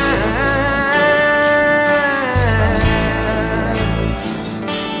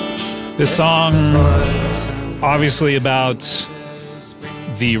 This song, obviously about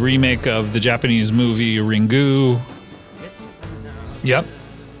the remake of the Japanese movie Ringu. Yep.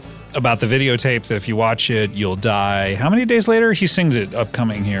 About the videotape that if you watch it, you'll die. How many days later? He sings it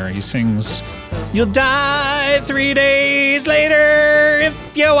upcoming here. He sings, you'll die 3 days later if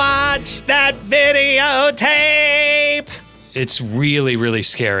you watch that videotape. It's really, really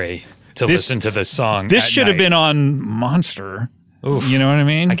scary to listen to this song. This should have been on Monster. Oof. You know what I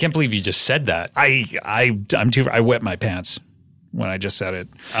mean? I can't believe you just said that. I wet my pants when I just said it.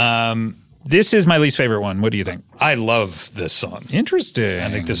 This is my least favorite one. What do you think? I love this song. Interesting.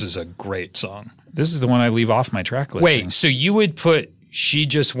 I think this is a great song. This is the one I leave off my track listing. Wait, so you would put She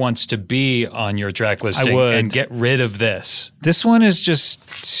Just Wants to Be on your track listing and get rid of this? This one is just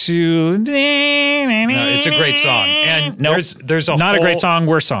too... it's a great song. And there's a not whole, a great song,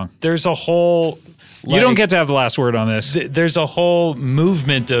 worse song. There's a whole... you don't get to have the last word on this. There's a whole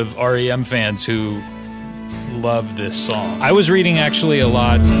movement of R.E.M. fans who love this song. I was reading actually a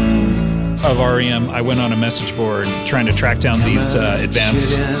lot of R.E.M. I went on a message board trying to track down these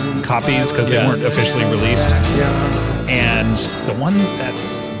advance copies because they weren't officially released. And the one that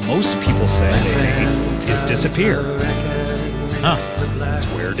most people say they hate is Disappear. Huh. That's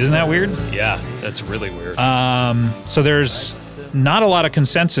weird. Isn't that weird? Yeah, that's really weird. So there's not a lot of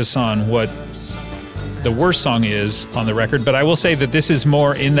consensus on what the worst song is on the record, but I will say that this is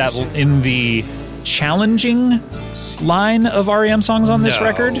more in the challenging line of R.E.M. songs on this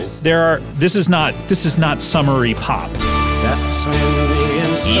record. This is not summery pop.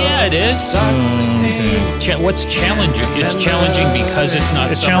 Yeah, it is. What's challenging? It's challenging because it's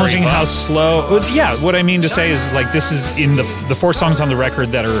not. It's challenging how slow. Yeah, what I mean to say is like this is in the 4 songs on the record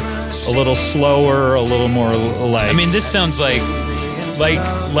that are a little slower, a little more like. I mean, this sounds like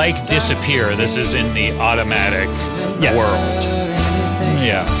Disappear. This is in the Automatic world.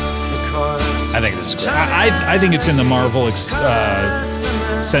 Yeah. I think this is great. I think it's in the Marvel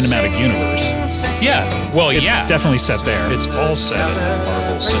cinematic universe. Yeah. Well, It's definitely set there. It's all set in the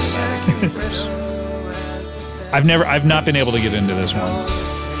Marvel cinematic universe. I've not been able to get into this one.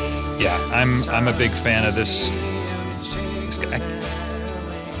 Yeah, I'm a big fan of this guy.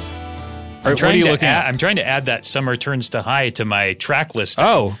 What are you looking at? I'm trying to add that Summer Turns to High to my track list.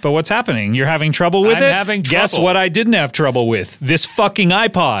 Oh, but what's happening? You're having trouble with it? I'm having trouble. Guess what I didn't have trouble with? This fucking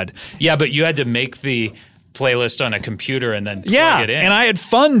iPod. Yeah, but you had to make the playlist on a computer and then plug it in. And I had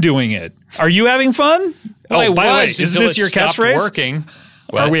fun doing it. Are you having fun? Well, by the way, isn't this your catchphrase? Working.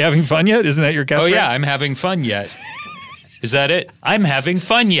 Are we having fun yet? Isn't that your catchphrase? Oh, yeah, I'm having fun yet. Is that it? I'm having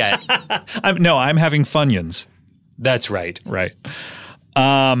fun yet. I'm having Funyuns. That's right. Right.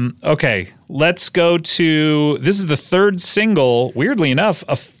 Okay, let's go to, this is the 3rd single. Weirdly enough,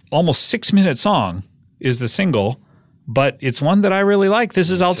 almost 6-minute song is the single, but it's one that I really like. This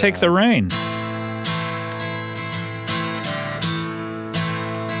is I'll Take the Rain.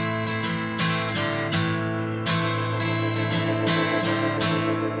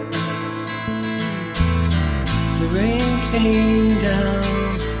 The rain came down,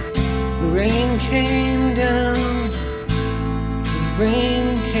 the rain came down.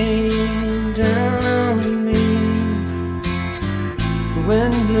 Rain came down on me. The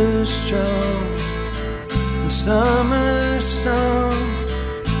wind blew strong, and summer song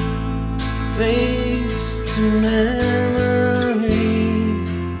fades to memory.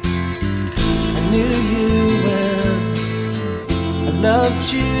 I knew you when I loved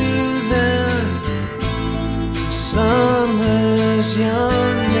you then. Summer's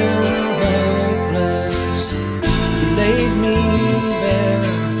young and helpless. You laid me bare,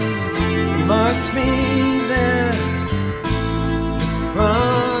 marked me there with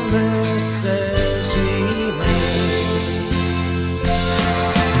promises we made.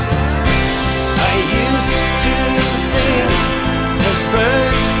 I used to think as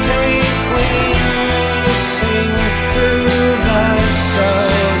birds take wing, they sing through life, so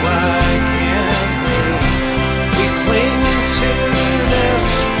why can't we cling to this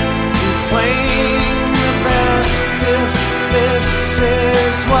and claim the best if this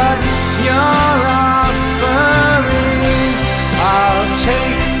is what you're offering? I'll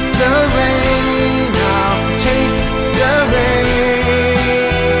take the rain, I'll take the rain.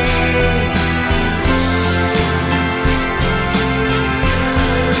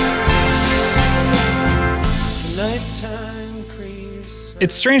 Nighttime creeps.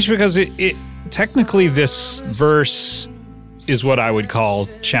 It's strange because it technically this verse is what I would call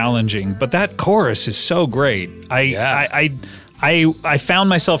challenging, but that chorus is so great. I found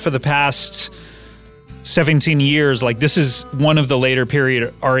myself for the past 17 years, like this is one of the later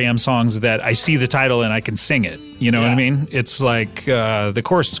period R.E.M. songs that I see the title and I can sing it. You know what I mean? It's like the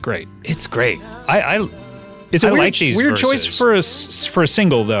chorus is great. It's great. It's a I weird, like these weird verses. choice for a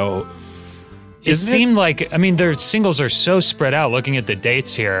single though. It seemed like, I mean, their singles are so spread out looking at the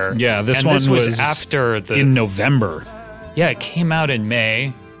dates here. Yeah, this and one was was after in November. Yeah, it came out in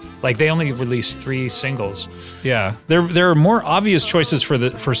May. Like they only released 3 singles. Yeah, there are more obvious choices for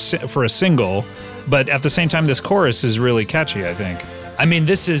a single, but at the same time, this chorus is really catchy. I think. I mean,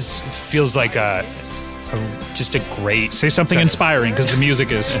 this feels like just a great. Say something inspiring because the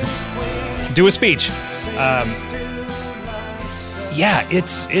music is. Do a speech. Yeah,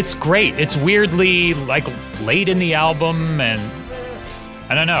 it's great. It's weirdly like late in the album, and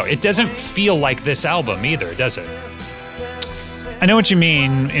I don't know. It doesn't feel like this album either, does it? I know what you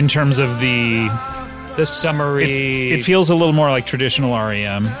mean in terms of the summary. It feels a little more like traditional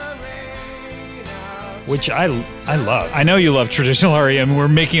R.E.M. which I love. I know you love traditional R.E.M. We're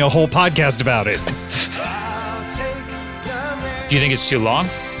making a whole podcast about it. Do you think it's too long?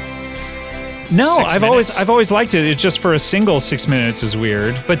 No, 6 I've minutes? always liked it. It's just for a single 6 minutes is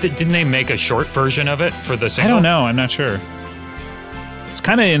weird. But didn't they make a short version of it for the I single? don't know. I'm not sure. It's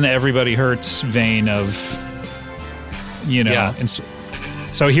kind of in the Everybody Hurts vein of, Yeah.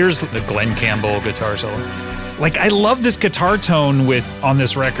 So here's The Glenn Campbell guitar solo. like I love this guitar tone on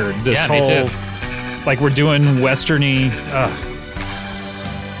this record. This Yeah, whole, me too. like we're doing westerny.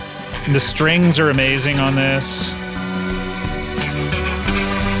 And the strings are amazing on this.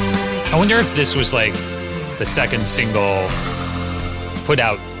 I wonder if this was like the second single put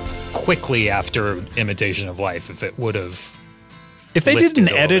out quickly after Imitation of Life, if it would have. If they did lifted an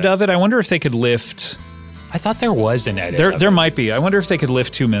a little edit bit. of it, I wonder if they could lift. I thought there was an edit. There might be. I wonder if they could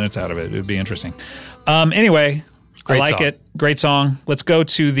lift 2 minutes out of it. It would be interesting. Anyway, Great I like song. it. Great song. Let's go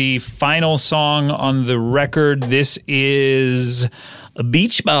to the final song on the record. This is a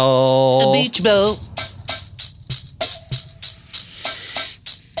Beach Ball. A beach ball.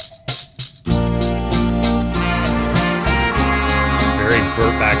 Very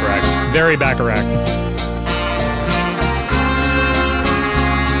Burt Bacharach. Very Bacharach.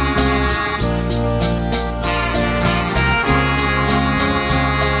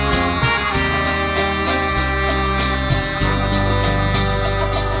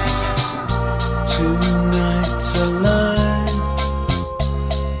 Two nights alive,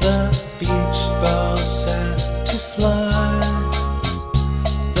 the beach ball sat to fly.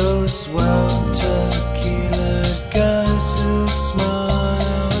 Those wild tequila guys who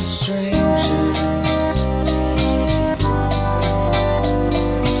smile at strangers.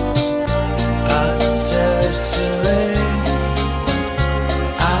 I Desiree,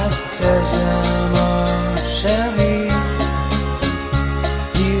 I Desiree, mon chéri.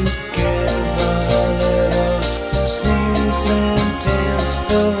 You give a little sneeze and dance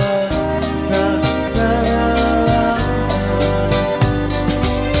the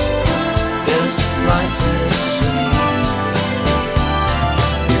This life is sweet.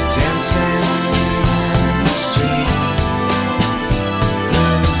 You're dancing in the street. Who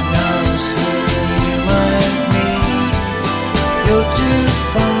knows who you might meet? You'll do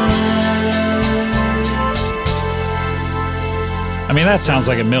fine. I mean, that sounds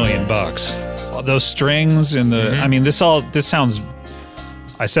like $1 million. Those strings and the. I mean, this sounds.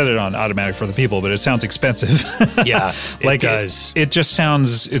 I said it on automatic for the people, but it sounds expensive. Yeah, it does. It just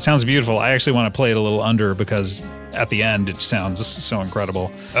sounds. It sounds beautiful. I actually want to play it a little under because at the end it sounds so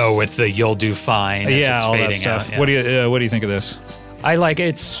incredible. Oh, with the "You'll do fine" as Yeah, it's all that fading stuff. out. Yeah. What do you think of this? I like it.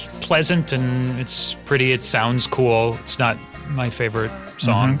 It's pleasant and it's pretty. It sounds cool. It's not my favorite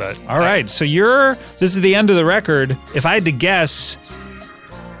song, but All right, so this is the end of the record. If I had to guess,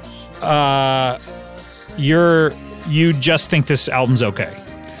 you just think this album's okay.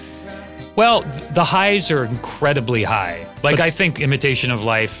 Well, the highs are incredibly high. Like, But- I think Imitation of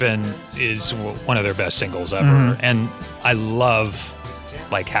Life is one of their best singles ever. Mm-hmm. And I love,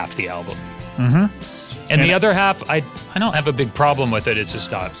 like, half the album. Mm-hmm. And the other half, I don't have a big problem with it. It's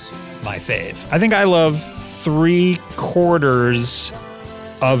just not my fave. I think I love 3/4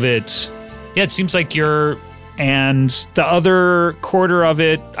 of it, Yeah, it seems like you're... and the other quarter of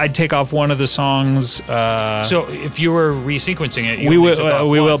it, I'd take off one of the songs. So if you were resequencing it, you we only will. took off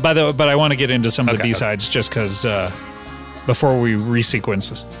We one. will. But I want to get into some of the Okay, B-sides just because before we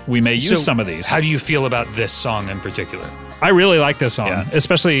resequence, we may use So some of these. How do you feel about this song in particular? I really like this song, Yeah.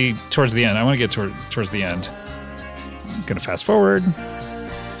 especially towards the end. I want to get towards the end. I'm gonna fast forward.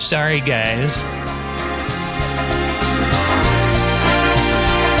 Sorry, guys.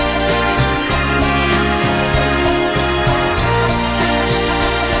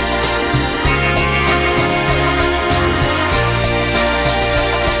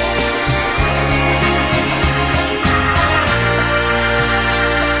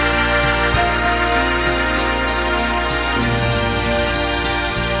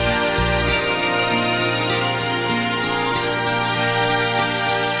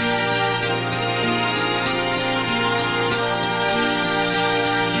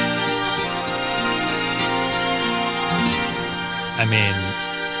 I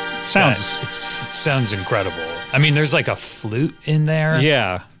mean, Sounds. it sounds incredible. I mean, there's like a flute in there.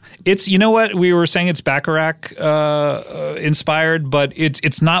 Yeah. It's, you know what, we were saying it's Bacharach inspired, but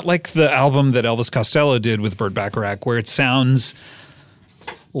it's not like the album that Elvis Costello did with Burt Bacharach, where it sounds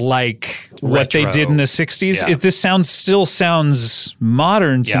like what they Retro. did in the 60s. Yeah. This still sounds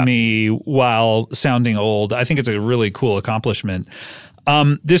modern to Yeah. me while sounding old. I think it's a really cool accomplishment.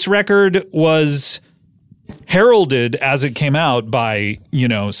 This record was heralded as it came out by,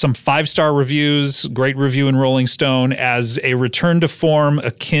 some 5-star reviews, great review in Rolling Stone, as a return to form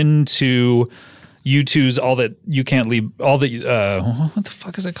akin to U2's All That You Can't Leave, what the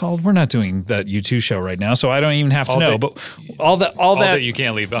fuck is it called? We're not doing that U2 show right now, so I don't even have to know. But all that You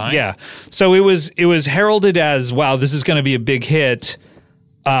Can't Leave Behind. Yeah. So it was heralded as, wow, this is going to be a big hit.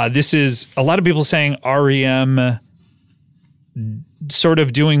 This is a lot of people saying R.E.M. sort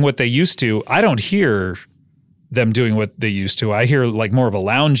of doing what they used to. I don't hear them doing what they used to. I hear like more of a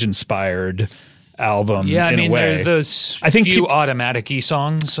lounge-inspired album. Yeah, I in mean, a way. there are those few automatic-y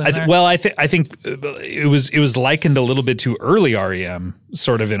songs. I think it was likened a little bit to early R.E.M.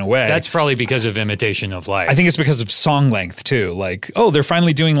 sort of in a way. That's probably because of Imitation of Life. I think it's because of song length too. Like, they're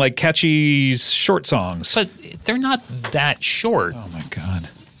finally doing like catchy short songs. But they're not that short. Oh my God.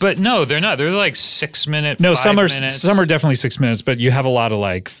 But no, they're not. They're like 6 minutes. No, 5 minutes. some are definitely 6 minutes, but you have a lot of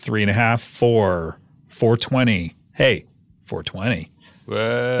like 3.5, 4, 4:20. Hey, 4:20.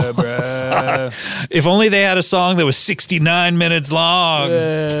 If only they had a song that was 69 minutes long.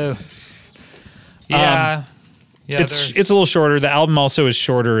 Yeah. It's a little shorter. The album also is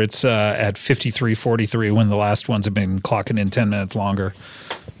shorter. It's at 53:43 when the last ones have been clocking in 10 minutes longer.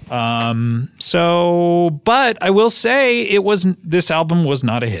 But I will say this album was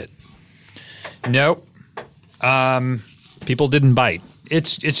not a hit. Nope. People didn't bite.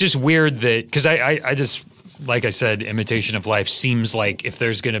 It's just weird that, because I just, like I said, Imitation of Life seems like if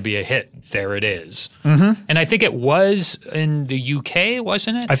there's going to be a hit, there it is. Mm-hmm. And I think it was in the UK,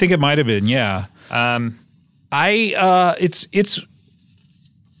 wasn't it? I think it might have been, yeah.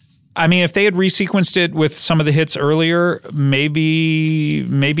 I mean, if they had resequenced it with some of the hits earlier, maybe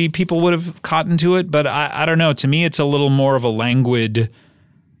people would have caught into it. But I don't know. To me, it's a little more of a languid,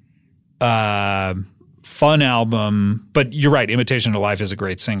 fun album. But you're right. Imitation of Life is a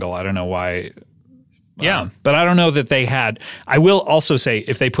great single. I don't know why. Yeah. But I don't know that they had. I will also say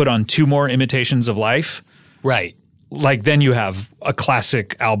if they put on 2 more Imitations of Life. Right. Like, then you have a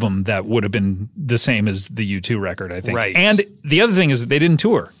classic album that would have been the same as the U2 record, I think. Right. And the other thing is they didn't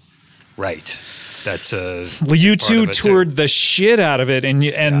tour. Right. That's U2 toured the shit out of it,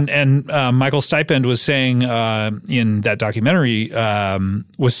 and Michael Stipend was saying in that documentary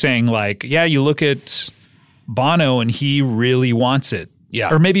was saying like, yeah, you look at Bono and he really wants it.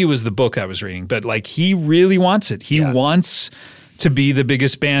 Yeah. Or maybe it was the book I was reading, but like he really wants it. He wants to be the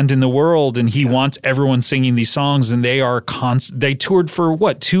biggest band in the world, and he wants everyone singing these songs, and they are they toured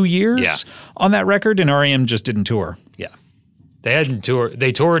for 2 years on that record, and R.E.M. just didn't tour. Yeah. They hadn't toured.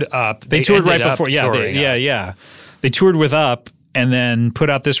 They toured Up. They toured right before. Yeah. They toured with Up and then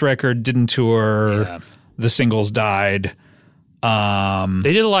put out this record, didn't tour. Yeah. The singles died. They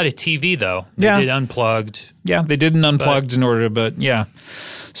did a lot of TV, though. They did Unplugged. Yeah, they did an Unplugged but yeah.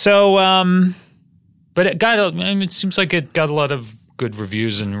 So, but it seems like it got a lot of good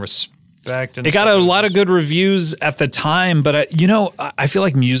reviews and respect. And it got a lot of good reviews at the time, but I feel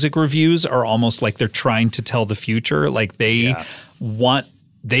like music reviews are almost like they're trying to tell the future. Like they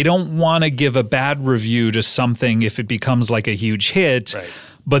don't want to give a bad review to something if it becomes like a huge hit. Right.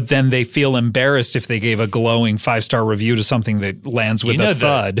 But then they feel embarrassed if they gave a glowing 5-star review to something that lands with a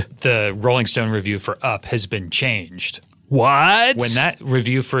thud. The Rolling Stone review for Up has been changed. What? When that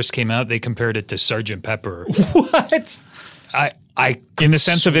review first came out, they compared it to Sgt. Pepper. What? I in the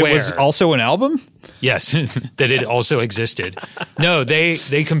sense of it was also an album? Yes, that it also existed. No,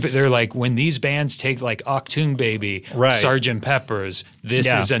 they're like, when these bands take like Achtung Baby, Sgt. Pepper's, this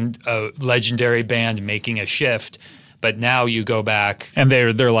is a legendary band making a shift. But now you go back, and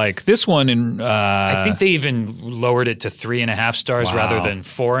they're like, this one in. I think they even lowered it to 3.5 stars rather than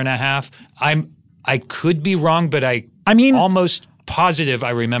 4.5. I could be wrong, but I mean, almost positive I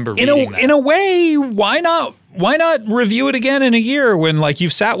remember reading that. In a way, why not review it again in a year when like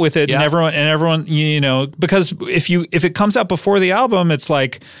you've sat with it and everyone because if it comes out before the album, it's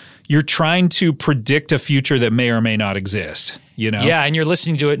like you're trying to predict a future that may or may not exist. Yeah, and you're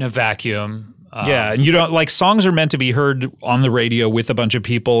listening to it in a vacuum. And you don't like songs are meant to be heard on the radio with a bunch of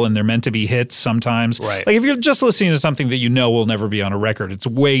people, and they're meant to be hits sometimes. Right. Like if you're just listening to something that will never be on a record,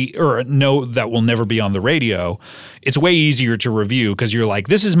 that will never be on the radio, it's way easier to review because you're like,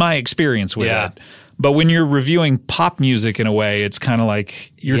 this is my experience with it. But when you're reviewing pop music in a way, it's kind of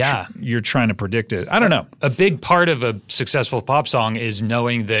like you're trying to predict it. I don't know. A big part of a successful pop song is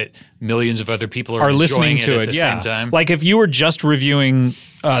knowing that millions of other people are listening to it at the same time. Like if you were just reviewing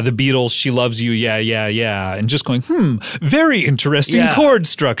the Beatles, She Loves You, yeah, and just going, very interesting chord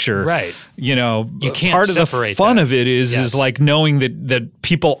structure. Right. You can't part of the fun of it is like knowing that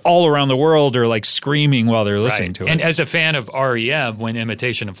people all around the world are like screaming while they're listening to it. And as a fan of R.E.M., when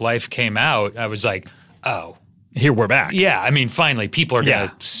Imitation of Life came out, I was like, oh, here we're back. yeah. I mean, finally, people are going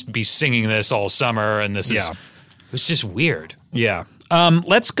to be singing this all summer, and this is it's just weird. Yeah.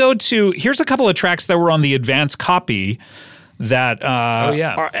 Let's go to, here's a couple of tracks that were on the advance copy that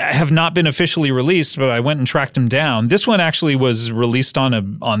have not been officially released, but I went and tracked them down. This one actually was released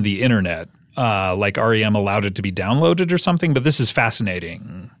on the internet. Like R.E.M. allowed it to be downloaded or something, but this is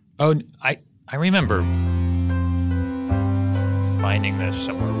fascinating. Oh, I remember finding this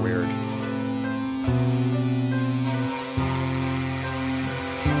somewhere weird.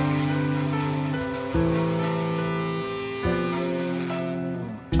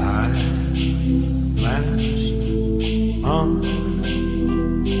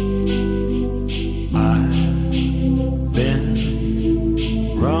 I've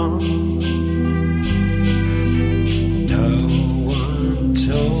been wrong. No one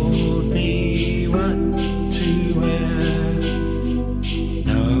told me what to wear.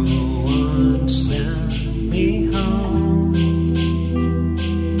 No one sent me home.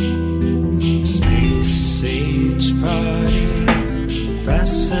 Space age party,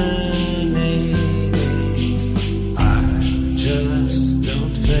 fascinating. I just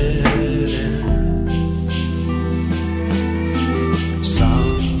don't fit in.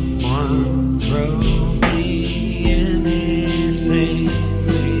 Someone throw me anything.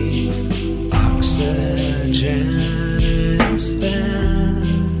 The oxygen is there.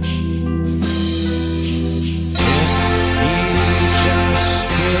 If you just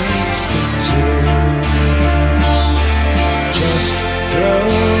can't speak to me, just throw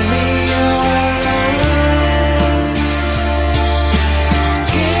me a line.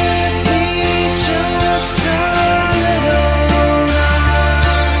 Give me just a little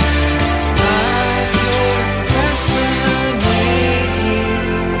line. I could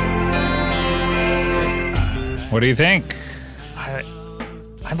fascinate you. What do you think?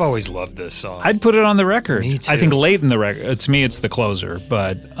 I've always loved this song. I'd put it on the record. Me too. I think late in the record. To me, it's the closer,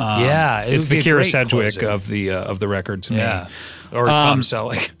 but Yeah, it it's would the be a Kira great Sedgwick closer. of the record to yeah. me. Or Tom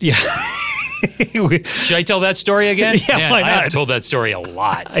Selleck. Yeah. Should I tell that story again? Yeah, Man, why I have not? told that story a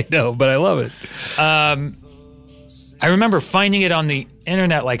lot. I know, but I love it. I remember finding it on the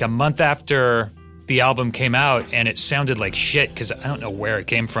internet like a month after the album came out, and it sounded like shit because I don't know where it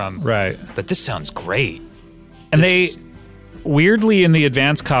came from. Right. But this sounds great. And This- they weirdly in the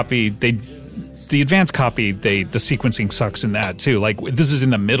advance copy, the sequencing sucks in that too. Like this is in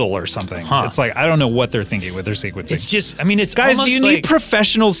the middle or something. Huh. It's like I don't know what they're thinking with their sequencing. It's just, I mean, it's Guys, almost do you like need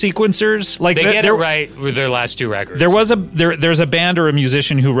professional sequencers? Like they get it there- right with their last two records. There's a band or a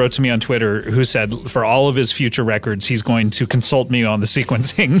musician who wrote to me on Twitter who said for all of his future records he's going to consult me on the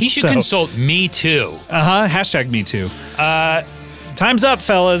sequencing. He should consult me too. Hashtag me too. Time's up,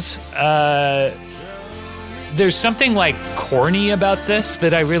 fellas. There's something like corny about this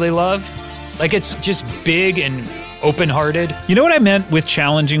that I really love. Like it's just big and open-hearted. You know what I meant with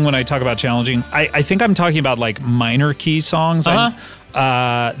challenging when I talk about challenging? I think I'm talking about like minor key songs that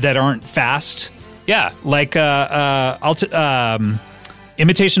aren't fast. Yeah. Like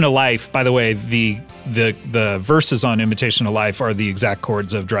Imitation of Life, by the way, the verses on Imitation of Life are the exact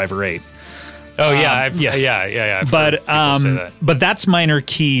chords of Driver 8. Oh yeah, I've yeah. I've But heard people say that. but that's minor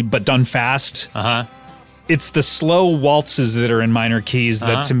key but done fast. It's the slow waltzes that are in minor keys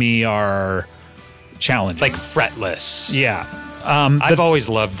that to me are challenging. Like fretless. Yeah. I've always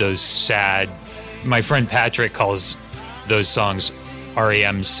loved those sad. My friend Patrick calls those songs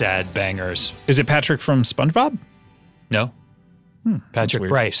R.E.M. sad bangers. Is it Patrick from SpongeBob? No? Patrick weird.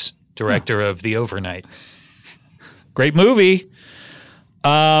 Bryce, director of The Overnight. Great movie.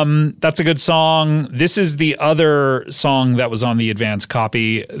 That's a good song. This is the other song that was on the advance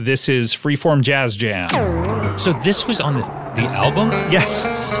copy. This is Freeform Jazz Jam. So this was on the album? Yes.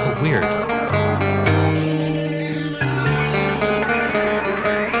 That's so weird.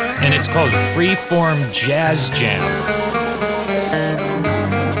 And it's called Freeform Jazz Jam.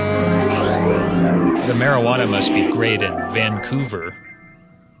 The marijuana must be great in Vancouver.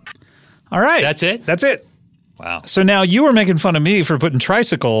 All right. That's it? That's it. Wow. So now you were making fun of me for putting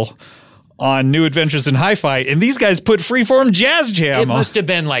Tricycle on New Adventures in Hi-Fi, and these guys put Freeform Jazz Jam It on. must have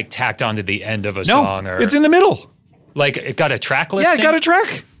been like tacked onto the end of a No, song, or it's in the middle. like it got a track listing. Yeah, it got a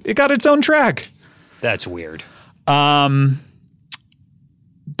track. It got its own track. That's weird. By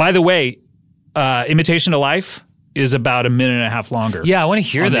the way, Imitation of Life is about a minute and a half longer. Yeah, I want to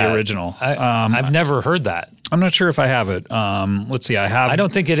hear on that the original. I've never heard that. I'm not sure if I have it. Let's see. I have. I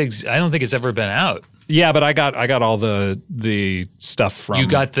don't think it's ever been out. Yeah, but I got all the stuff from. You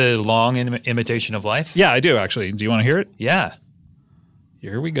got the long Imitation of Life? Yeah, I do actually. Do you want to hear it? Yeah.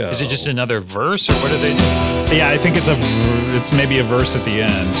 Here we go. Is it just another verse, or what are they? Yeah, I think it's maybe a verse at the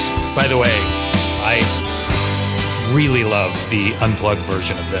end. By the way, I really love the unplugged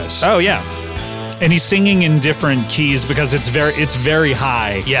version of this. Oh yeah, and he's singing in different keys because it's very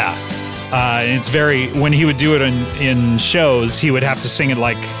high. Yeah. And it's when he would do it in shows, he would have to sing it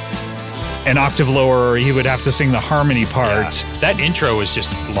like an octave lower, or he would have to sing the harmony part. Yeah. That intro was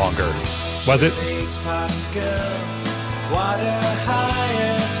just longer. Was it?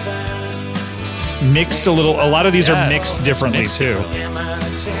 Mixed a little. A lot of these are mixed differently too.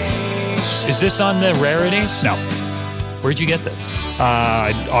 Is this on the rarities? No. Where'd you get this?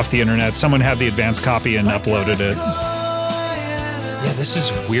 Off the internet. Someone had the advanced copy and uploaded it. Yeah, this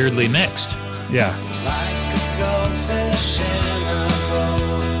is weirdly mixed. Yeah.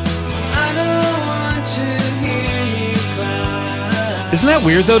 Isn't that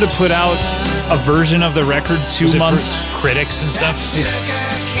weird though to put out a version of the record 2 months? Critics and stuff.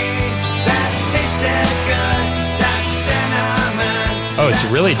 Oh, it's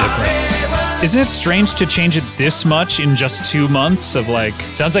really different. Isn't it strange to change it this much in just 2 months of like...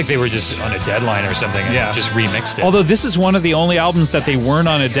 Sounds like they were just on a deadline or something and just remixed it. Although this is one of the only albums that they weren't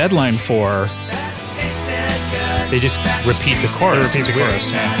on a deadline for. They just repeat the chorus.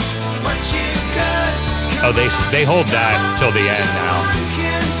 Yeah. Oh, they hold that till the end now.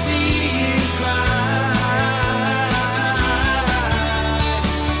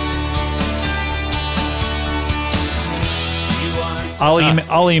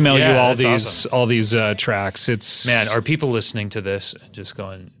 I'll email you all these tracks. It's man, are people listening to this and just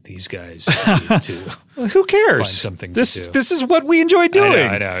going, these guys need to who cares? Find something to do. This is what we enjoy doing.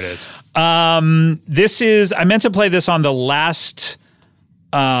 I know it is. This is I meant to play this on the last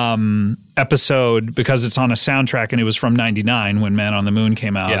episode because it's on a soundtrack and it was from '99 when Man on the Moon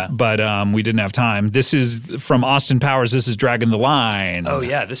came out. Yeah. But we didn't have time. This is from Austin Powers. This is Dragging the Line. Oh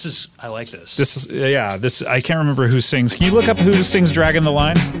yeah, I like this. This I can't remember who sings. Can you look up who sings Dragging the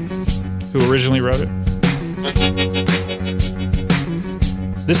Line? Who originally wrote it?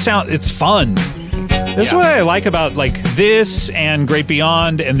 It's fun. This is what I like about like this and Great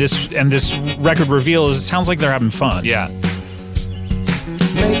Beyond and this record reveal is it sounds like they're having fun. Yeah.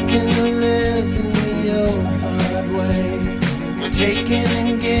 Making a living the old hard way, taking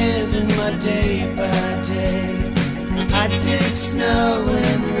and giving my day by day. I dig snow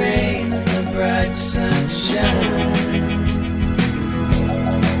and rain and the bright sunshine.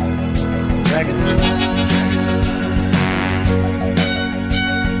 Dragging the line.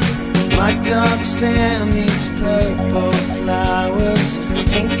 My dog Sam eats purple flowers.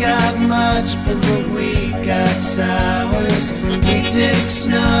 Ain't got much, but what we got's ours. We dig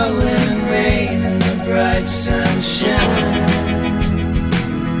snow and rain and the bright sunshine.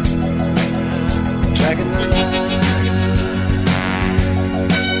 Dragging the line.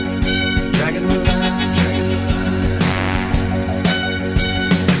 Dragging the line. Dragging the line.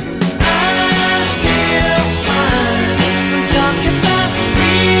 I feel fine. I'm talking about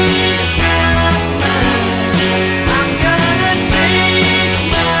peace of mind. I'm gonna take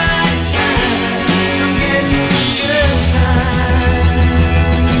my time. I'm getting a good time.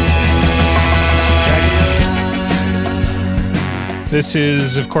 This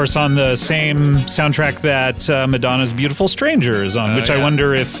is, of course, on the same soundtrack that Madonna's Beautiful Stranger is on, which I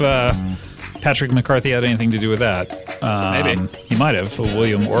wonder if Patrick McCarthy had anything to do with that. Maybe. He might have.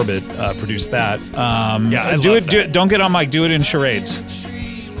 William Orbit produced that. I do love it. Don't get on mic. Do it in charades.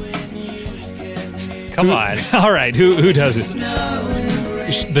 Come on. All right. Who does it?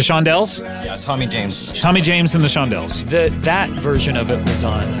 The Shondells? Yeah, Tommy James. Tommy James and the Shondells. That version of it was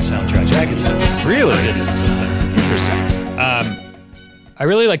on the soundtrack. Really? Interesting. I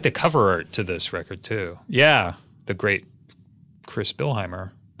really like the cover art to this record too. Yeah. The great Chris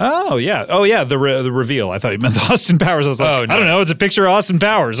Bilheimer. Oh, yeah. Oh, yeah, the reveal. I thought you meant the Austin Powers. I was like, Oh, no. I don't know. It's a picture of Austin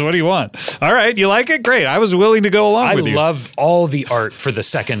Powers. What do you want? All right. You like it? Great. I was willing to go along with you. I love all the art for the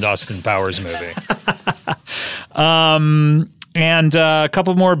second Austin Powers movie. And a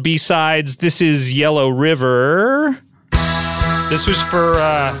couple more B-sides. This is Yellow River. This was for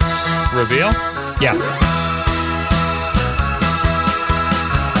reveal? Yeah.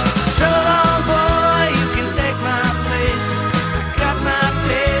 So long, boy, you can take my place. I got my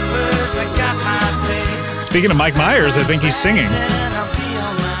papers, I got my pay. Speaking of Mike Myers, I think he's singing. And I'll be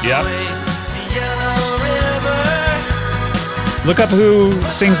on my Yep. way to Yellow River. Look up who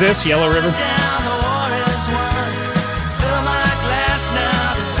sings this, Yellow River. Down the war is won. Fill my glass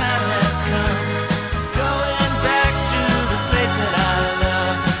now, the time has come. Going back to the place that I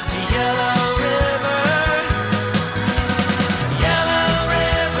love, to Yellow River. Yellow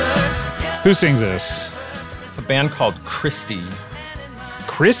River. Who sings this? It's a band called Christie.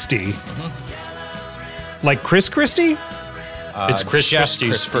 Christie? Like Chris Christie? It's Chris Jeff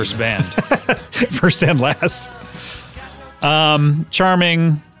Christie's first band. First and last.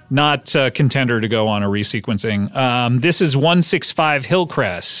 Charming, not contender to go on a resequencing. This is 165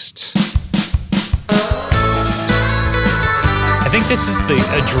 Hillcrest. I think this is the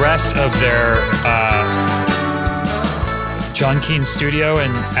address of their John Keane studio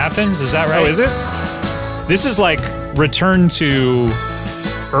in Athens. Is that right? Oh, is it? This is like return to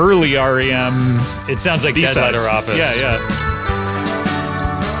early R.E.M. It sounds like B-sides. Dead Letter Office. Yeah.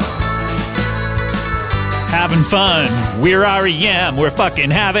 Having fun. We're R.E.M. We're fucking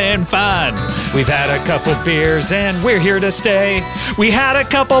having fun. We've had a couple beers and we're here to stay. We had a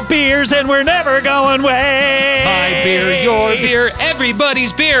couple beers and we're never going away. My beer, your beer,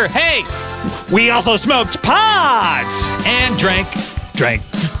 everybody's beer. Hey! We also smoked pot And drank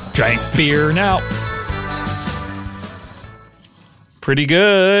beer now. Pretty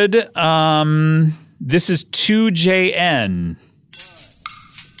good. This is 2JN.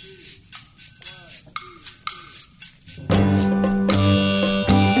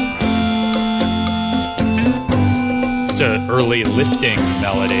 It's an early lifting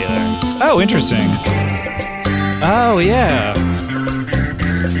melody there. Oh, interesting. Oh, yeah.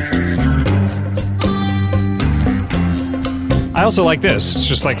 I also like this. It's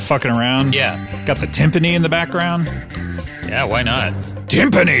just like fucking around. Yeah. Got the timpani in the background. Yeah, why not?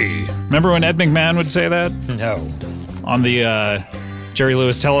 Timpani! Remember when Ed McMahon would say that No. on the Jerry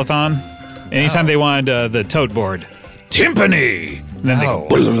Lewis telethon? Anytime they wanted the tote board. Timpani! And then No.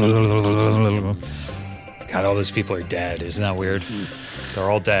 they go... God, all those people are dead. Isn't that weird? They're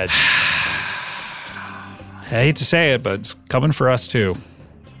all dead. I hate to say it, but it's coming for us too.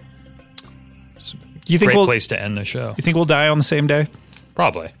 You think Great place to end the show. You think we'll die on the same day?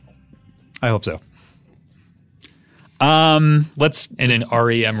 Probably. I hope so. Let's. In an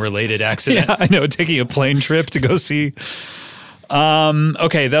REM related accident. Yeah, I know. Taking a plane trip to go see.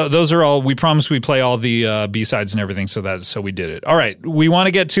 Okay, those are all. We promised we play all the B-sides and everything, so we did it. All right, we want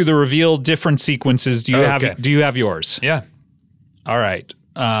to get to the reveal different sequences. Do you have yours? Yeah. All right.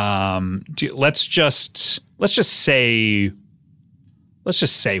 Let's just say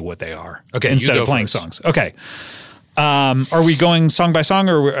what they are. Okay, instead you go of playing first. songs. Okay. Are we going song by song,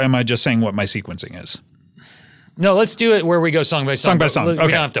 or am I just saying what my sequencing is? No, let's do it where we go song by song. Song by song. We Okay.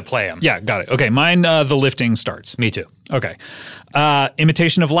 don't have to play them. Yeah, got it. Okay, mine, the lifting starts. Me too. Okay.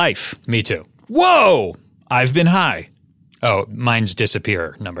 Imitation of Life. Me too. Whoa! I've Been High. Oh, mine's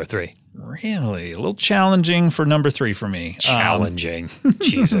Disappear, number 3. Really? A little challenging for number 3 for me. Challenging.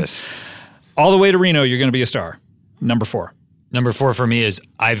 Jesus. All the Way to Reno, You're Gonna Be a Star. Number 4. Number 4 for me is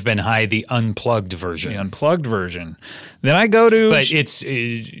I've Been High, the unplugged version. The unplugged version. Then I go to... But it's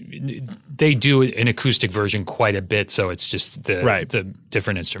they do an acoustic version quite a bit, so it's just the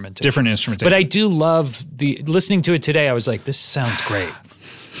different instrumentation. Different instrumentation. But I do love listening to it today. I was like, this sounds great.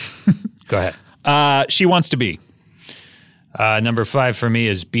 Go ahead. She Wants to Be. Number 5 for me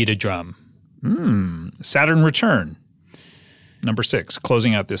is Beat a Drum. Saturn Return. Number 6,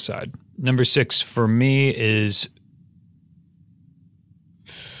 closing out this side. Number 6 for me is...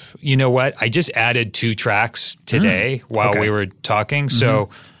 You know what? I just added 2 tracks today while we were talking. So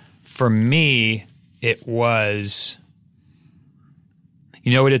for me, it was,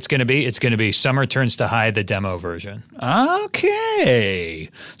 you know what it's going to be? It's going to be Summer Turns to High, the demo version. Okay.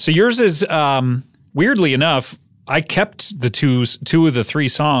 So yours is, weirdly enough, I kept the two of the 3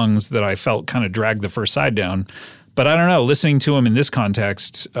 songs that I felt kind of dragged the first side down. But I don't know, listening to them in this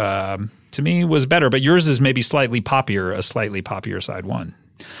context, to me was better. But yours is maybe slightly poppier, a slightly poppier side 1.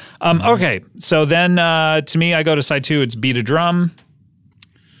 Okay, so then to me, I go to side 2. It's Beat a Drum.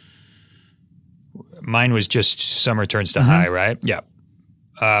 Mine was just Summer Turns to High, right? Yeah.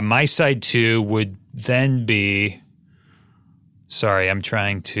 My side 2 would then be, sorry, I'm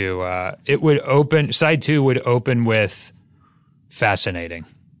trying to, side 2 would open with Fascinating.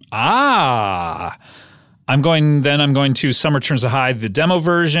 I'm going to Summer Turns to High, the demo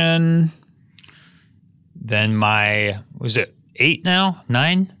version. Then was it 8 now?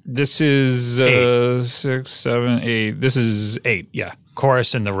 9? This is 8. 6, 7, 8. This is 8, yeah.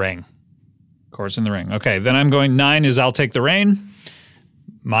 Chorus in the Ring. Chorus in the Ring. Okay, then I'm going 9 is I'll Take the Rain.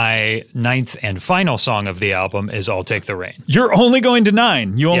 My 9th and final song of the album is I'll Take the Rain. You're only going to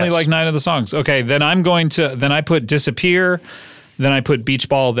 9. You only Yes. like 9 of the songs. Okay, then then I put Disappear, then I put Beach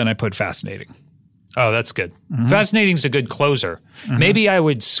Ball, then I put Fascinating. Oh, that's good. Fascinating's a good closer. Maybe I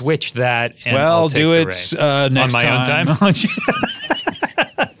would switch that and I'll take do the it rain. next On my own time?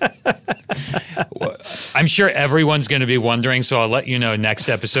 I'm sure everyone's going to be wondering, so I'll let you know next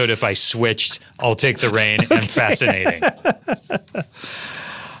episode if I switched I'll Take the Rain and Fascinating.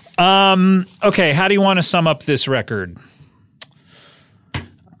 Okay, how do you want to sum up this record?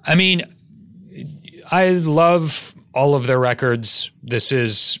 I mean, I love all of their records.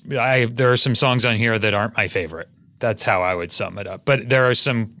 There are some songs on here that aren't my favorite. That's how I would sum it up. But there are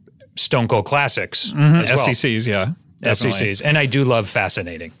some Stone Cold classics as well. SCCs, yeah. Definitely. SCCs. And I do love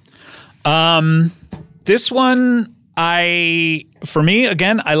Fascinating. This one, for me,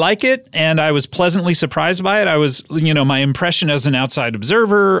 again, I like it, and I was pleasantly surprised by it. I was, my impression as an outside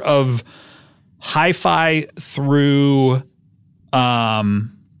observer of hi-fi through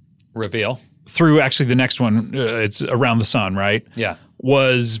Reveal. Through actually the next one, it's Around the Sun, right? Yeah.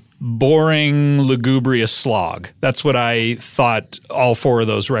 Was boring, lugubrious slog. That's what I thought all four of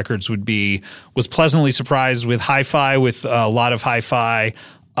those records would be. Was pleasantly surprised with hi-fi, with a lot of hi-fi.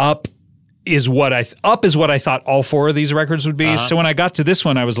 Up is what I thought all four of these records would be. Uh-huh. So when I got to this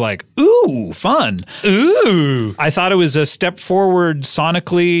one, I was like, ooh, fun. Ooh. I thought it was a step forward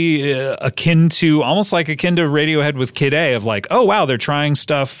sonically, akin to Radiohead with Kid A, of like, oh, wow, they're trying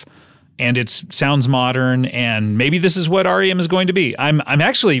stuff and it sounds modern, and maybe this is what R.E.M. is going to be. I'm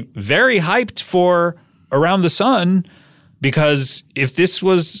actually very hyped for Around the Sun, because if this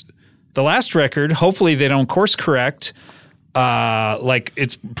was the last record, hopefully they don't course correct.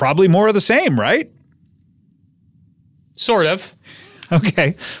 It's probably more of the same, right? Sort of.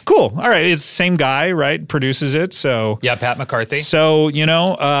 Okay, cool. All right, it's the same guy, right? Produces it, so yeah, Pat McCarthy. So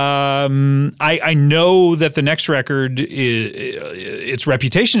I know that the next record, its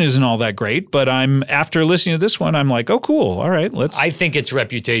reputation isn't all that great, but after listening to this one, I'm like, oh, cool. All right, I think its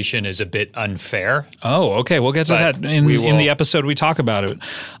reputation is a bit unfair. Oh, okay. We'll get to that in the episode we talk about it.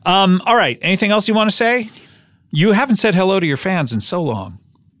 All right. Anything else you want to say? You haven't said hello to your fans in so long.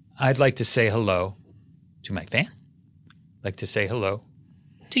 I'd like to say hello to my fan. I'd like to say hello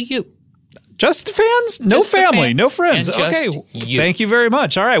to you. Just the fans? No just family, fans. No friends. Okay. Thank you very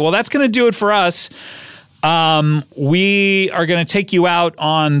much. All right. Well, that's going to do it for us. We are going to take you out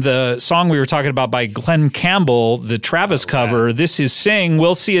on the song we were talking about by Glenn Campbell, the Travis cover. Wow. This is Sing.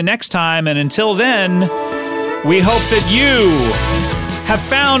 We'll see you next time. And until then, we hope that you have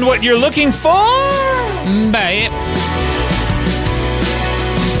found what you're looking for. Bye.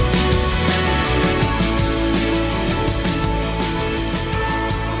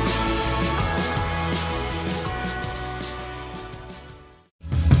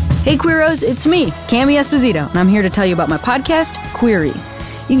 Hey Queeros, it's me, Cami Esposito, and I'm here to tell you about my podcast, Query.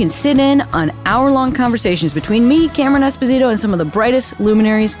 You can sit in on hour-long conversations between me, Cameron Esposito, and some of the brightest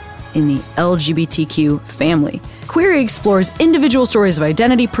luminaries in the LGBTQ family. Query explores individual stories of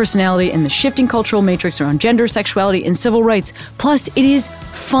identity, personality, and the shifting cultural matrix around gender, sexuality, and civil rights. Plus, it is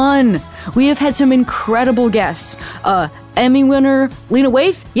fun. We have had some incredible guests. Emmy winner Lena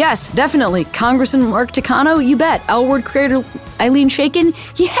Waithe? Yes, definitely. Congressman Mark Takano? You bet. L Word creator Eileen Shaken?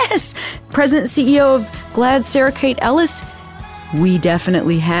 Yes. President and CEO of GLAAD Sarah Kate Ellis? We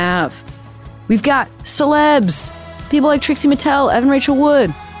definitely have. We've got celebs. People like Trixie Mattel, Evan Rachel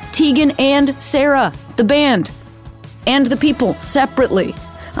Wood, Tegan and Sarah, the band, and the people separately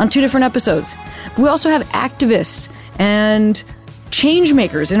on 2 different episodes. We also have activists and change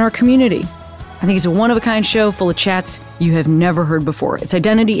makers in our community. I think it's a one-of-a-kind show full of chats you have never heard before. It's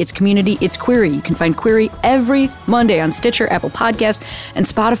identity, it's community, it's Query. You can find Query every Monday on Stitcher, Apple Podcasts, and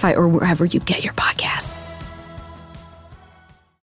Spotify, or wherever you get your podcasts.